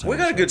good the last time. We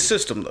got a good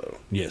system, though,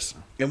 Yes.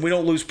 and we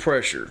don't lose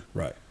pressure.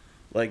 Right.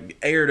 Like,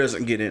 air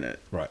doesn't get in it.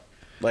 Right.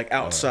 Like,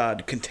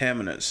 outside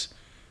contaminants.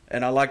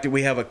 And I like that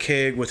we have a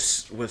keg with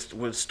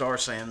Star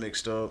Sand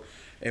mixed up,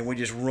 and we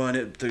just run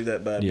it through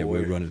that bad Yeah, boy.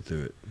 we run it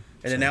through it.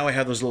 And then now we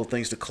have those little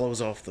things to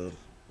close off the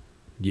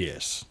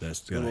Yes,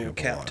 that's gonna little help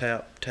a cap,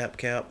 lot. tap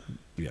cap.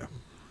 Yeah.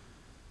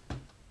 We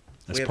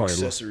That's have probably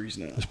accessories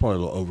now. There's probably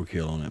a little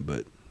overkill on it,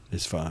 but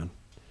it's fine.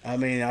 I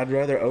mean, I'd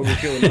rather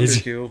overkill than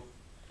underkill.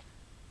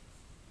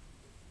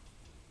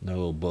 No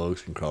little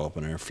bugs can crawl up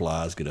in there.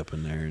 Flies get up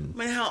in there, and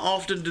Man, how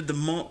often did the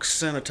monks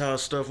sanitize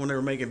stuff when they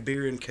were making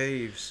beer in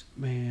caves?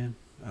 man,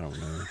 I don't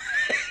know.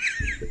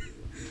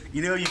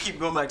 You know, you keep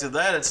going back to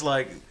that. It's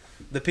like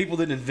the people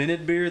that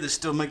invented beer that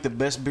still make the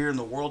best beer in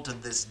the world to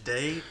this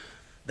day,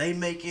 they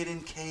make it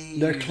in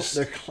caves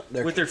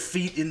with their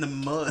feet in the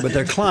mud. But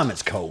their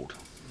climate's cold,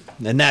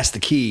 and that's the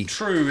key.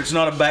 True, it's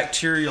not a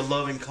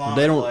bacteria-loving climate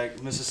They don't-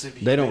 like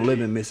Mississippi. They don't live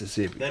humidity. in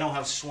Mississippi. They don't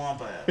have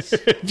swamp ass.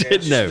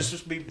 No. Let's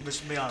just be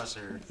honest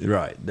here.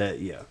 Right. That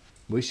yeah.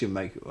 We should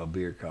make a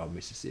beer called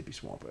Mississippi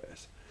Swamp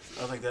Ass.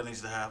 I think that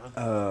needs to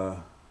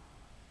happen.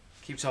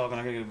 Keep talking.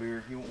 I gotta get a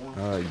beer. You want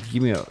one?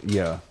 Give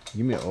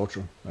me an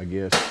ultra, I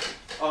guess.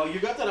 Oh, you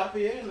got that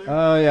IPA in there.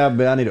 Oh yeah,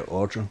 but I need an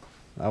ultra.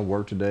 I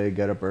worked today,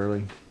 got up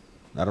early.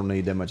 I don't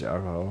need that much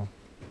alcohol.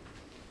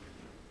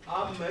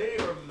 I may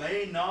or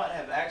may not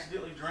have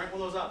accidentally drank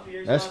one of those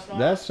IPAs That's last night.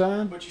 that's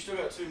fine. But you still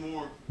got two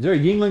more. Is there a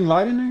Yingling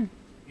Light in there?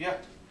 Yeah.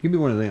 Give me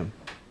one of them.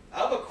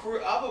 I've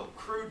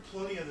accrued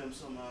plenty of them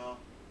somehow.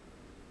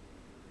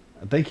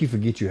 I think you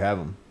forget you have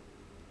them.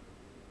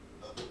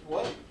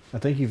 What? I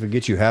think you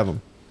forget you have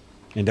them,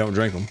 and don't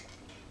drink them.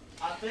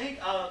 I think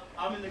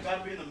I'm in the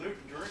gotta be in the mood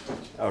to drink them.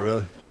 Oh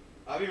really?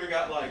 I've even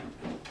got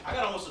I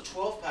got almost a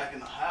 12 pack in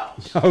the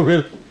house. Oh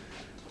really?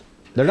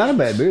 They're not a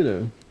bad beer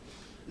though.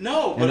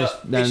 No, but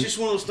And it's just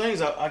one of those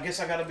things. I guess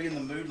I gotta be in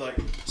the mood. Like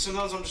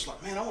sometimes I'm just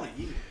like, man, I want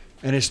to eat.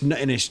 And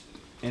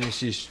it's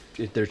just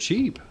they're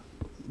cheap.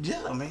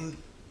 Yeah, I mean,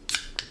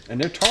 And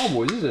they're tall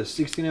boys. This is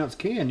a 16-ounce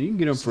can. You can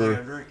get them it's not a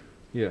for drink.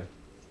 yeah.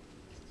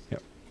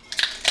 Yep.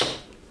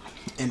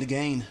 And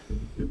again.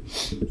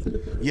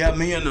 Yeah,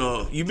 me and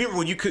you remember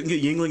when you couldn't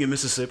get Yingling in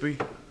Mississippi?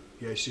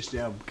 Yeah, it's just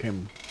now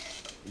came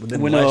within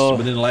When,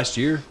 within the last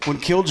year. When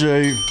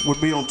Killjay would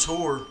be on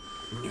tour,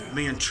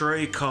 me and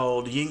Trey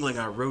called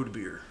Yingling our road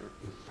beer.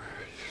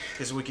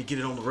 Because we could get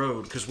it on the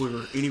road because we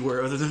were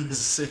anywhere other than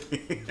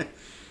Mississippi.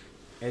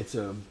 It's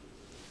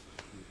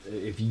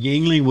if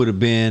Yingling would have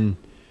been,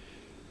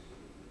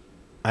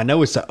 I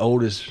know it's the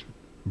oldest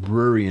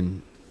brewery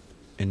in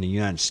the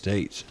United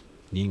States.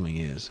 Yingling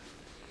is,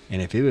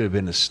 and if it would have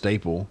been a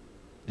staple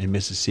in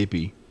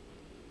Mississippi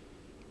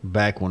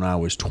back when I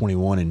was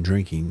 21 and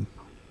drinking,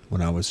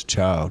 when I was a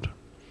child,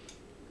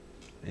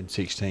 and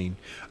 16,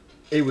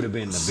 it would have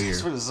been the beer. I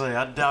was going to say,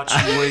 I doubt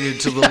you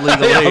waited till the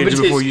legal Yeah, but age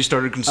before it's- you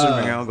started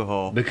consuming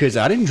alcohol. Because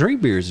I didn't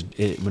drink beers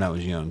when I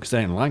was young because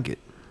I didn't like it.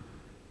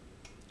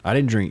 I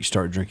didn't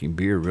start drinking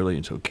beer really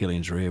until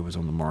Killian's Red was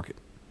on the market.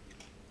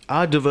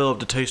 I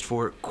developed a taste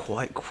for it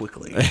quite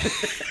quickly.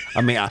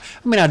 I mean,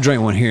 I drank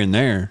one here and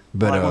there,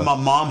 but Like when my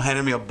mom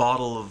handed me a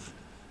bottle of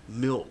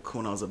milk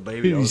when I was a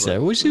baby. I you was say, like,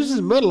 "Well, this is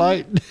Bud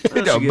Light."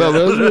 No, you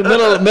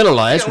Miller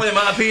Lite. "Got one of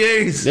my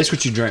IPAs." That's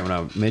what you drank when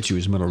I met you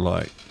was Miller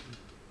Lite.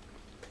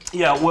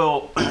 Yeah,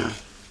 well,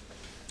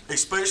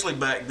 especially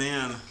back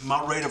then,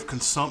 my rate of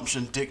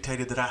consumption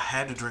dictated that I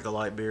had to drink a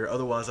light beer.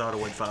 Otherwise, I would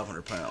have weighed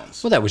 500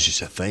 pounds. Well, that was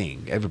just a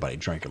thing. Everybody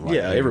drank a light.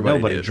 Yeah, beer. everybody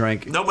Nobody did.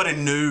 drank. Nobody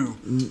knew.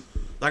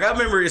 Like, I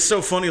remember it's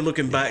so funny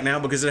looking back now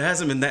because it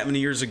hasn't been that many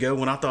years ago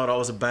when I thought I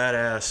was a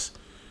badass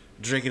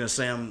drinking a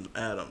Sam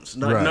Adams.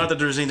 Right. Not that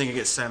there's anything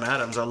against Sam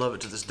Adams. I love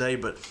it to this day,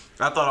 but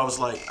I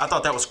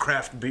thought that was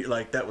craft beer.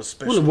 Like, that was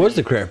special. Well, it was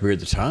the craft beer at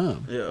the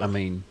time. Yeah. I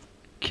mean,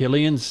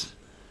 Killian's.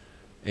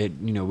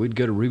 We'd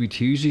go to Ruby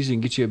Tuesdays and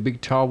get you a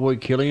big tall boy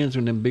Killian's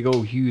and them big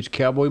old huge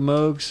cowboy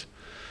mugs.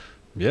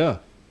 Yeah,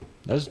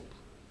 that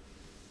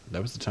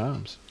was the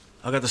times.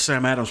 I got the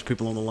Sam Adams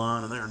people on the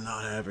line, and they're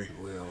not happy.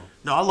 Well,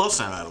 no, I love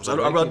Sam Adams.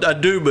 I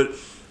do, but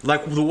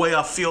like the way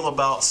I feel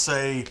about,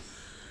 say,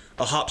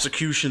 a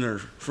Hopsecutioner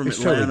from It's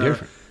Atlanta totally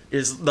different.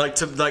 is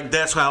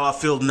that's how I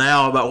feel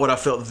now about what I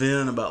felt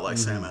then about like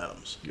Sam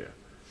Adams. Yeah.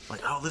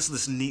 Like, oh, this is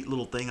this neat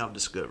little thing I've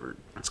discovered.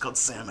 It's called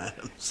Sam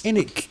Adams. And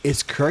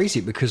it's crazy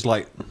because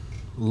like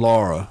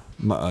Laura,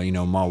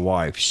 my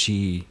wife,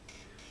 she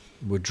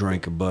would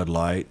drink a Bud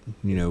Light,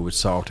 with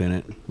salt in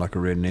it, like a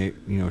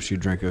redneck.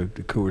 She'd drink a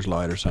Coors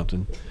Light or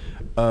something.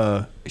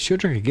 She'll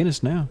drink a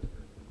Guinness now.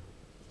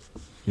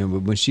 But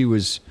when she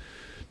was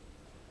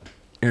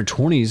in her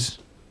 20s,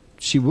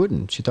 she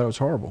wouldn't. She thought it was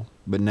horrible.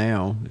 But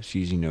now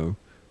she's,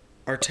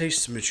 Our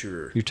tastes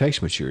mature. your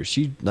taste matures.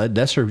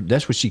 That's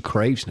what she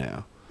craves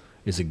now,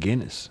 is a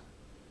Guinness.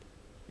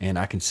 and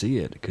I can see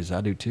it because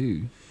I do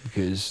too.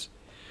 Because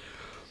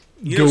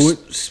You know,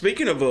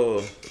 speaking of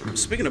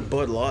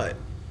Bud Light,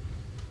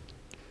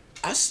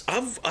 I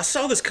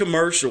saw this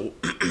commercial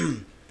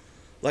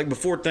like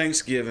before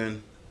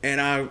Thanksgiving,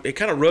 and it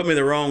kind of rubbed me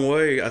the wrong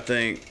way, I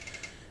think,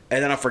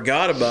 and then I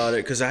forgot about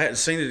it because I hadn't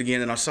seen it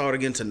again, and I saw it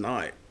again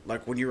tonight,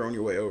 like when you were on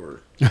your way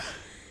over.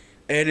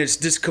 And it's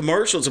this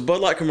commercial. It's a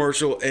Bud Light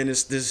commercial, and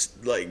it's this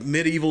like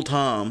medieval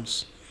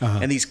times.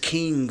 And these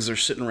kings are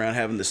sitting around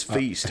having this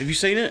feast. Have you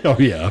seen it? Oh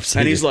yeah, I've seen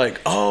it. And he's like,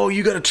 "Oh,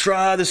 you got to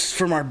try this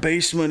from our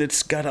basement.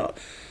 It's got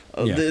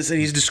this." And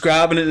he's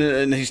describing it,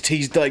 and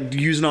he's like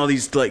using all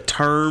these like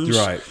terms.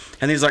 Right.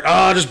 And he's like,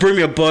 "Oh, just bring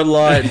me a Bud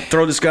Light and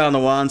throw this guy in the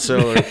wine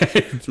cellar."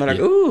 And they're like,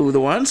 "Ooh,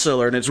 the wine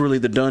cellar," and it's really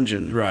the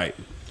dungeon. right.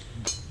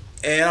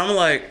 And I'm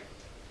like,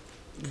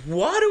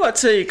 why do I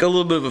take a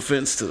little bit of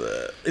offense to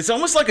that? It's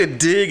almost like a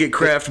dig at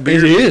craft beer.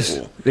 It is.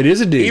 People. It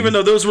is a dig. Even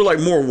though those were like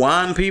more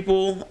wine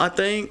people, I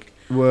think.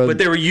 Well, but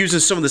they were using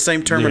some of the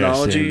same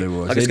terminology. Yes, yeah, they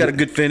was. Like it's got a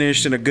good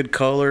finish and a good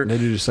color. They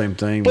do the same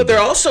thing. But they're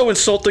also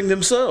insulting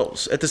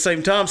themselves at the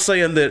same time,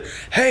 saying that,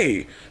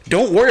 hey,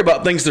 don't worry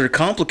about things that are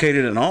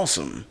complicated and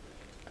awesome.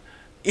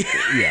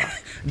 yeah,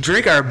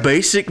 Drink our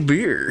basic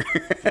beer.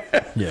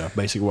 yeah,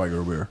 basic white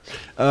girl beer.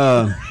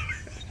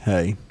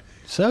 Hey,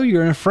 so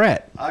you're in a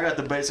frat. I got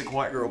the basic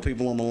white girl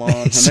people on the lawn,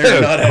 and So, they're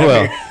not happy.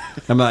 well,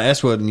 I'm not.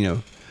 That's what I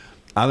mean,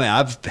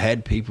 I've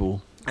had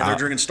people. And they're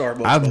drinking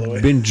Starbucks, by the way.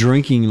 I've been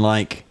drinking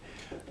like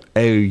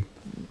a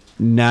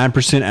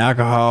 9%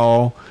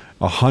 alcohol,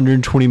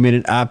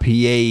 120-minute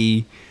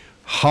IPA,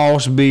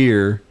 Hoss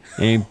beer,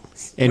 and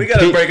we got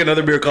to break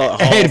another beer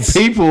called and Hoss.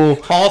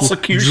 people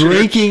Hoss-acutioner.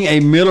 drinking a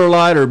Miller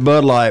Lite or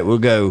Bud Light will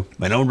go,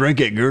 man, don't drink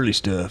that girly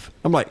stuff.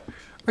 I'm like,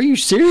 are you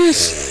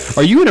serious?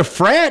 Are you in a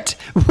frat?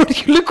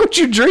 Look what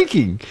you're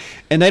drinking.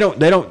 And they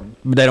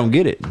don't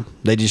get it.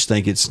 They just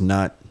think it's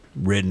not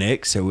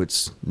redneck, so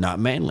it's not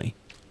manly.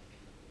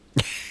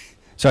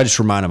 So I just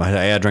remind them,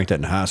 hey, I drank that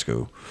in high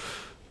school,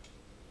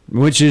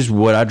 which is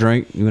what I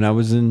drank when I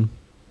was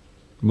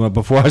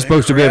before I was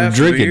supposed to be able to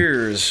drink it.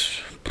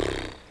 Beers,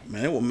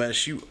 man, it will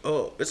mess you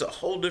up. It's a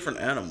whole different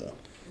animal.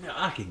 Now,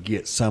 I could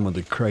get some of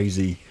the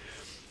crazy,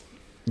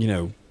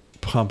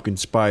 pumpkin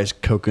spice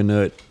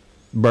coconut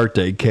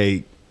birthday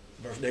cake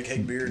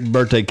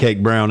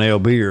brown ale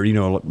beer.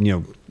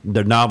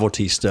 The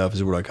novelty stuff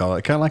is what I call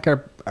it. Kind of like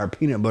our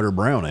peanut butter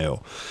brown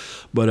ale,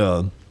 but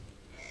Well,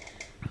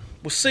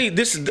 see,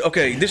 this is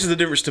the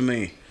difference to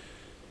me.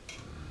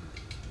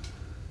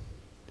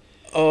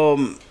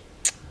 On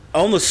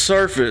the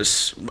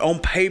surface, on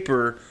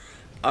paper,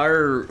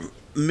 our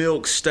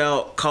milk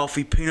stout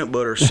coffee peanut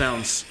butter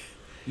sounds,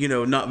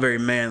 not very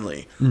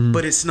manly,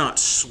 but it's not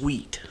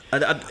sweet.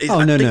 I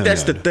think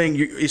that's the thing.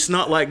 It's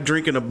not like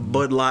drinking a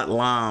Bud Light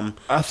Lime.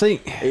 I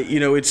think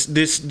it's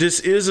this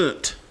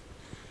isn't.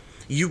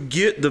 You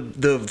get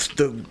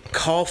the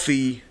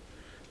coffee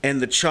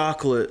and the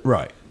chocolate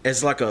right.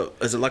 As like a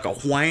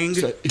whang,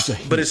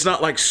 but it's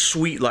not like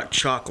sweet like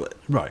chocolate.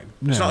 Right.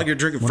 It's not like you're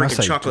drinking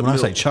freaking chocolate milk.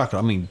 milk. When I say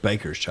chocolate, I mean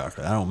baker's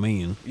chocolate. I don't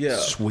mean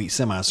sweet,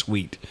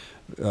 semi-sweet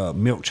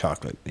milk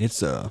chocolate.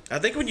 It's I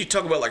think when you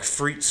talk about like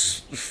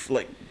fruits,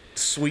 like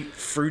sweet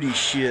fruity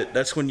shit,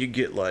 that's when you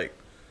get like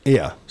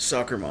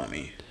soccer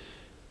mommy.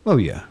 Oh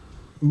yeah,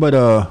 but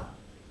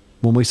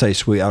when we say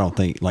sweet, I don't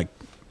think like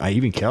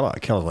even Kelly's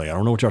like, I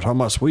don't know what y'all talking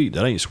about sweet.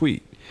 That ain't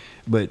sweet.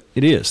 But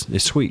it is.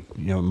 It's sweet.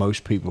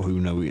 Most people who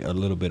know a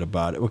little bit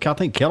about it. Well, I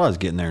think Kelly's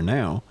getting there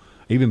now.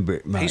 Even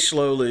he's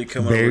slowly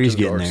coming. Barry's over to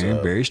the getting dark there.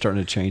 side. Barry's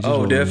starting to change.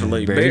 Oh,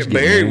 definitely.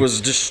 Barry was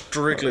just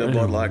strictly a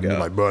Bud Light guy.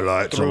 Like Bud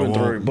Light, through and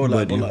through. Bud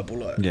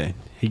Light. Yeah,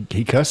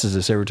 he cusses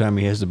us every time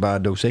he has to buy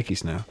Dos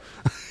Equis now.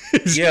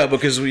 Yeah,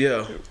 because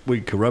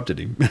we corrupted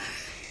him.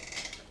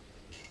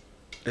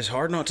 It's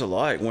hard not to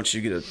like once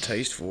you get a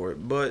taste for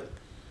it, but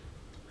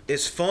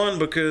it's fun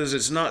because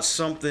it's not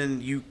something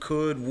you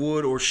could,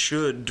 would, or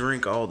should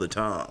drink all the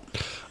time.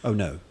 Oh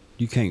no,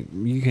 you can't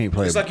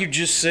play. It's like you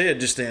just said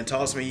just then.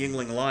 Toss me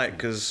Yingling Light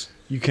because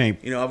you can't.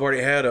 I've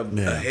already had a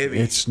heavy.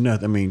 It's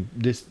not. I mean,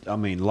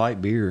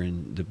 light beer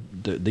and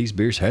these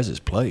beers has its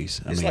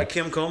place. It's like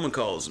Kim Coleman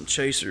calls them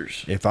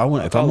chasers. If I'm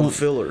on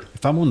filler.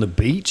 If I'm on the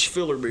beach,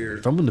 filler beer.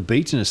 If I'm on the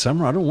beach in the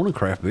summer, I don't want a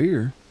craft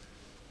beer.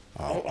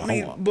 I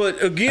mean,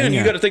 but again,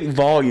 you got to think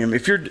volume.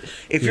 If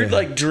you're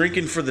like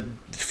drinking for the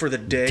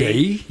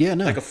day,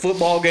 like a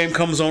football game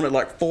comes on at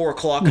like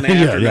 4:00 in the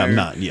afternoon. I'm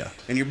not.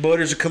 And your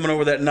buddies are coming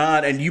over that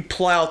night, and you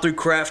plow through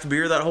craft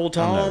beer that whole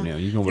time.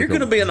 You're going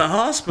to be in the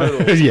hospital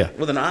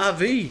with an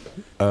IV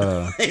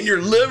in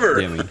your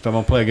liver. Yeah, if I'm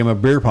gonna play a game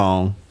of beer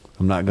pong,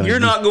 I'm not gonna. You're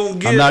not going to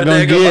get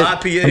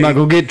IPA. I'm not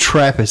gonna get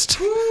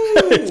Trappist.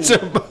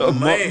 Ooh,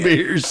 man.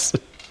 Beers.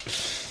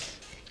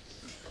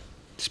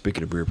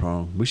 Speaking of beer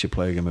pong, we should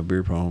play a game of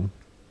beer pong.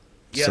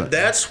 Yeah,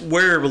 that's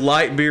where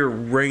light beer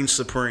reigns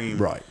supreme.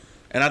 Right.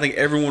 And I think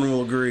everyone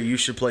will agree you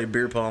should play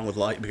beer pong with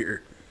light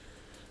beer.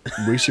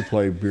 We should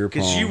play beer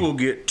pong. Because you will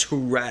get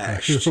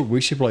trashed.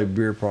 We should play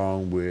beer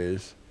pong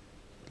with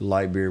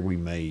light beer we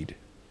made.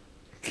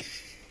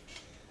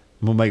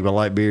 I'm going to make my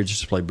light beer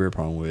just to play beer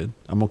pong with.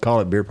 I'm going to call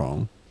it beer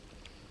pong.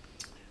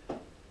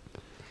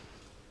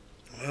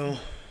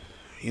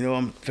 You know,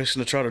 I'm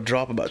fixing to try to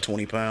drop about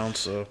 20 pounds,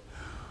 so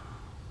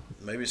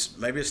maybe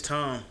it's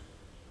time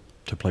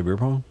To play beer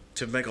pong?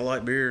 to make a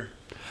light beer.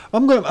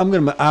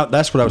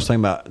 That's what I was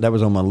thinking about. That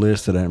was on my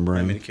list that I didn't bring.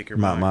 Want me to kick your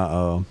my, mic?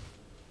 my,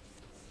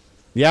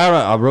 yeah,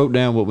 I wrote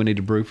down what we need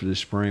to brew for this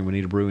spring. We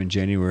need to brew in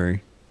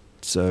January.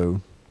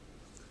 So,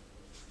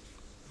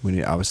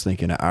 I was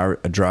thinking a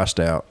dry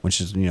stout,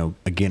 which is,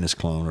 a Guinness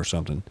clone or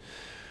something.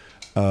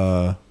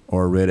 Or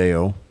a red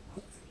ale.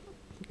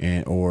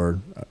 Or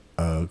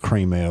a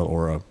cream ale,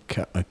 or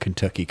a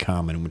Kentucky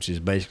Common, which is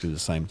basically the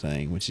same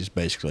thing, which is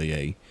basically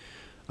a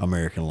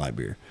American light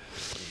beer.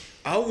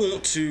 I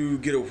want to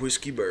get a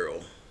whiskey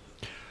barrel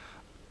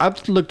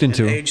I've looked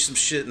into and them. age some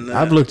shit in that.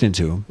 I've looked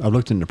into them. I've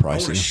looked into I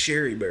want a pricing.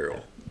 sherry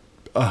barrel.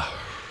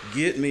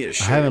 Get me a I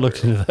sherry haven't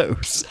looked barrel. into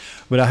those,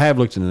 but I have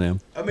looked into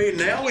them. I mean,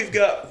 now we've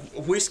got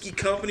whiskey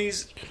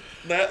companies.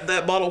 That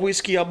bottle of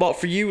whiskey I bought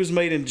for you was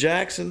made in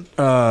Jackson.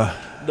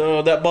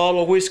 That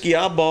bottle of whiskey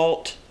I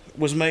bought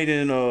was made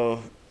in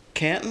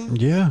Canton,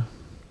 Yeah.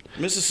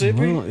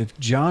 Mississippi. Well, if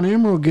John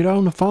Emerald get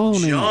on the phone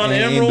John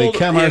and Emerald,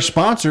 become yeah. our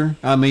sponsor,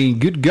 I mean,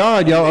 good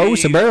God, y'all owe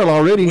us a barrel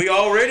already. We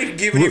already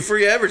giving you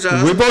free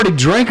advertising. We've already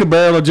drank a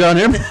barrel of John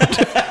Emerald.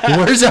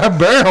 Where's our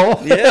barrel?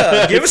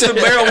 Yeah, give us the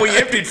barrel we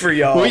emptied for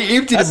y'all. We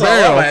emptied That's a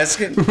barrel. all I'm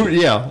asking.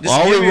 Yeah. Just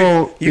All give we me-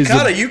 want you is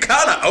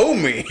kind of owe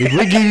me. if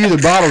we give you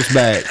the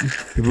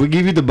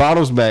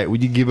bottles back,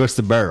 would you give us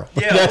the barrel?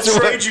 Yeah, That's we'll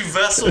what- trade you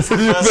vessel for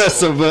the vessel.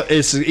 vessel, but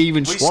it's an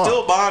even We swap.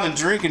 still buying and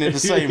drinking it the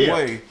same Yeah.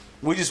 way.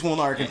 We just want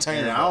our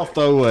container. And I'll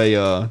throw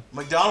a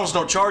McDonald's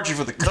don't charge you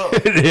for the cup.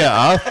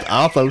 yeah,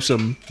 I'll throw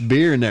some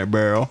beer in that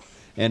barrel,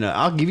 and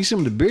I'll give you some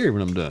of the beer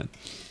when I'm done.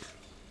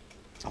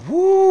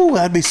 Woo,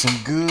 that'd be some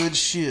good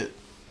shit.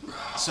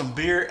 Some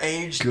beer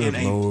aged Good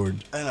in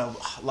Lord. a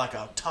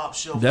top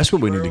shelf. That's where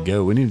we need to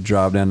go. We need to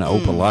drive down to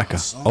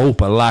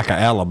Opelika,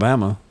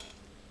 Alabama,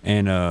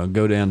 and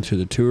go down to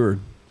the tour.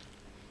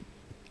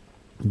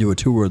 Do a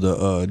tour of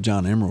the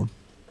John Emerald.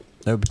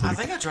 That would be I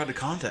pretty. think I tried to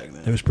contact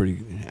them. That was pretty.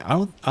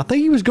 I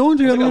think he was going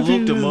to. I think I don't know if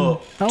looked he- him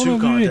up I don't to know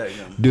if he did. contact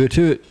him. Do it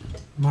to it,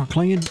 Mark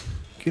Lynn.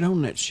 Get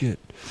on that shit.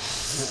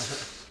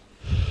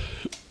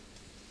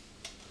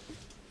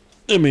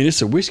 I mean,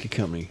 it's a whiskey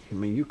company. I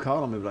mean, you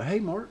call them and be like, "Hey,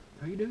 Mark,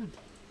 how you doing?"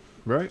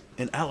 Right?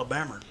 In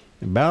Alabama.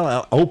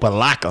 About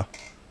Opelika.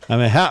 I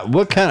mean,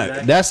 what kind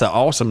of? That's an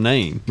awesome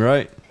name,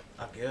 right?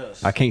 I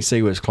guess. I can't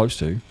see what it's close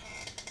to.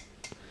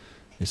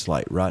 It's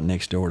like right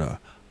next door to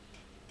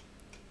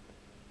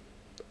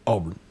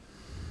Auburn.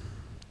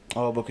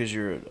 Oh, because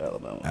you're at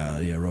Alabama.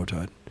 Yeah, Roll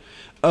Tide.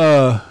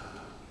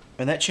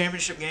 And that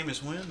championship game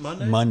is when?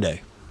 Monday?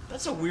 Monday.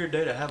 That's a weird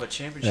day to have a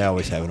championship They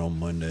always game. have it on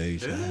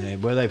Mondays. Do they? Yeah,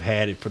 well, they've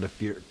had it for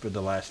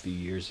the last few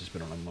years. It's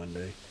been on a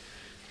Monday.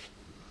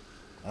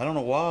 I don't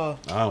know why.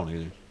 I don't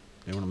either.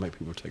 They want to make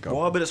people take off.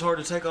 Well, I bet it's hard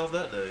to take off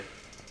that day.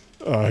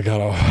 Oh, I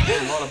got off.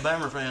 There's a lot of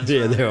Bama fans.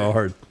 Yeah, around they here. are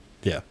hard.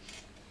 Yeah.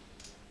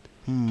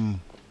 I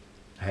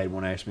had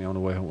one ask me on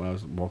the way home when I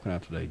was walking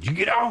out today. Did you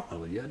get off? I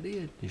was like, yeah, I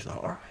did. He's like,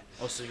 all right.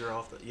 Oh, so you're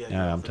off that? Yeah.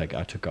 Yeah, you're off that.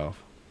 I took off.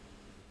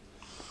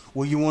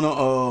 Well, you want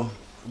to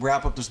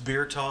wrap up this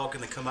beer talk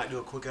and then come back and do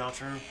a quick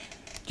outro?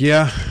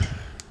 Yeah.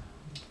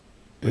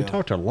 We Yeah.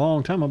 talked a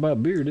long time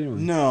about beer, didn't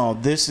we? No,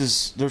 there's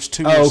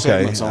 2 more Oh, okay.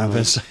 segments on I've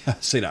this.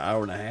 seen an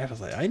hour and a half. I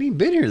was like, I ain't even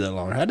been here that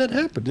long. How'd that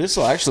happen? This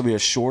will actually be a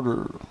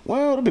shorter.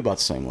 Well, it'll be about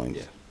the same length.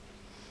 Yeah.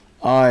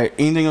 All right.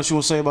 Anything else you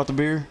want to say about the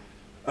beer?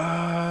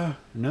 No.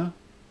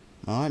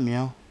 All right,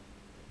 meow.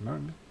 All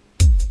right.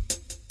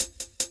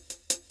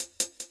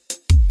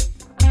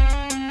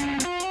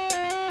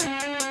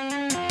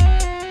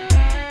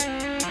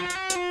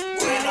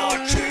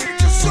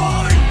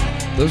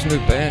 Those new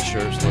band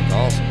shirts look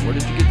awesome. Where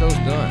did you get those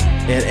done?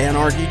 At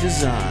Anarchy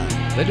Design.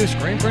 They do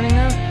screen printing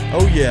now?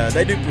 Oh yeah,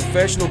 they do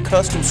professional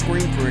custom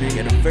screen printing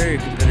at a very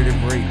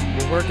competitive rate.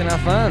 Well, where can I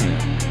find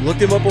them? Look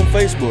them up on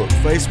Facebook,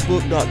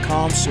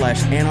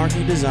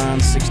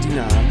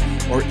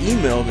 facebook.com/anarchydesign69, or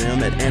email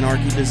them at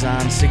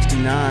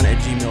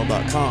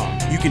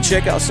anarchydesign69@gmail.com. You can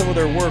check out some of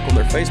their work on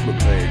their Facebook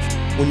page.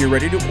 When you're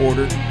ready to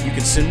order, you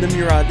can send them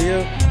your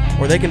idea,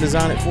 or they can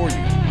design it for you.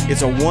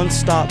 It's a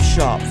one-stop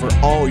shop for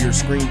all your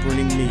screen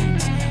printing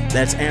needs.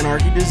 That's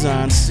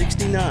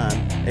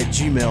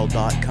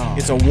anarchydesign69@gmail.com.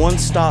 It's a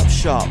one-stop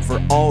shop for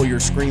all your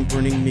screen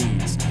printing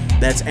needs.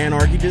 That's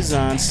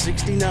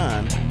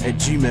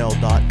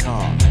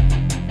anarchydesign69@gmail.com.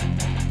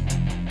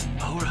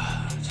 All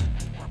right,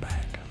 we're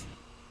back.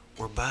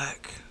 We're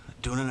back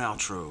doing an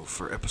outro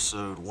for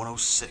episode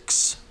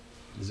 106.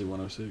 Is it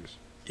 106?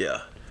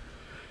 Yeah.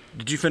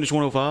 Did you finish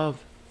 105?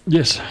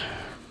 Yes.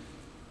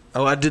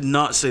 Oh, I did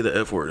not say the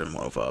F word in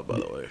 105, by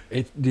the way.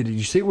 Did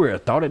you see where I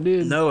thought it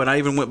did? No, and I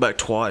even went back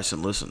twice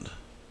and listened.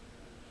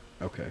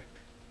 Okay.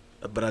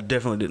 But I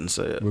definitely didn't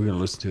say it. We're going to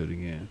listen to it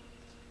again.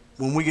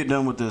 When we get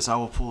done with this, I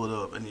will pull it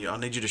up, and I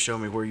need you to show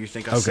me where you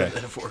think I said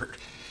Okay. that word.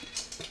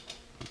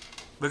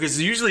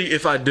 Because usually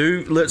if I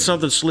do let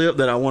something slip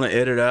that I want to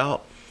edit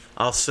out,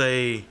 I'll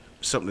say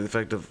something to the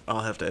effect of,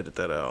 I'll have to edit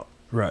that out,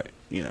 Right.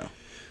 you know,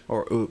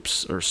 or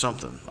oops, or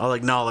something. I'll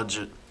acknowledge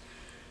it.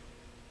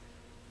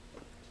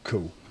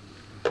 Cool.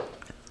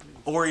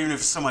 or even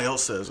if somebody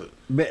else says it.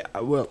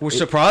 But, well, Which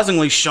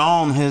surprisingly,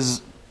 Sean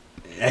has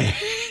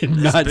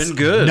not been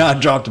good.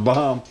 Not dropped a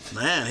bomb.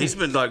 Man, he's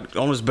been like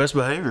on his best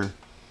behavior.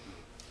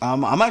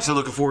 I'm actually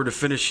looking forward to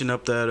finishing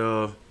up that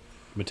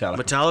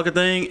Metallica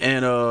thing,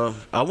 and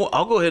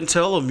I'll go ahead and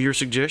tell him your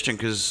suggestion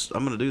because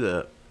I'm gonna do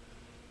that.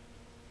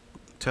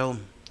 Tell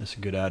him That's a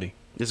good idea.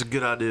 it's a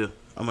good idea.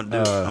 I'm gonna do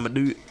it. I'm gonna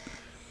do it.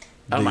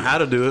 I don't know how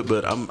to do it,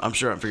 but I'm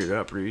sure I can figure it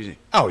out pretty easy.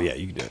 Oh yeah,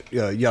 you can do it.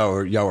 Yeah,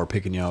 y'all are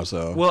picking y'all's.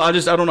 Well, I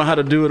don't know how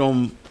to do it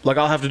on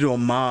I'll have to do it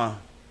on my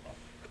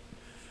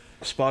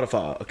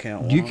Spotify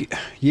account.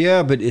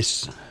 Yeah, but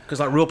it's Because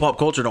like Real Pop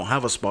Culture don't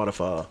have a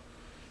Spotify.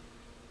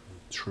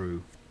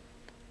 true.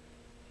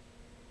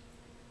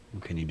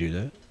 Can you do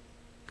that?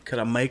 Could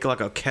I make like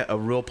a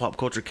Real Pop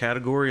Culture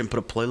category and put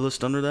a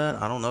playlist under that?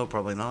 I don't know.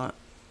 Probably not.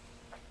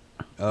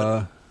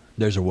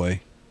 There's a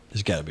way.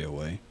 There's got to be a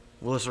way.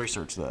 Well, let's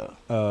research that.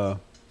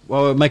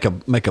 Well, make a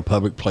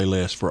public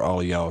playlist for all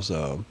of y'all's.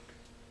 Y'all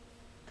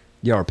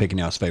are picking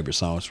y'all's favorite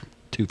songs,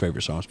 2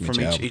 favorite songs from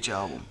each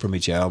album. From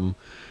each album,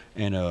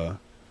 and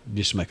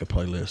just make a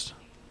playlist.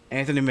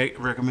 Anthony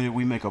recommended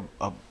we make a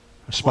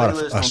Spotify-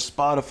 playlist on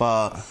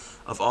Spotify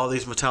of all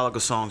these Metallica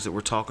songs that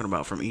we're talking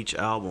about from each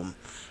album,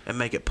 and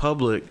make it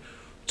public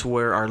to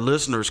where our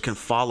listeners can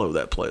follow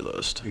that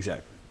playlist.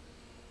 Exactly.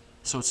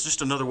 So it's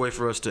just another way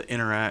for us to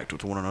interact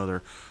with one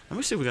another. Let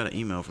me see if we got an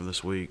email from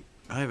this week.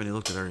 I haven't even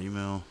looked at our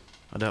email.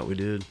 I doubt we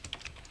did.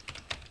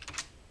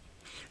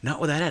 Not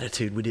with that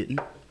attitude, we didn't.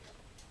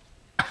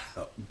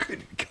 Oh,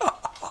 good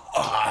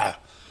God.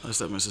 That's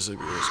that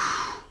Mississippi whiskey.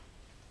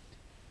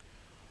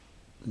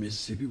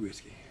 Mississippi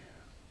whiskey.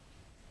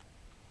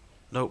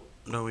 Nope,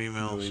 no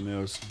emails. No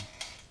emails.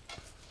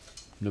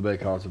 Nobody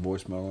calls the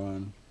voicemail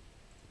line.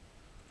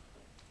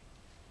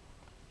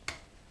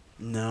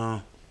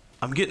 No.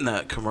 I'm getting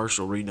that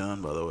commercial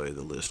redone, by the way,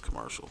 the list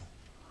commercial.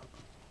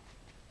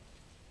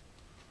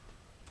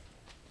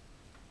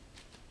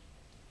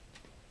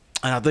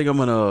 And I think I'm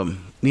going to,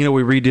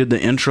 we redid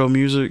the intro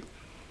music.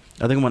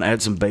 I think I'm going to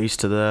add some bass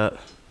to that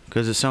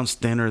because it sounds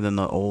thinner than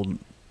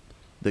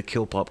the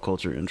Kill Pop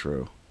Culture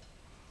intro.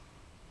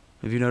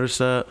 Have you noticed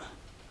that?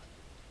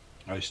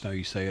 I just know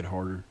you say it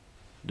harder.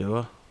 Do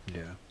I?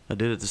 Yeah. I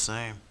did it the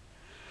same.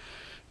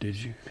 Did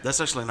you?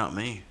 That's actually not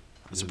me.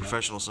 It's Is a it not?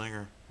 professional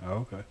singer.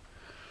 Oh, okay.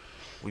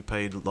 We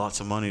paid lots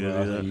of money to Well,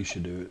 I do think that. you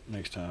should do it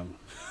next time.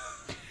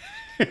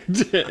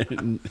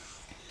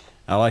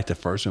 I like the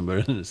first one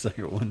better than the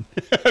second one.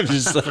 I'm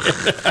just saying.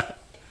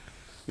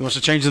 You want us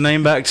to change the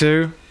name back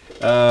too?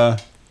 I'm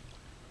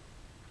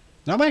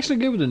actually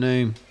good with the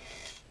name.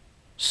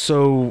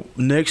 So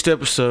next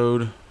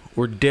episode,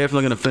 we're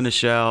definitely going to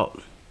finish out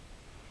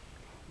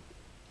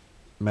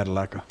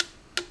Metallica.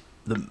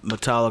 the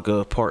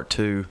Metallica Part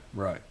 2.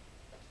 Right.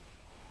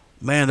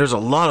 Man, there's a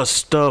lot of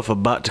stuff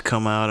about to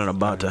come out and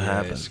about to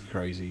happen. It's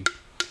crazy.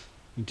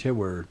 You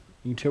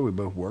can tell we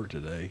both work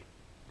today.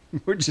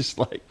 We're just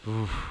like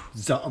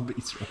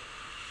zombies.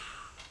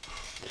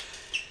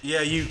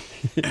 Yeah, you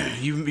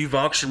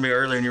voxed me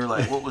earlier and you were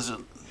like, what was it?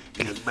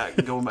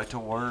 Going back to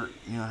work,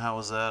 how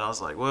was that? I was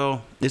like,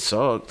 well, it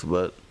sucked,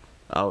 but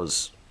I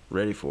was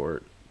ready for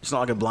it. It's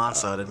not like it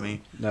blindsided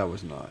me. That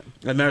was not.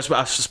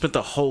 I spent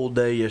the whole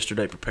day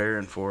yesterday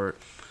preparing for it.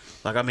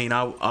 Like,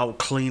 I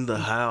cleaned the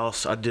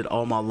house. I did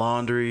all my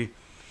laundry.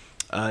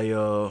 I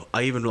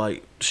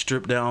even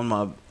stripped down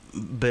my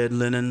bed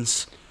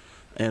linens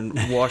and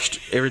washed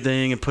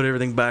everything and put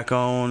everything back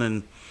on.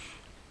 And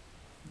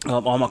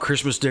all my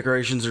Christmas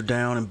decorations are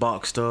down and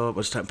boxed up. I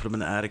just haven't put them in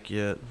the attic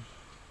yet.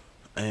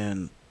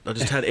 And I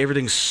just had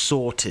everything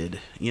sorted.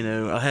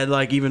 I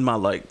had even my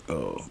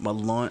my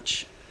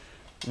lunch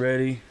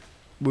ready.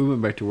 We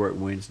went back to work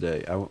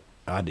Wednesday.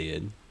 I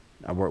did.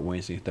 I worked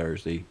Wednesday and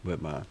Thursday, but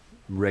my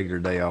regular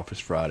day off is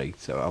Friday.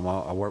 So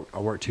I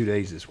work 2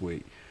 days this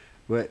week.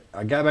 But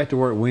I got back to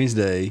work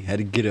Wednesday, had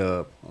to get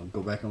up, I'll go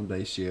back on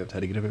day shift,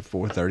 had to get up at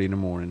 4:30 in the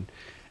morning.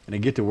 And I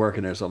get to work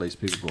and there's all these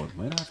people going,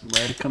 man, I was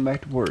ready to come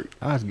back to work.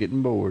 I was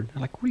getting bored.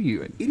 I'm like, what are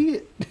you, an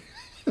idiot?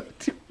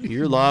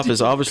 Your life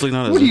is obviously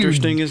not as What are you-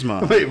 interesting as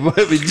mine. Wait, what?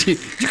 I mean,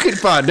 you couldn't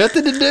find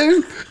nothing to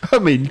do? I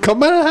mean,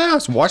 come out of the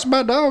house, watch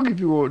my dog if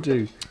you want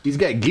to. He's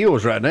got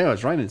gills right now.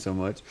 It's raining so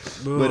much.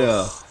 But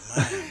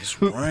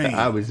It's rain.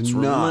 I was It's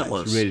not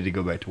relentless. ready to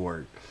go back to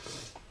work.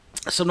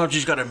 Sometimes you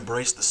just gotta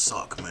embrace the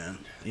suck, man.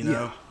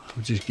 We'll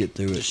just get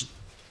through it.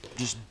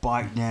 Just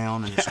bite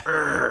down and just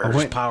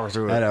power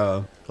through it.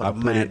 At, like a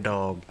mad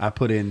dog. I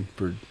put in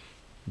for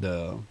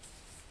the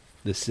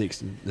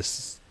 6th,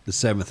 the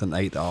 7th and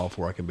 8th off,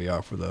 where I can be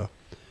off for the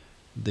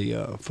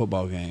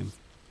football game.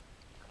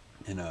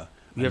 And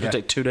You have to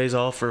take 2 days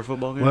off for a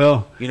football game?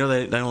 Well,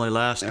 they only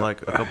last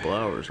like a couple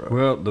hours, right?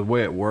 Well, the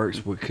way it works,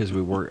 because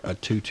we work a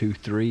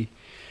 2-2-3,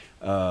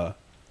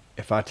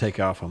 if I take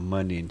off on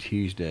Monday and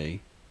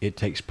Tuesday, it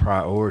takes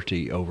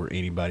priority over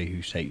anybody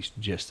who takes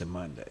just the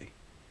Monday.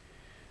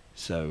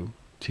 So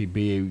to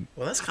be,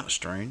 Well, that's kind of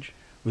strange.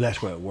 well,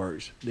 that's where it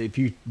works. If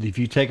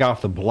you take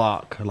off the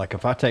block, like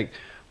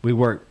we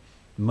work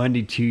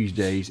Monday,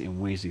 Tuesdays, and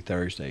Wednesday,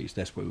 Thursdays.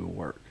 That's where we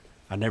work.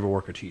 I never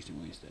work a Tuesday,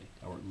 Wednesday.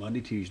 I work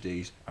Monday,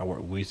 Tuesdays. I work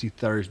Wednesday,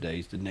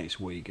 Thursdays the next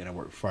week, and I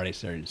work Friday,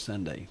 Saturday, and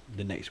Sunday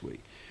the next week.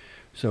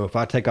 So if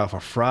I take off a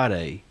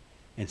Friday,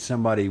 and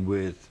somebody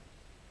with,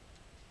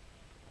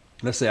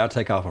 let's say I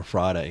take off a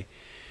Friday,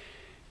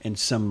 and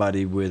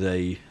somebody with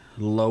a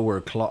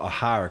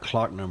higher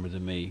clock number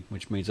than me,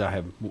 which means I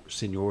have more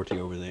seniority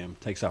over them,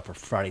 takes off a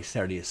Friday,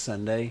 Saturday, and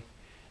Sunday,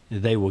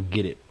 they will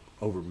get it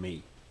over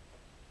me,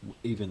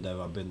 even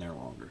though I've been there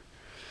longer.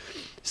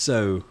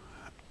 So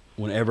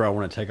whenever I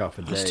want to take off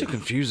a day, That's too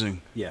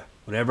confusing. yeah,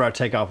 whenever I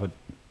take off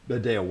a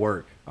day of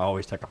work, I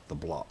always take off the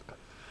block.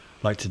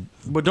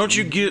 But don't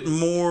you get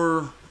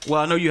more? Well,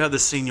 I know you have the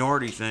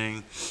seniority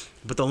thing,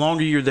 but the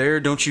longer you're there,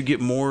 don't you get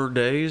more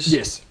days?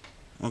 Yes,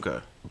 Okay.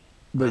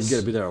 but you got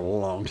to be there a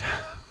long time.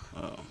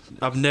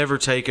 I've never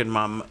taken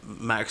my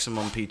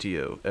maximum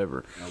PTO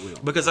ever will.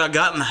 because I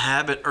got in the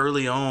habit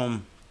early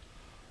on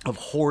of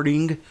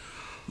hoarding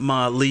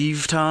my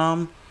leave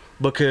time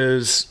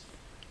because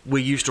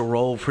we used to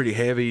roll pretty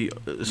heavy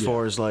as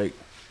far as like,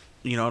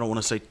 I don't want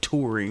to say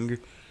touring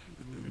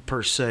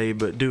per se,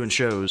 but doing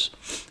shows.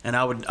 And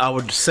I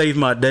would save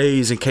my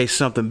days in case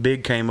something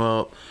big came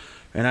up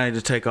and I had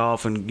to take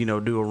off and,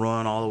 do a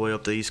run all the way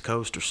up the East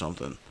Coast or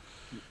something.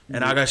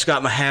 And I just got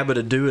in the habit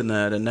of doing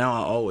that, and now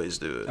I always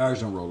do it.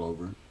 Ours don't roll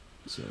over,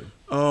 so.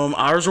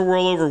 Ours will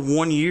roll over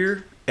 1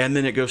 year, and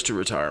then it goes to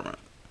retirement.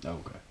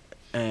 Okay.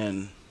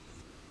 And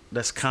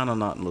that's kind of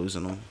not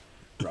losing them,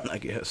 I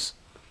guess.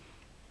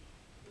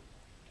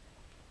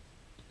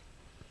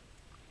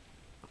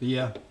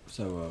 Yeah.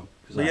 So.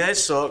 But yeah, it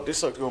sucked. It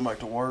sucked going back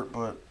to work,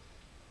 but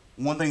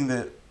one thing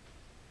that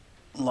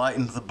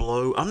lightened the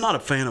blow, I'm not a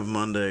fan of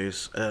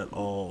Mondays at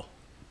all.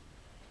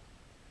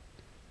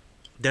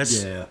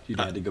 Yeah, you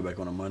had to go back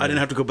on a Monday. I didn't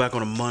have to go back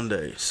on a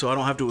Monday, so I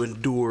don't have to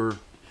endure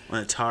an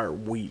entire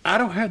week. I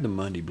don't have the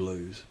Monday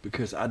blues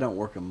because I don't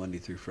work on Monday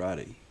through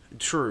Friday.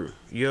 True.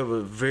 You have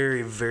a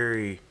very,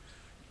 very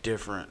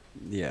different.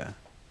 Yeah,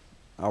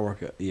 I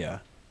work. Yeah,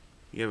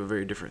 You have a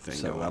very different thing.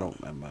 so going I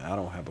on.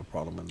 don't have a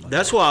problem in Monday.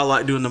 That's why I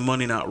like doing the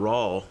Monday Night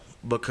Raw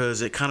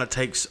because it kind of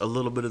takes a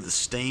little bit of the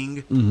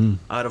sting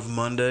out of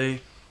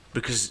Monday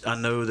because I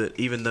know that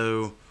even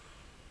though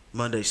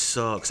Monday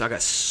sucks, I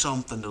got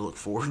something to look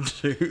forward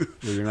to.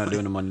 Well, you're not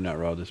doing a Monday Night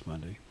Raw this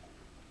Monday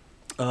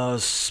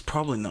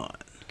Probably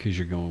not. because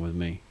you're going with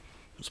me.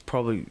 It's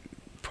probably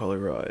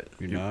right.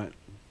 You're not.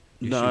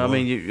 You No, sure I are?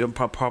 mean you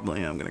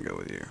probably am gonna go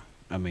with you.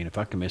 I mean, if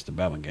I can miss the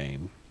Bama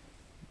game,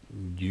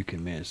 you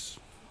can miss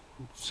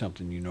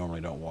something you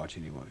normally don't watch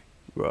anyway.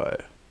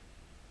 Right.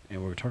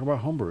 And we're talking about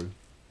homebrew,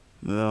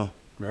 Yeah.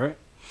 right?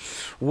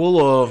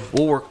 We'll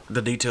work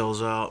the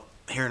details out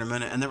here in a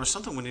minute. And there was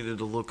something we needed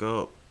to look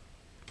up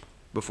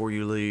before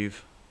you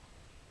leave.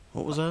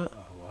 What was that?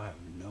 Oh, I have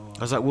no idea.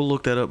 I was like, we'll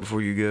look that up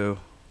before you go.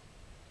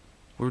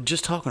 We were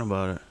just talking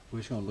about it. We're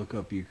just gonna look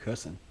up you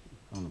cussing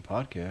on the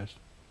podcast.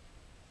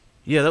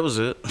 Yeah, that was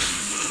it.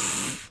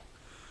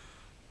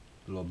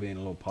 Being a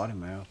little potty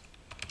mouth.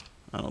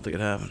 I don't think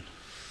it happened.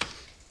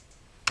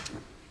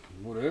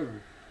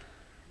 Whatever.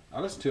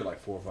 I listened to it like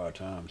 4 or 5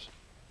 times.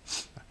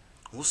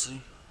 We'll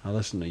see. I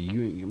listened to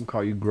you. I'm gonna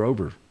call you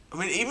Grover. I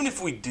mean, even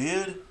if we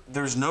did,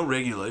 there's no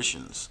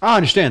regulations. I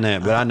understand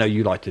that, but I know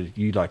you like to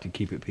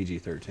keep it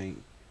PG-13.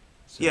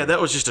 So. Yeah,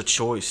 that was just a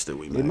choice that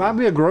we made. It might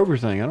be a Grover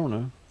thing. I don't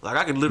know. Like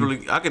I could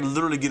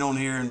literally get on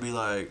here and be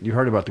like, You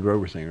heard about the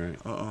Grover thing, right?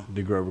 Uh-uh.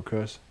 Did Grover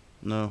cuss?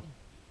 no.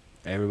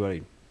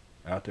 Everybody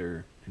out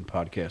there in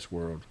podcast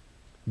world,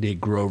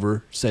 did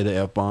Grover say the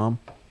F-bomb?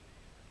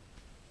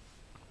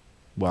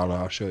 Well,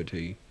 I'll show it to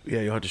you. Yeah,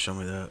 you'll have to show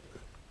me that.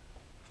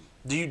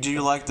 Do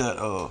you like that?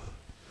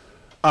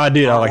 I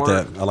did. I like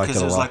artwork? that. I like that a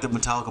Because it's lot. like the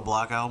Metallica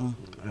Black album.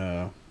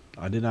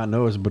 I did not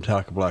know it was a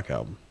Metallica Black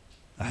album.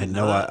 I had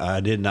know that? I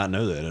did not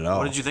know that at all.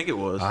 What did you think it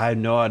was? I had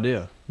no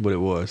idea what it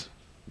was.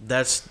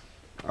 That's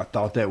I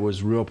thought that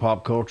was real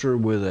pop culture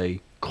with a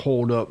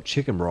cold up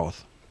chicken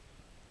broth.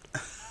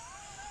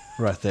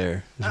 Right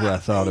there is what I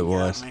thought it You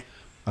got was. me.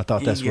 I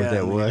thought that's what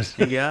that was.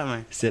 You got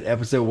me. It said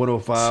episode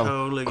 105,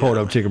 Totally cold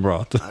got up me. chicken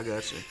broth. I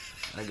got you.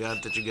 I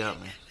got that you got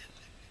me.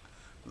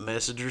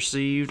 Message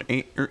received.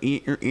 Neener,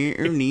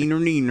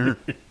 neener.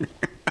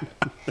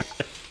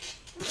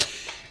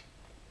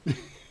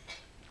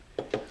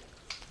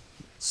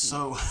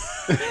 So,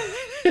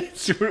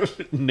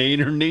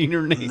 Neener,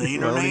 neener, neener.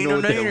 neener, I don't even know neener,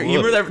 what that neener. was. You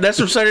remember that? That's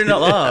from Saturday Night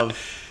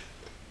Live.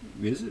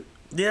 Is it?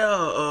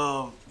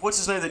 Yeah. What's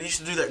his name that used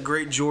to do that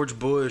great George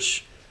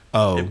Bush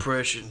Oh,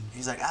 impression?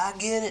 He's like, I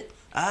get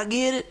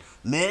it.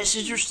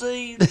 Message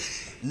received.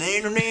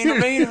 Neener, neener,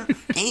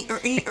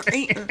 neener.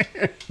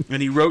 Eater.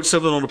 And he wrote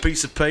something on a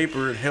piece of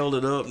paper and held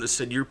it up and it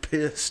said, "You're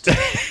pissed."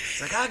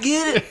 He's like, I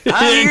get it.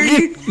 I hear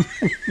you.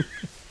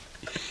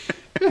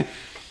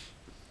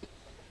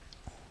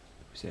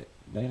 is that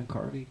Dana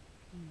Carvey?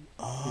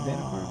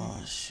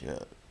 Oh,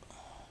 shit.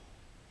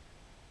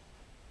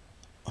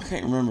 I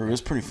can't remember.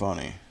 It's pretty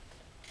funny.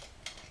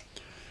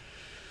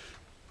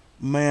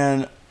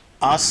 Man,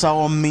 I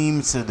saw a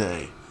meme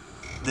today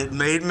that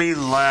made me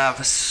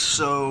laugh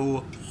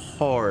so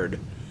hard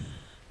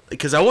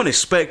because I wasn't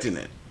expecting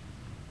it.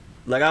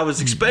 Like I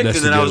was expecting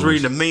That's the that I was good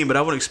reading a meme, but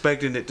I wasn't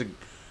expecting it to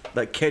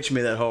like catch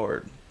me that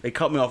hard. It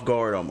caught me off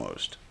guard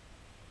almost.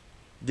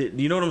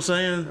 You know what I'm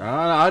saying?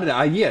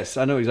 Yes,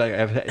 I know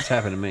exactly. It's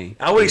happened to me.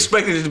 I would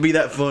expect it to be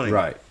that funny.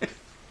 Right.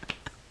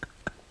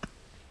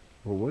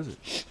 What was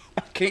it?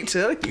 I can't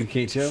tell you. You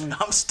can't tell me?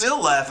 I'm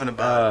still laughing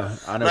about it.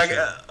 I know. Like,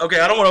 okay,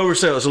 I don't want to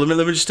oversell it, so let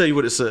me just tell you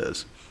what it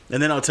says,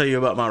 and then I'll tell you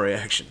about my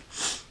reaction.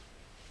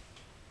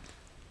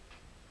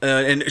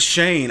 And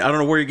Shane, I don't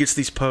know where he gets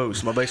these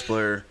posts, my bass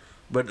player,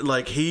 but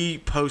like he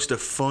posts the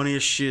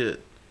funniest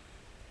shit.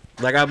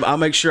 Like I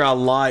make sure I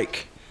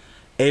like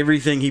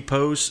everything he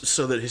posts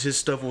so that his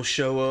stuff will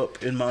show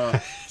up in my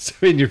So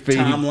in your feed.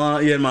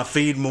 timeline, in my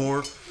feed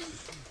more.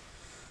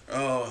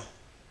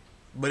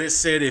 But it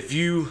said if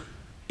you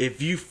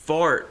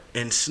fart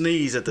and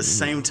sneeze at the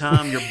same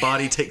time, your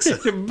body takes a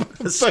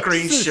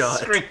screenshot.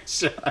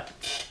 Screenshot.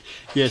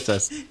 Yes,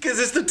 that's Because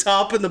it's the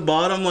top and the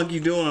bottom, like you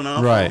do on an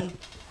iPhone. right.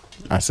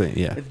 I see.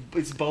 Yeah.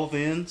 It's both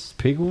ends.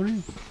 Pig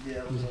warning?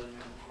 Yeah, I was letting you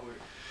know quick.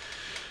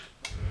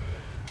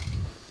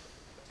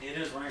 It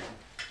is raining.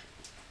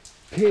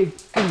 Pig,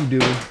 what are you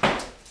doing?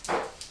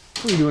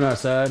 What are you doing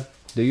outside?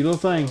 Do your little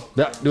thing.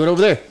 Do it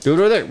over there. Do it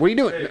over there. What are you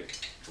doing? Hey,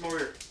 come over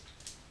here.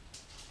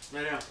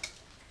 Lay down.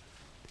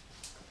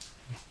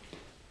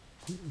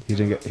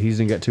 He's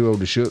done got too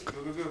old to shook.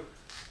 Go, go, go.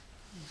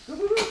 Go,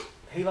 go, go.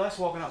 He likes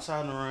walking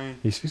outside in the rain.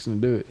 He's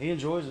fixing to do it. He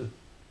enjoys it.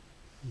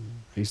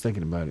 He's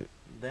thinking about it.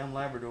 Damn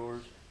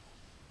Labradors.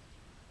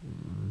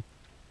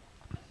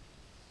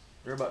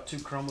 They're about 2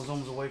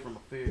 chromosomes away from a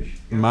fish.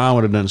 Mine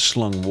would have done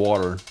slung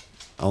water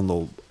on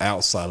the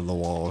outside of the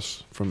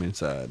walls from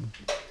inside.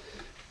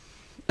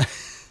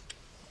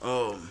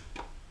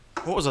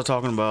 What was I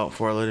talking about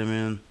before I let him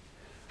in?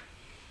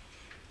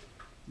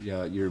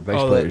 Yeah, your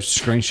bass player's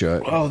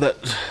screenshot. Oh,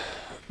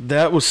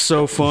 that was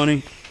so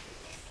funny.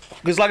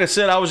 Because like I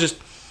said, I was just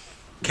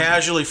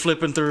casually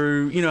flipping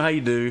through. You know how you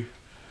do.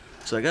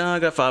 It's like, I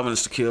got 5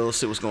 minutes to kill. Let's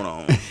see what's going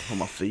on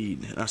my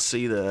feed. And I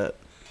see that.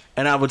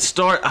 And I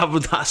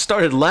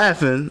started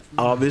laughing,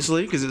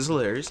 obviously, because it's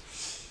hilarious.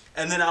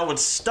 And then I would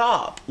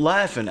stop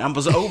laughing. I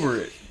was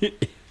over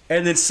it.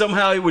 And then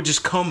somehow it would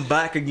just come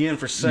back again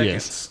for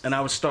seconds. Yes. And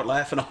I would start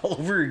laughing all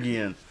over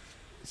again.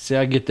 See,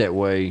 I get that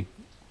way,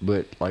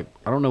 but like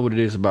I don't know what it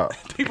is about.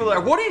 People are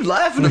like, what are you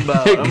laughing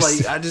about? I'm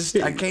like,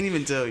 I can't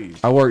even tell you.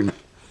 I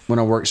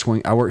work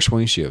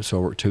swing shift, so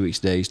I work 2 weeks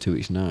days, 2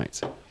 weeks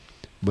nights.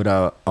 But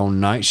on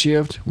night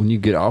shift, when you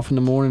get off in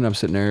the morning, I'm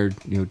sitting there,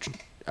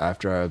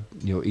 after I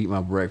eat my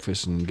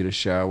breakfast and get a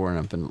shower,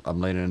 and I'm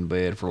laying in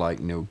bed for like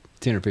 10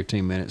 or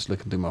 15 minutes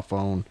looking through my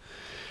phone.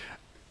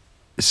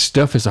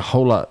 Stuff is a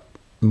whole lot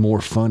more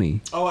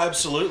funny Oh,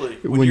 absolutely.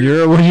 when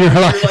you're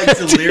like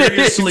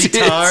deliriously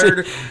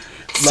tired.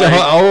 So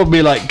I will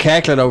be like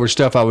cackling over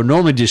stuff I would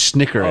normally just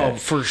snicker Oh, at.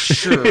 for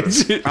sure.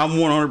 I'm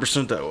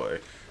 100% that way.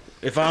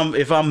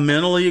 If I'm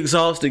mentally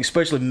exhausted,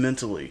 especially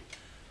mentally,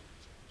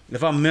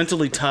 if I'm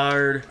mentally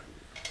tired,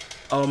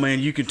 oh man,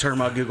 you can turn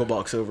my giggle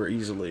box over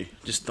easily.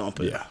 Just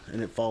thump it,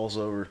 and it falls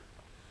over.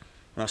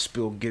 And I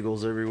spill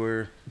giggles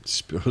everywhere.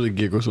 Spill the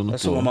giggles on the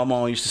That's floor. what my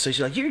mom used to say.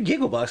 She's like, your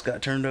giggle box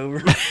got turned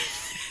over.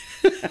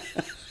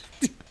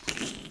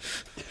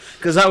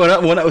 Because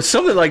when it was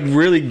something like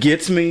really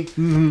gets me,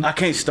 I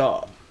can't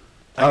stop.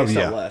 I can't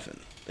stop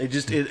laughing.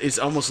 It's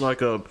almost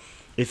like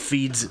it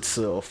feeds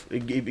itself.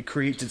 It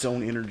creates its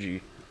own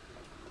energy.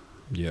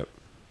 Yep,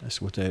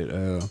 that's what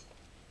that.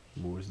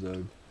 What was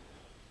the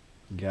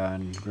guy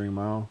in Green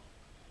Mile?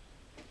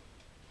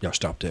 Y'all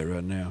stop that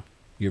right now.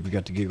 You ever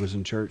got the giggles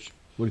in church?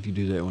 What if you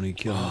do that when he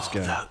killed this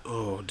guy?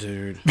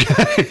 Dude.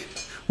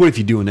 What if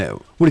you doing that?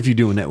 What if you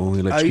doing that when we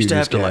electrocute I used to this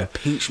have to guy? like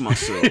pinch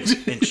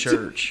myself in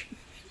church.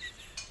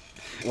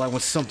 Like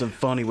when something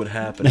funny would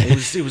happen.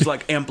 It was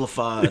like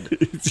amplified.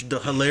 The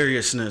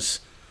hilariousness.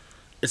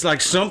 It's like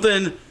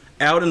something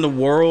out in the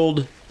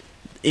world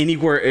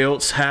anywhere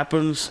else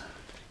happens.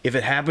 If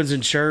it happens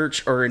in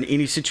church or in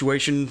any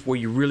situation where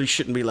you really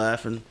shouldn't be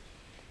laughing,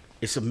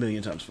 it's a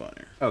million times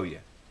funnier. Oh yeah.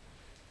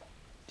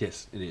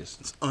 Yes, it is.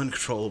 It's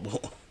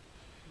uncontrollable.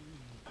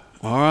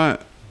 All right.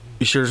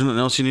 You sure there's nothing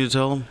else you need to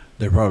tell them?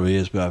 There probably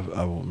is, but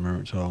I won't remember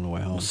until on the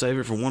way home. We'll save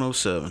it for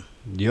 107.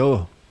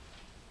 Yo.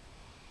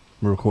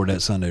 We'll record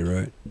that Sunday,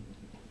 right?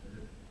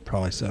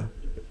 Probably so.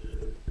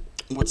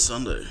 What's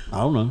Sunday? I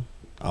don't know.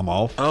 I'm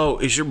off. Oh,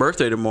 it's your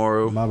birthday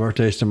tomorrow. My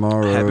birthday's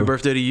tomorrow. Happy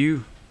birthday to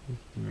you.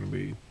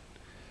 I'm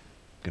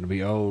gonna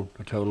be old.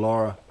 I told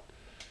Laura.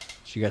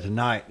 She got the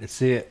night.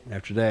 That's it.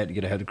 After that, you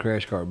gotta have the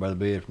crash cart by the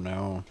bed from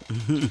now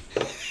on.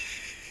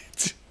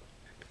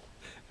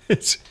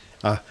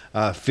 I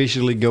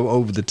officially go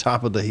over the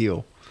top of the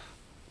hill.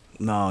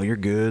 No, you're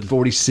good.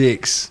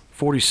 46.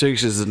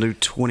 46 is the new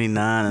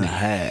 29 and a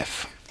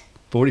half.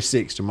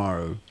 46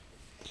 tomorrow.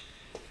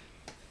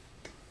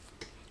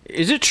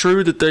 Is it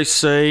true that they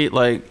say,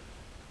 like,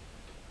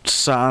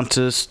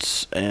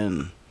 scientists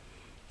and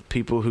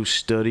people who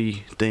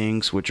study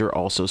things, which are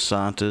also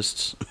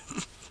scientists,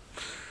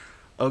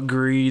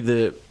 agree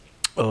that,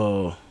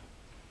 well,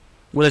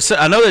 they say,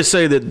 I know they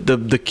say that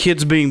the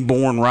kids being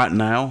born right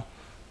now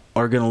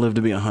are going to live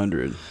to be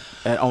 100.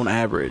 on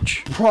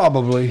average.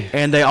 Probably.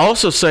 And they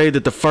also say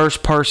that the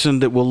first person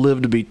that will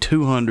live to be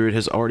 200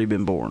 has already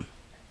been born.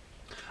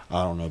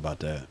 I don't know about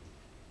that.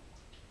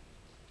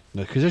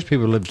 Because there's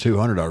people who live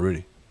 200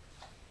 already.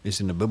 It's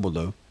in the Bible,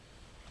 though.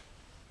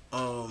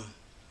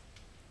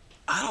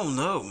 I don't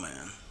know,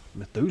 man.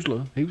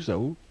 Methuselah, he was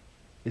old.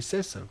 It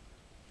says so.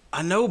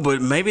 I know,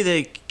 but maybe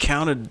they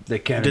counted. They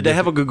counted Did they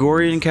have a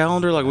Gregorian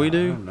calendar like we I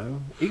do? don't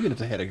know. Even if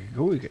they had a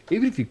Gregorian,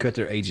 even if you cut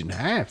their age in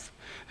half.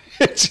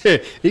 even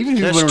if you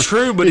That's went-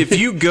 true, but if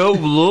you go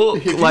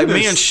look, you like me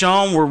was- and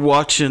Sean were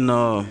watching.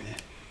 What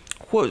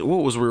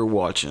was we were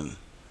watching?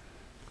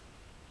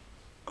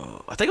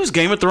 I think it was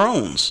Game of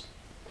Thrones.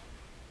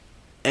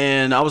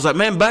 And I was like,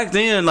 man, back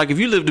then, like if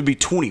you lived to be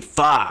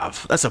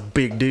 25, that's a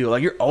big deal.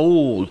 Like you're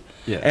old.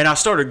 Yeah. And I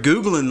started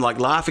Googling like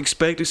life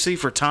expectancy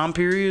for time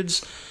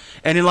periods.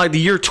 And in like the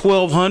year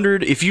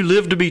 1200, if you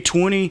lived to be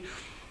 20,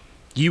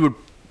 you would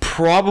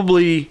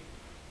probably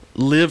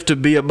live to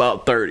be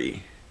about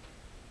 30.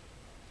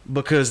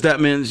 Because that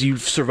means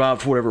you've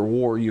survived whatever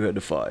war you had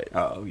to fight.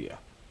 Oh, yeah.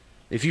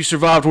 If you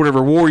survived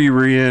whatever war you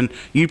were in,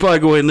 you'd probably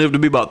go ahead and live to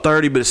be about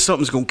 30, but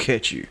something's going to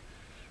catch you.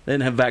 They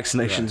didn't have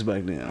vaccinations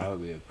back then. I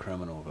would be a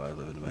criminal if I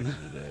lived back in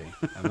the day.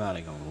 I'm not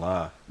even going to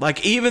lie.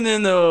 Like even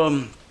in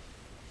the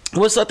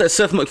what's that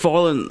Seth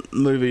MacFarlane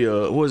movie?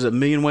 What was it? A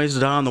Million Ways to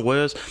Die in the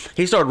West.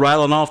 He started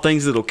rattling off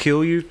things that'll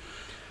kill you,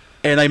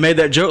 and they made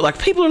that joke like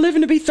people are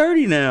living to be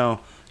 30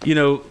 now. You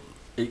know,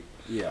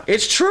 Yeah.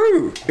 it's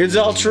true. It's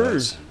all true.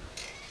 Nuts.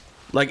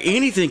 Like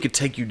anything could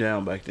take you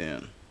down back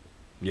then.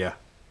 Yeah.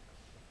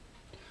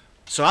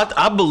 So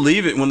I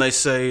believe it when they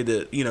say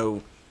that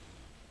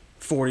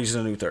 40's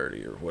the new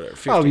 30 or whatever.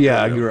 50, Oh,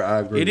 yeah, whatever. I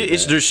agree.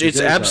 It's with that. it's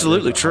There's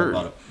absolutely there's a whole true.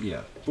 lot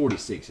of-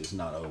 46 is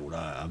not old.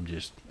 I'm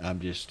just.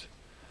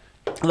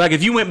 Like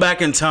if you went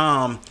back in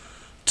time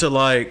to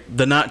like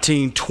the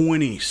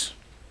 1920s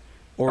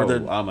or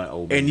I'm an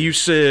old and man. you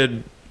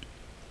said,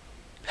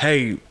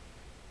 hey,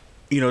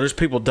 there's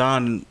people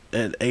dying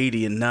at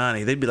 80 and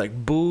 90, they'd be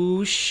like,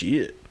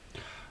 bullshit.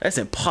 That's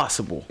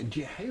impossible.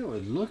 Yeah, hell,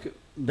 look at.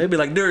 They'd be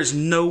like, there is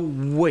no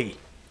way.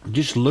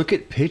 Just look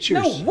at pictures.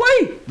 No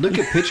way. Look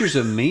at pictures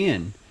of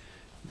men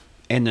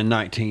in the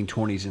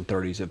 1920s and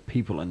 30s of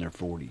people in their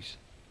 40s.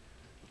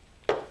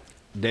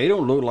 They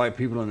don't look like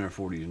people in their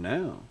 40s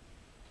now.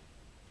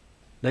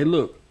 They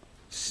look,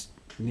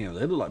 they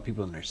look like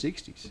people in their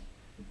 60s.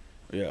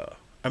 Yeah.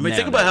 I mean, Now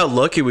think about that- how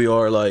lucky we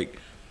are. Like,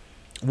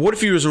 what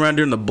if you was around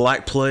during the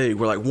Black Plague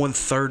where like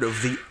 1/3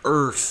 of the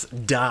earth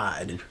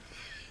died?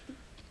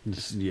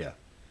 Yeah.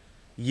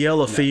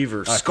 Yellow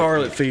fever,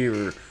 scarlet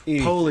fever,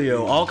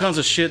 polio, all kinds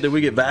of shit that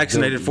we get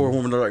vaccinated for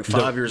when we're like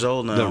 5 years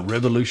old now. The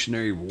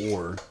Revolutionary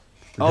War.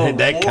 Oh,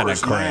 that kind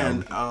of wars,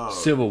 man. crowd.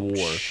 Civil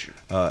War.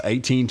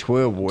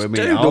 1812 War. I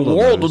mean, Dude, all the of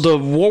world, those. the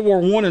World War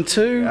I and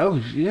II,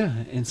 Oh,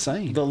 yeah.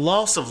 Insane. the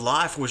loss of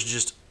life was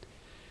just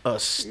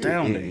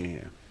astounding.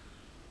 Yeah.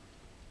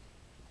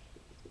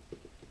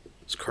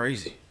 It's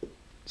crazy.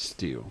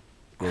 Still.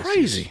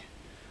 Crazy.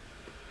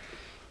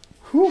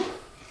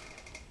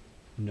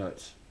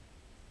 Nuts.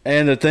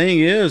 And the thing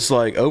is,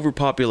 like,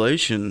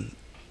 overpopulation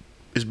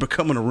is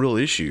becoming a real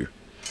issue.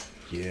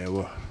 Yeah,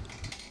 well,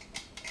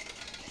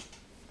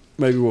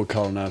 maybe we'll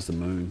colonize the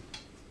moon.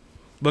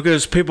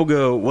 Because people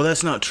go, well,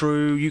 that's not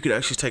true. You could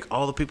actually take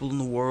all the people in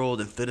the world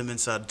and fit them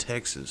inside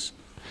Texas.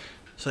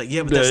 It's like,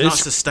 yeah, but that's Yeah, not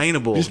it's-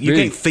 sustainable. it's You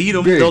very- can't feed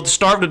them. very- They'll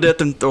starve to death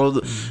and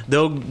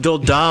they'll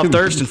die of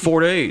thirst in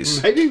 4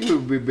 days. Maybe we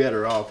would be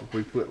better off if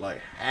we put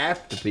like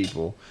half the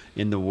people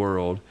in the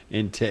world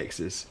in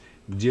Texas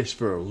just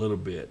for a little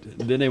bit.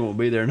 Then they won't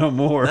be there no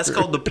more. That's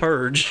called the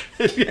purge.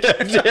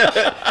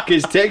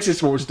 Because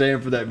Texas won't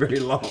stand for that very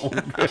long.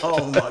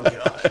 Oh, my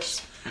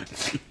gosh.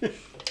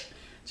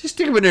 Just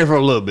stick them in there for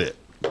a little bit.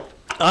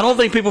 I don't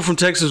think people from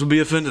Texas would be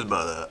offended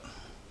by that.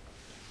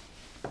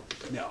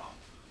 No.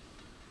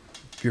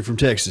 If you're from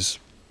Texas,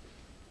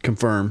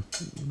 confirm.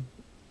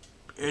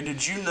 And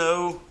did you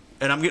know,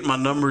 and I'm getting my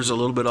numbers a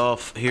little bit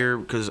off here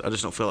because I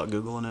just don't feel like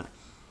Googling it,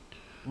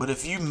 but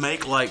if you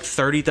make like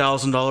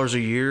 $30,000 a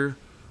year,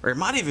 or it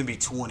might even be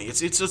 20, it's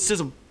just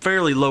a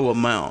fairly low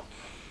amount,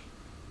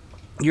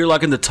 you're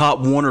like in the top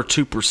 1 or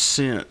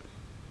 2%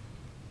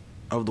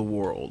 of the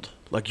world.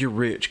 Like you're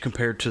rich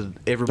compared to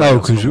everybody Oh,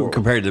 else in the because world.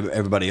 compared to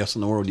everybody else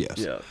in the world, yes.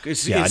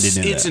 Yeah, I did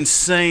know it's that.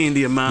 insane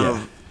the amount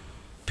Yeah. of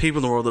people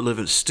in the world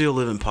that still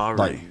live in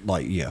poverty.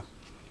 Yeah.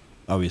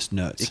 Oh, it's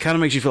nuts. It kind of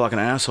makes you feel like an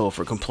asshole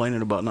for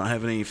complaining about not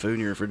having any food in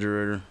your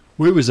refrigerator.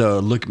 We was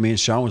me and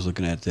Sean was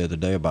looking at it the other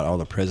day about all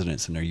the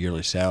presidents and their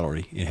yearly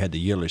salary. It had the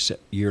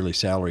yearly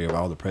salary of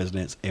all the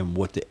presidents and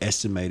what the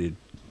estimated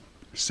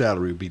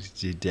salary would be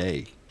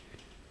today.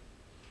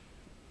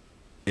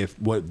 If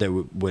what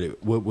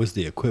was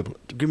the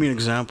equivalent? Give me an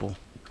example.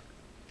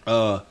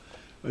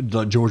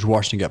 George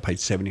Washington got paid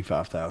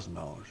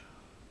 $75,000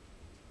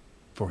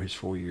 for his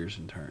 4 years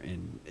in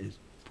turn.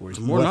 It's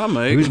more than I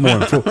make. He was more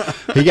than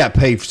 4. He got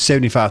paid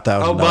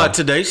 $75,000. Oh, by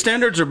today's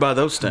standards or by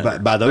those standards?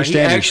 By those Like,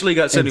 standards, he actually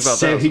got and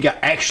 $75,000. He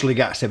actually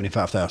got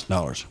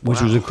 $75,000,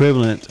 which was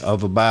equivalent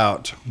of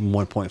about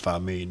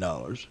 $1.5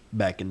 million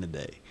back in the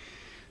day.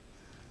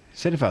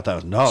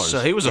 $75,000. So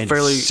he was a and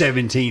fairly-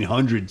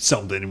 1,700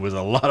 something. It was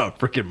a lot of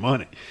freaking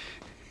money.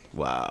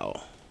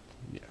 Wow.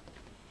 Yeah.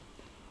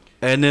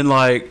 And then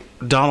like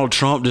Donald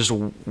Trump just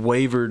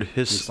wavered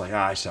his. It's like,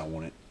 I just don't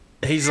want it.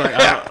 He's like,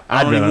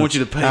 I don't even want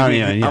you to pay me.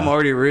 Yeah. I'm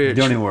already rich.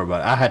 Don't even worry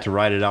about it. I had to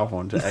write it off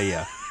on.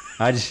 Yeah.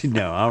 I just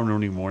no. I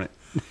don't even want it.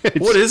 It's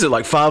What is it,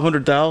 like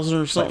 500,000 or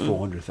like something?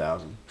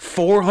 400,000.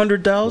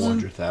 400,000?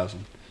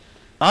 400,000.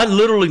 I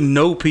literally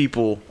know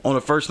people on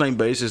a first name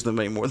basis that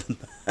make more than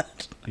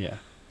that. Yeah.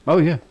 Oh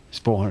yeah. It's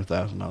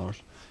 $400,000.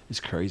 It's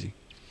crazy.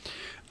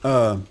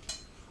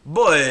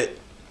 But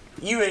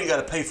you ain't got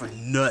to pay for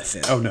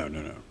nothing. Oh no.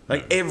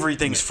 Like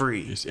everything's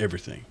free. It's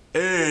everything.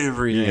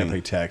 Everything. You gotta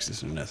pay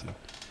taxes or nothing.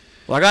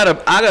 Like I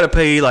gotta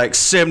pay like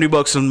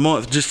 $70 a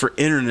month just for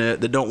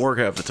internet that don't work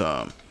half the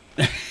time.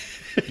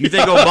 You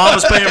think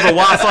Obama's paying for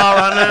Wi-Fi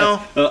right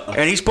now?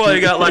 And he's probably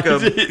got like a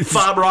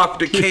fiber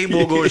optic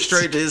cable going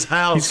straight to his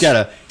house.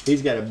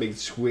 He's got a big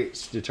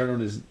switch to turn on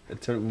his.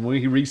 When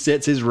he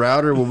resets his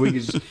router, when we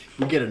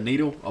get a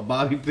needle, a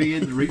bobby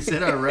pin to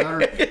reset our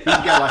router.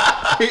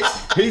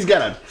 He's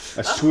got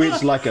a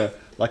switch like a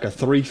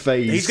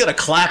 3-phase. He's got a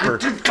clapper.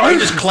 He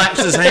just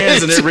claps his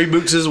hands and it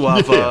reboots his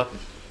Wi-Fi. Yeah.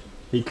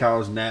 He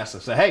calls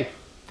NASA. Say, hey,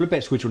 flip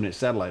that switch on that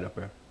satellite up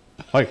there.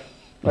 Hey,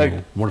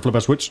 want to flip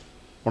that switch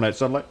on that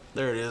satellite?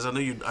 There it is. I knew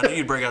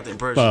you'd break out the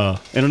impression.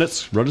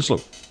 Internet's running slow.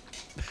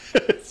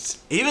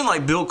 Even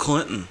like Bill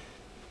Clinton,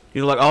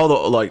 like all the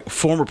like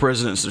former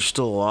presidents, they're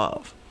still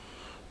alive.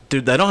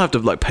 Dude, they don't have to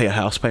like pay a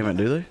house payment,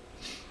 do they?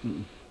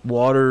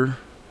 Water,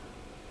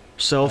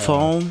 cell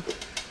phone,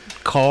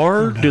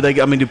 car. Do they?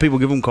 I mean, do people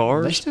give them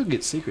cars? They still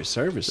get Secret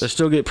Service. They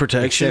still get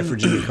protection, except for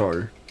Jimmy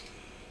Carter.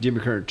 Jimmy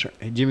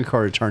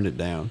Carter turned it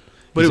down.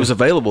 But it was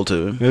available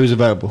to him. It was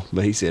available,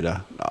 but he said,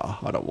 "No,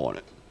 I don't want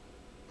it."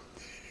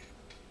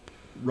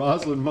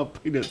 Rosalind, my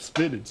peanut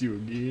spit at you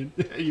again.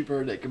 You've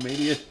heard that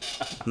comedian?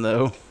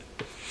 No.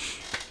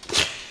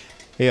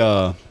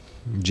 Hey,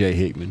 Jay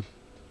Hickman.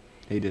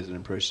 He does an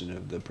impression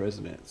of the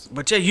presidents.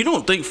 But yeah, you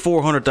don't think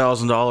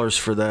 $400,000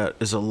 for that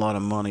is a lot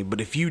of money?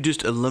 But if you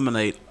just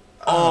eliminate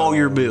all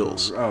your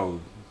bills,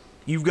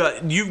 you've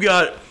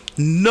got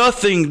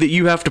nothing that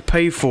you have to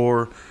pay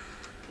for,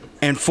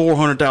 and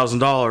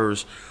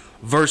 $400,000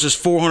 versus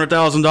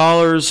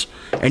 $400,000,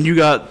 and you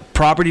got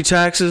property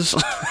taxes,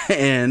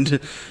 and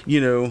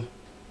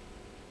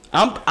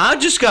I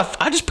just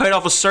paid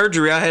off a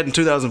surgery I had in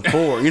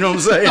 2004. You know what I'm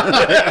saying?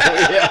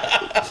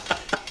 Yeah.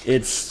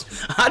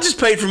 I just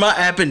paid for my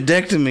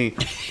appendectomy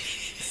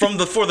from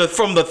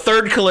the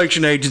third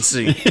collection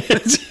agency.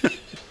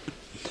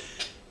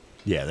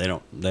 Yeah, they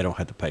don't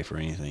have to pay for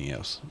anything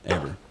else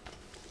ever.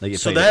 They get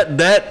So paid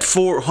that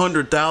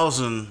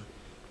 400,000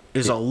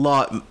 is a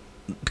lot,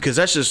 because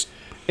that's just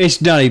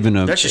spending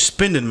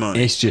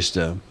money. It's just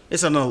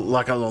It's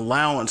like an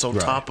allowance on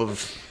Right. top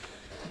of.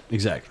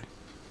 Exactly.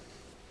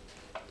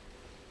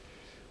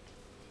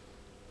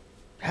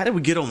 How did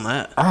we get on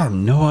that? I have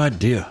no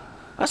idea.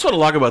 That's what I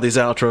like about these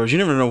outros. You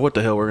never know what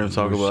the hell we're going to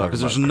talk We're just about, talking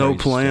because there's about no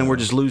crazy plan. stuff. We're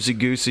just loosey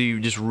goosey,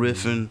 just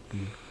riffing.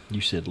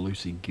 You said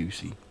loosey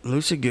goosey.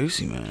 Loosey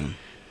goosey, man.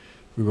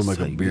 We're gonna make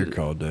So a you beer get it.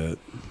 called that.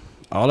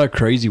 All that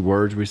crazy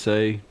words we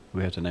say,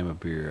 we have to name a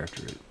beer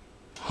after it.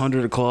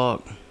 100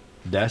 o'clock.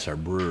 That's our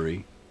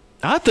brewery.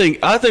 I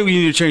think we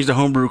need to change the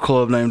homebrew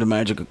club name to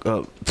Magic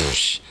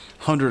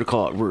 100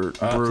 o'clock Brewing.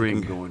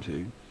 I'm going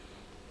to.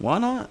 Why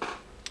not?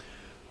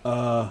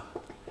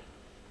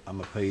 I'm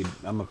a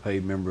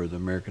paid member of the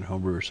American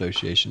Homebrew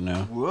Association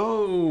now.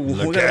 Whoa,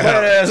 Look we got a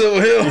out. badass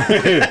over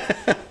here.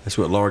 That's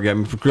what Laura got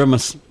me for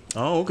Christmas.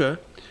 Oh, okay.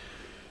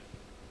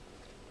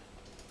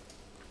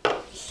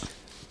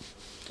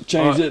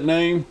 Change that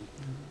name?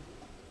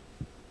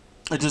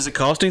 Does it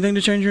cost anything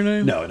to change your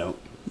name? No, no.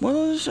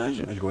 Well, let's change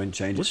it. Let's go ahead and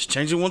change Let's it. just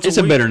change it once It's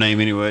a a week. better name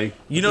anyway.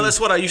 You know, that's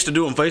what I used to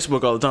do on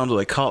Facebook all the time until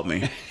they caught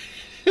me.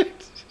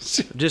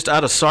 Just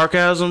out of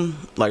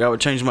sarcasm, like I would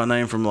change my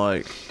name from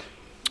like,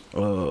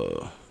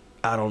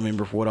 I don't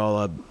remember what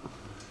all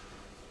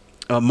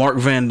Mark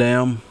Van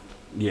Dam,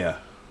 Yeah.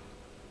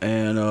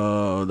 and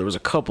there was a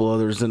couple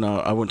others. Then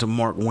I went to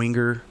Mark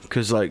Winger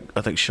because like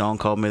I think Sean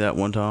called me that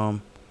one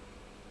time.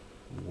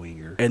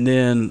 Winger. And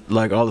then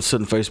like all of a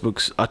sudden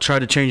I tried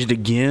to change it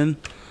again,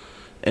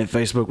 and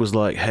Facebook was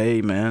like,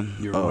 "Hey man,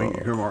 You're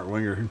Mark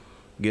Winger.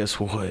 guess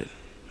what?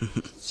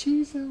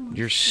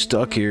 You're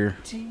stuck here."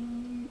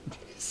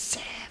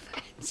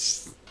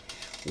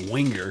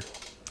 Winger.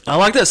 I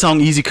like that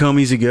song "Easy Come,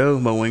 Easy Go"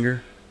 by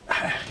Winger.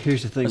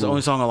 Here's the thing. That's the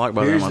only song I like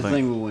by Here's them, I the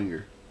think. thing with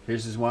Winger.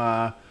 This is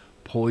why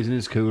Poison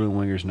is cool and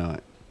Winger's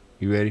not.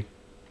 You ready?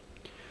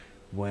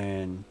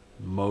 When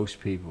most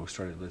people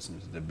started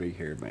listening to the big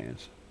hair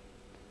bands,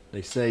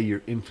 they say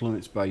you're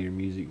influenced by your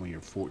music when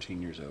you're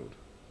 14 years old,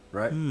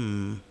 right?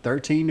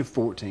 13 to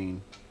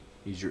 14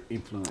 is your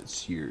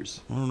influence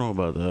years. I don't know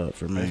about that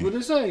for That's me. what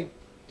they say.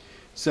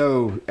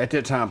 So at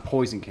that time,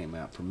 Poison came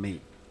out for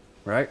me,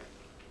 right?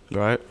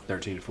 Right?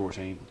 13 to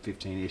 14,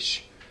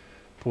 15-ish.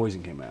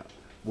 Poison came out.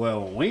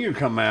 Well, when Winger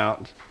come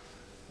out,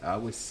 I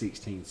was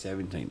 16,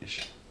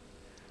 17-ish.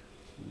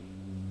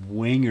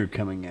 Winger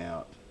coming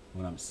out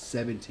when I'm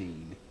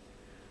 17,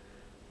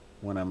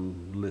 when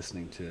I'm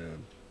listening to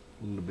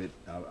a little bit,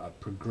 I've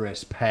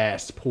progressed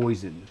past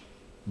Poison,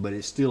 but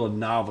it's still a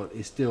novel.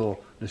 It's still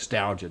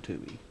nostalgia to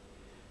me.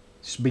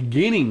 It's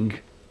beginning,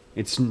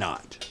 it's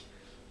not.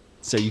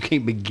 So you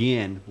can't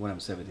begin when I'm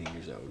 17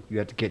 years old. You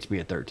have to catch me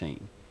at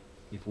 13.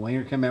 If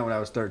Winger came out when I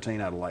was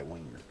 13, I'd like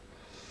Winger.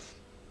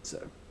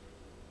 So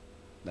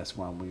that's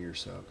why Winger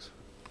sucks.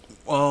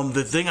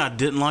 The thing I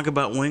didn't like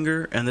about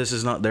Winger, and this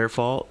is not their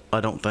fault,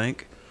 I don't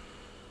think,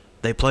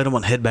 they played him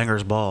on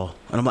Headbangers Ball.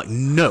 And I'm like,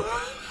 no.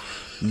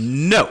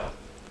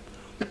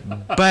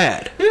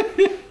 Bad.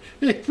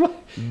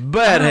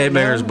 Bad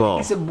Headbangers Ball.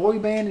 It's a boy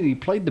band and he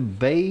played the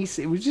bass.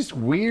 It was just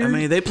weird. I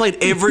mean, they played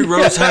Every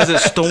Rose Has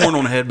Its Thorn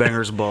on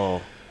Headbangers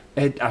Ball.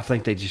 I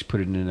think they just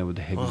put it in there with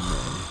the heavy metal.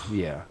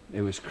 Yeah,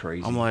 it was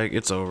crazy. I'm like,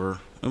 it's over.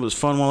 It was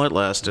fun while it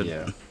lasted.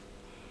 Yeah.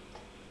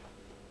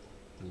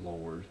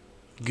 Lord.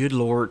 Good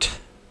Lord.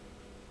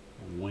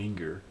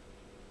 Winger.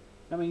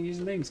 I mean, his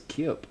name's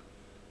Kip.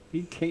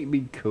 He can't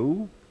be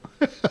cool.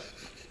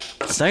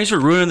 Thanks for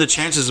ruining the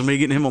chances of me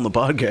getting him on the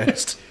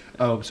podcast.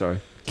 Oh, I'm sorry.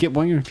 Kip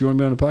Winger, if you want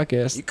to be on the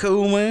podcast. You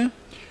cool, man?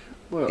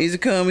 Well, He's a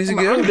come, he's a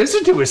I go.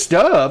 listen to his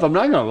stuff. I'm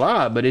not going to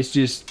lie, but it's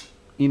just,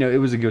 it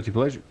was a guilty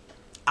pleasure.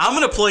 I'm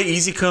going to play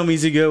Easy Come,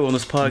 Easy Go on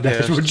this podcast.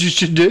 That's what you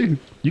should do.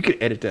 You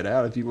could edit that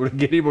out if you want to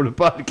get him on the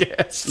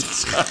podcast.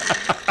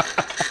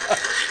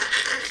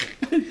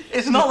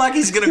 It's not like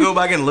he's going to go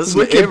back and listen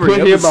We to can every put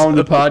him episode. on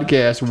the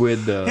podcast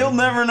with... He'll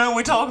never know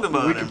we talked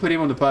about we him. can put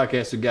him on the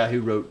podcast, the guy who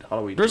wrote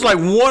Halloween. There's like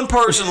one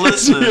person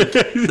listening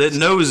that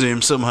knows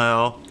him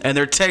somehow, and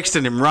they're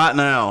texting him right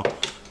now.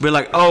 Be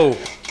like, oh,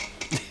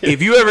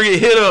 if you ever get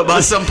hit up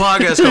by some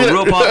podcast called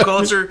Real Pop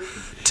Culture,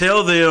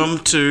 tell them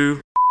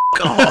to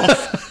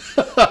off.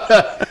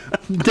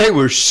 They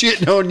were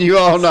shitting on you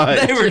all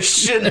night. They were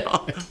shitting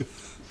on him.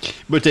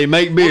 But they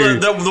make beer.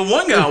 Well, the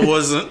one guy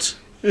wasn't,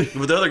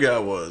 but the other guy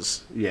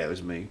was. Yeah, it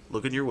was me.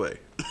 Looking your way.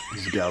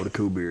 He's a guy with a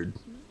cool beard.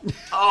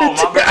 Oh,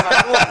 my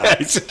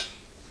bad.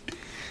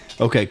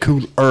 Okay,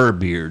 cooler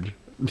beard.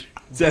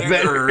 Is that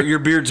better? Your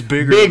beard's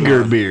bigger. than Bigger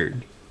mine.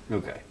 beard.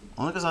 Okay.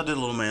 Only because I did a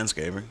little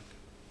manscaping.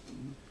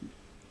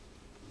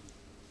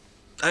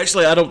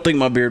 Actually, I don't think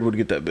my beard would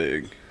get that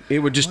big. It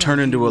would just turn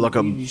into You a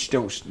just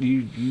don't.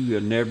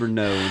 You'll never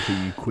know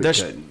until you quit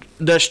cutting.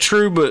 That's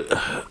true, but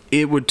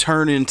it would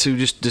turn into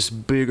just this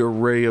big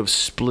array of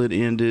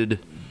split-ended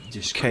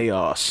Just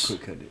chaos.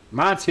 Quit cutting it.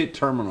 Mine's hit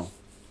terminal.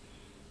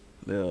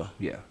 Yeah,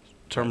 Yeah.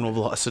 terminal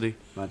velocity.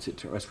 Mine's hit.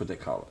 That's what they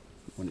call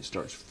it when it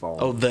starts falling.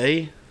 Oh,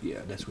 they? yeah.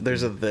 That's what.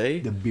 There's a they?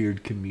 the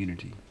beard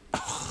community.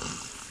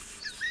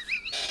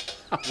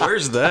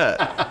 Where's that?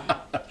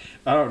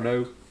 I don't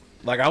know.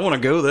 Like, I want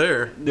to go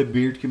there. The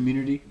beard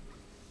community.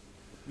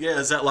 Yeah,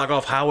 is that like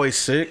off Highway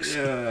 6?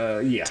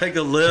 Yeah. Take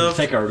a left.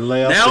 Take our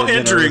left. Now and then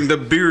entering our- the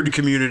beard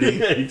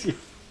community.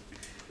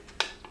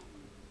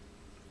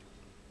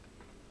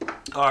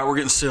 All right, we're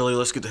getting silly.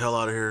 Let's get the hell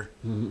out of here.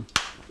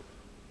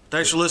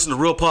 Thanks for listening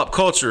to Real Pop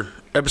Culture,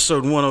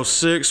 episode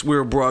 106.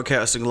 We're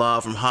broadcasting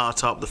live from high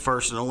atop the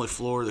first and only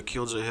floor of the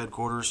Killjoy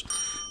headquarters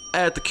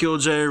at the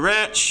Killjoy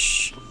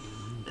Ranch.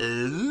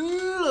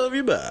 Love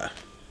you, bye.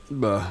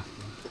 Bye.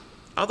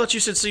 I thought you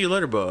said see you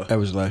later, bye. That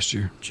was last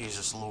year.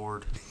 Jesus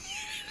Lord.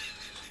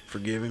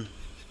 Forgive him.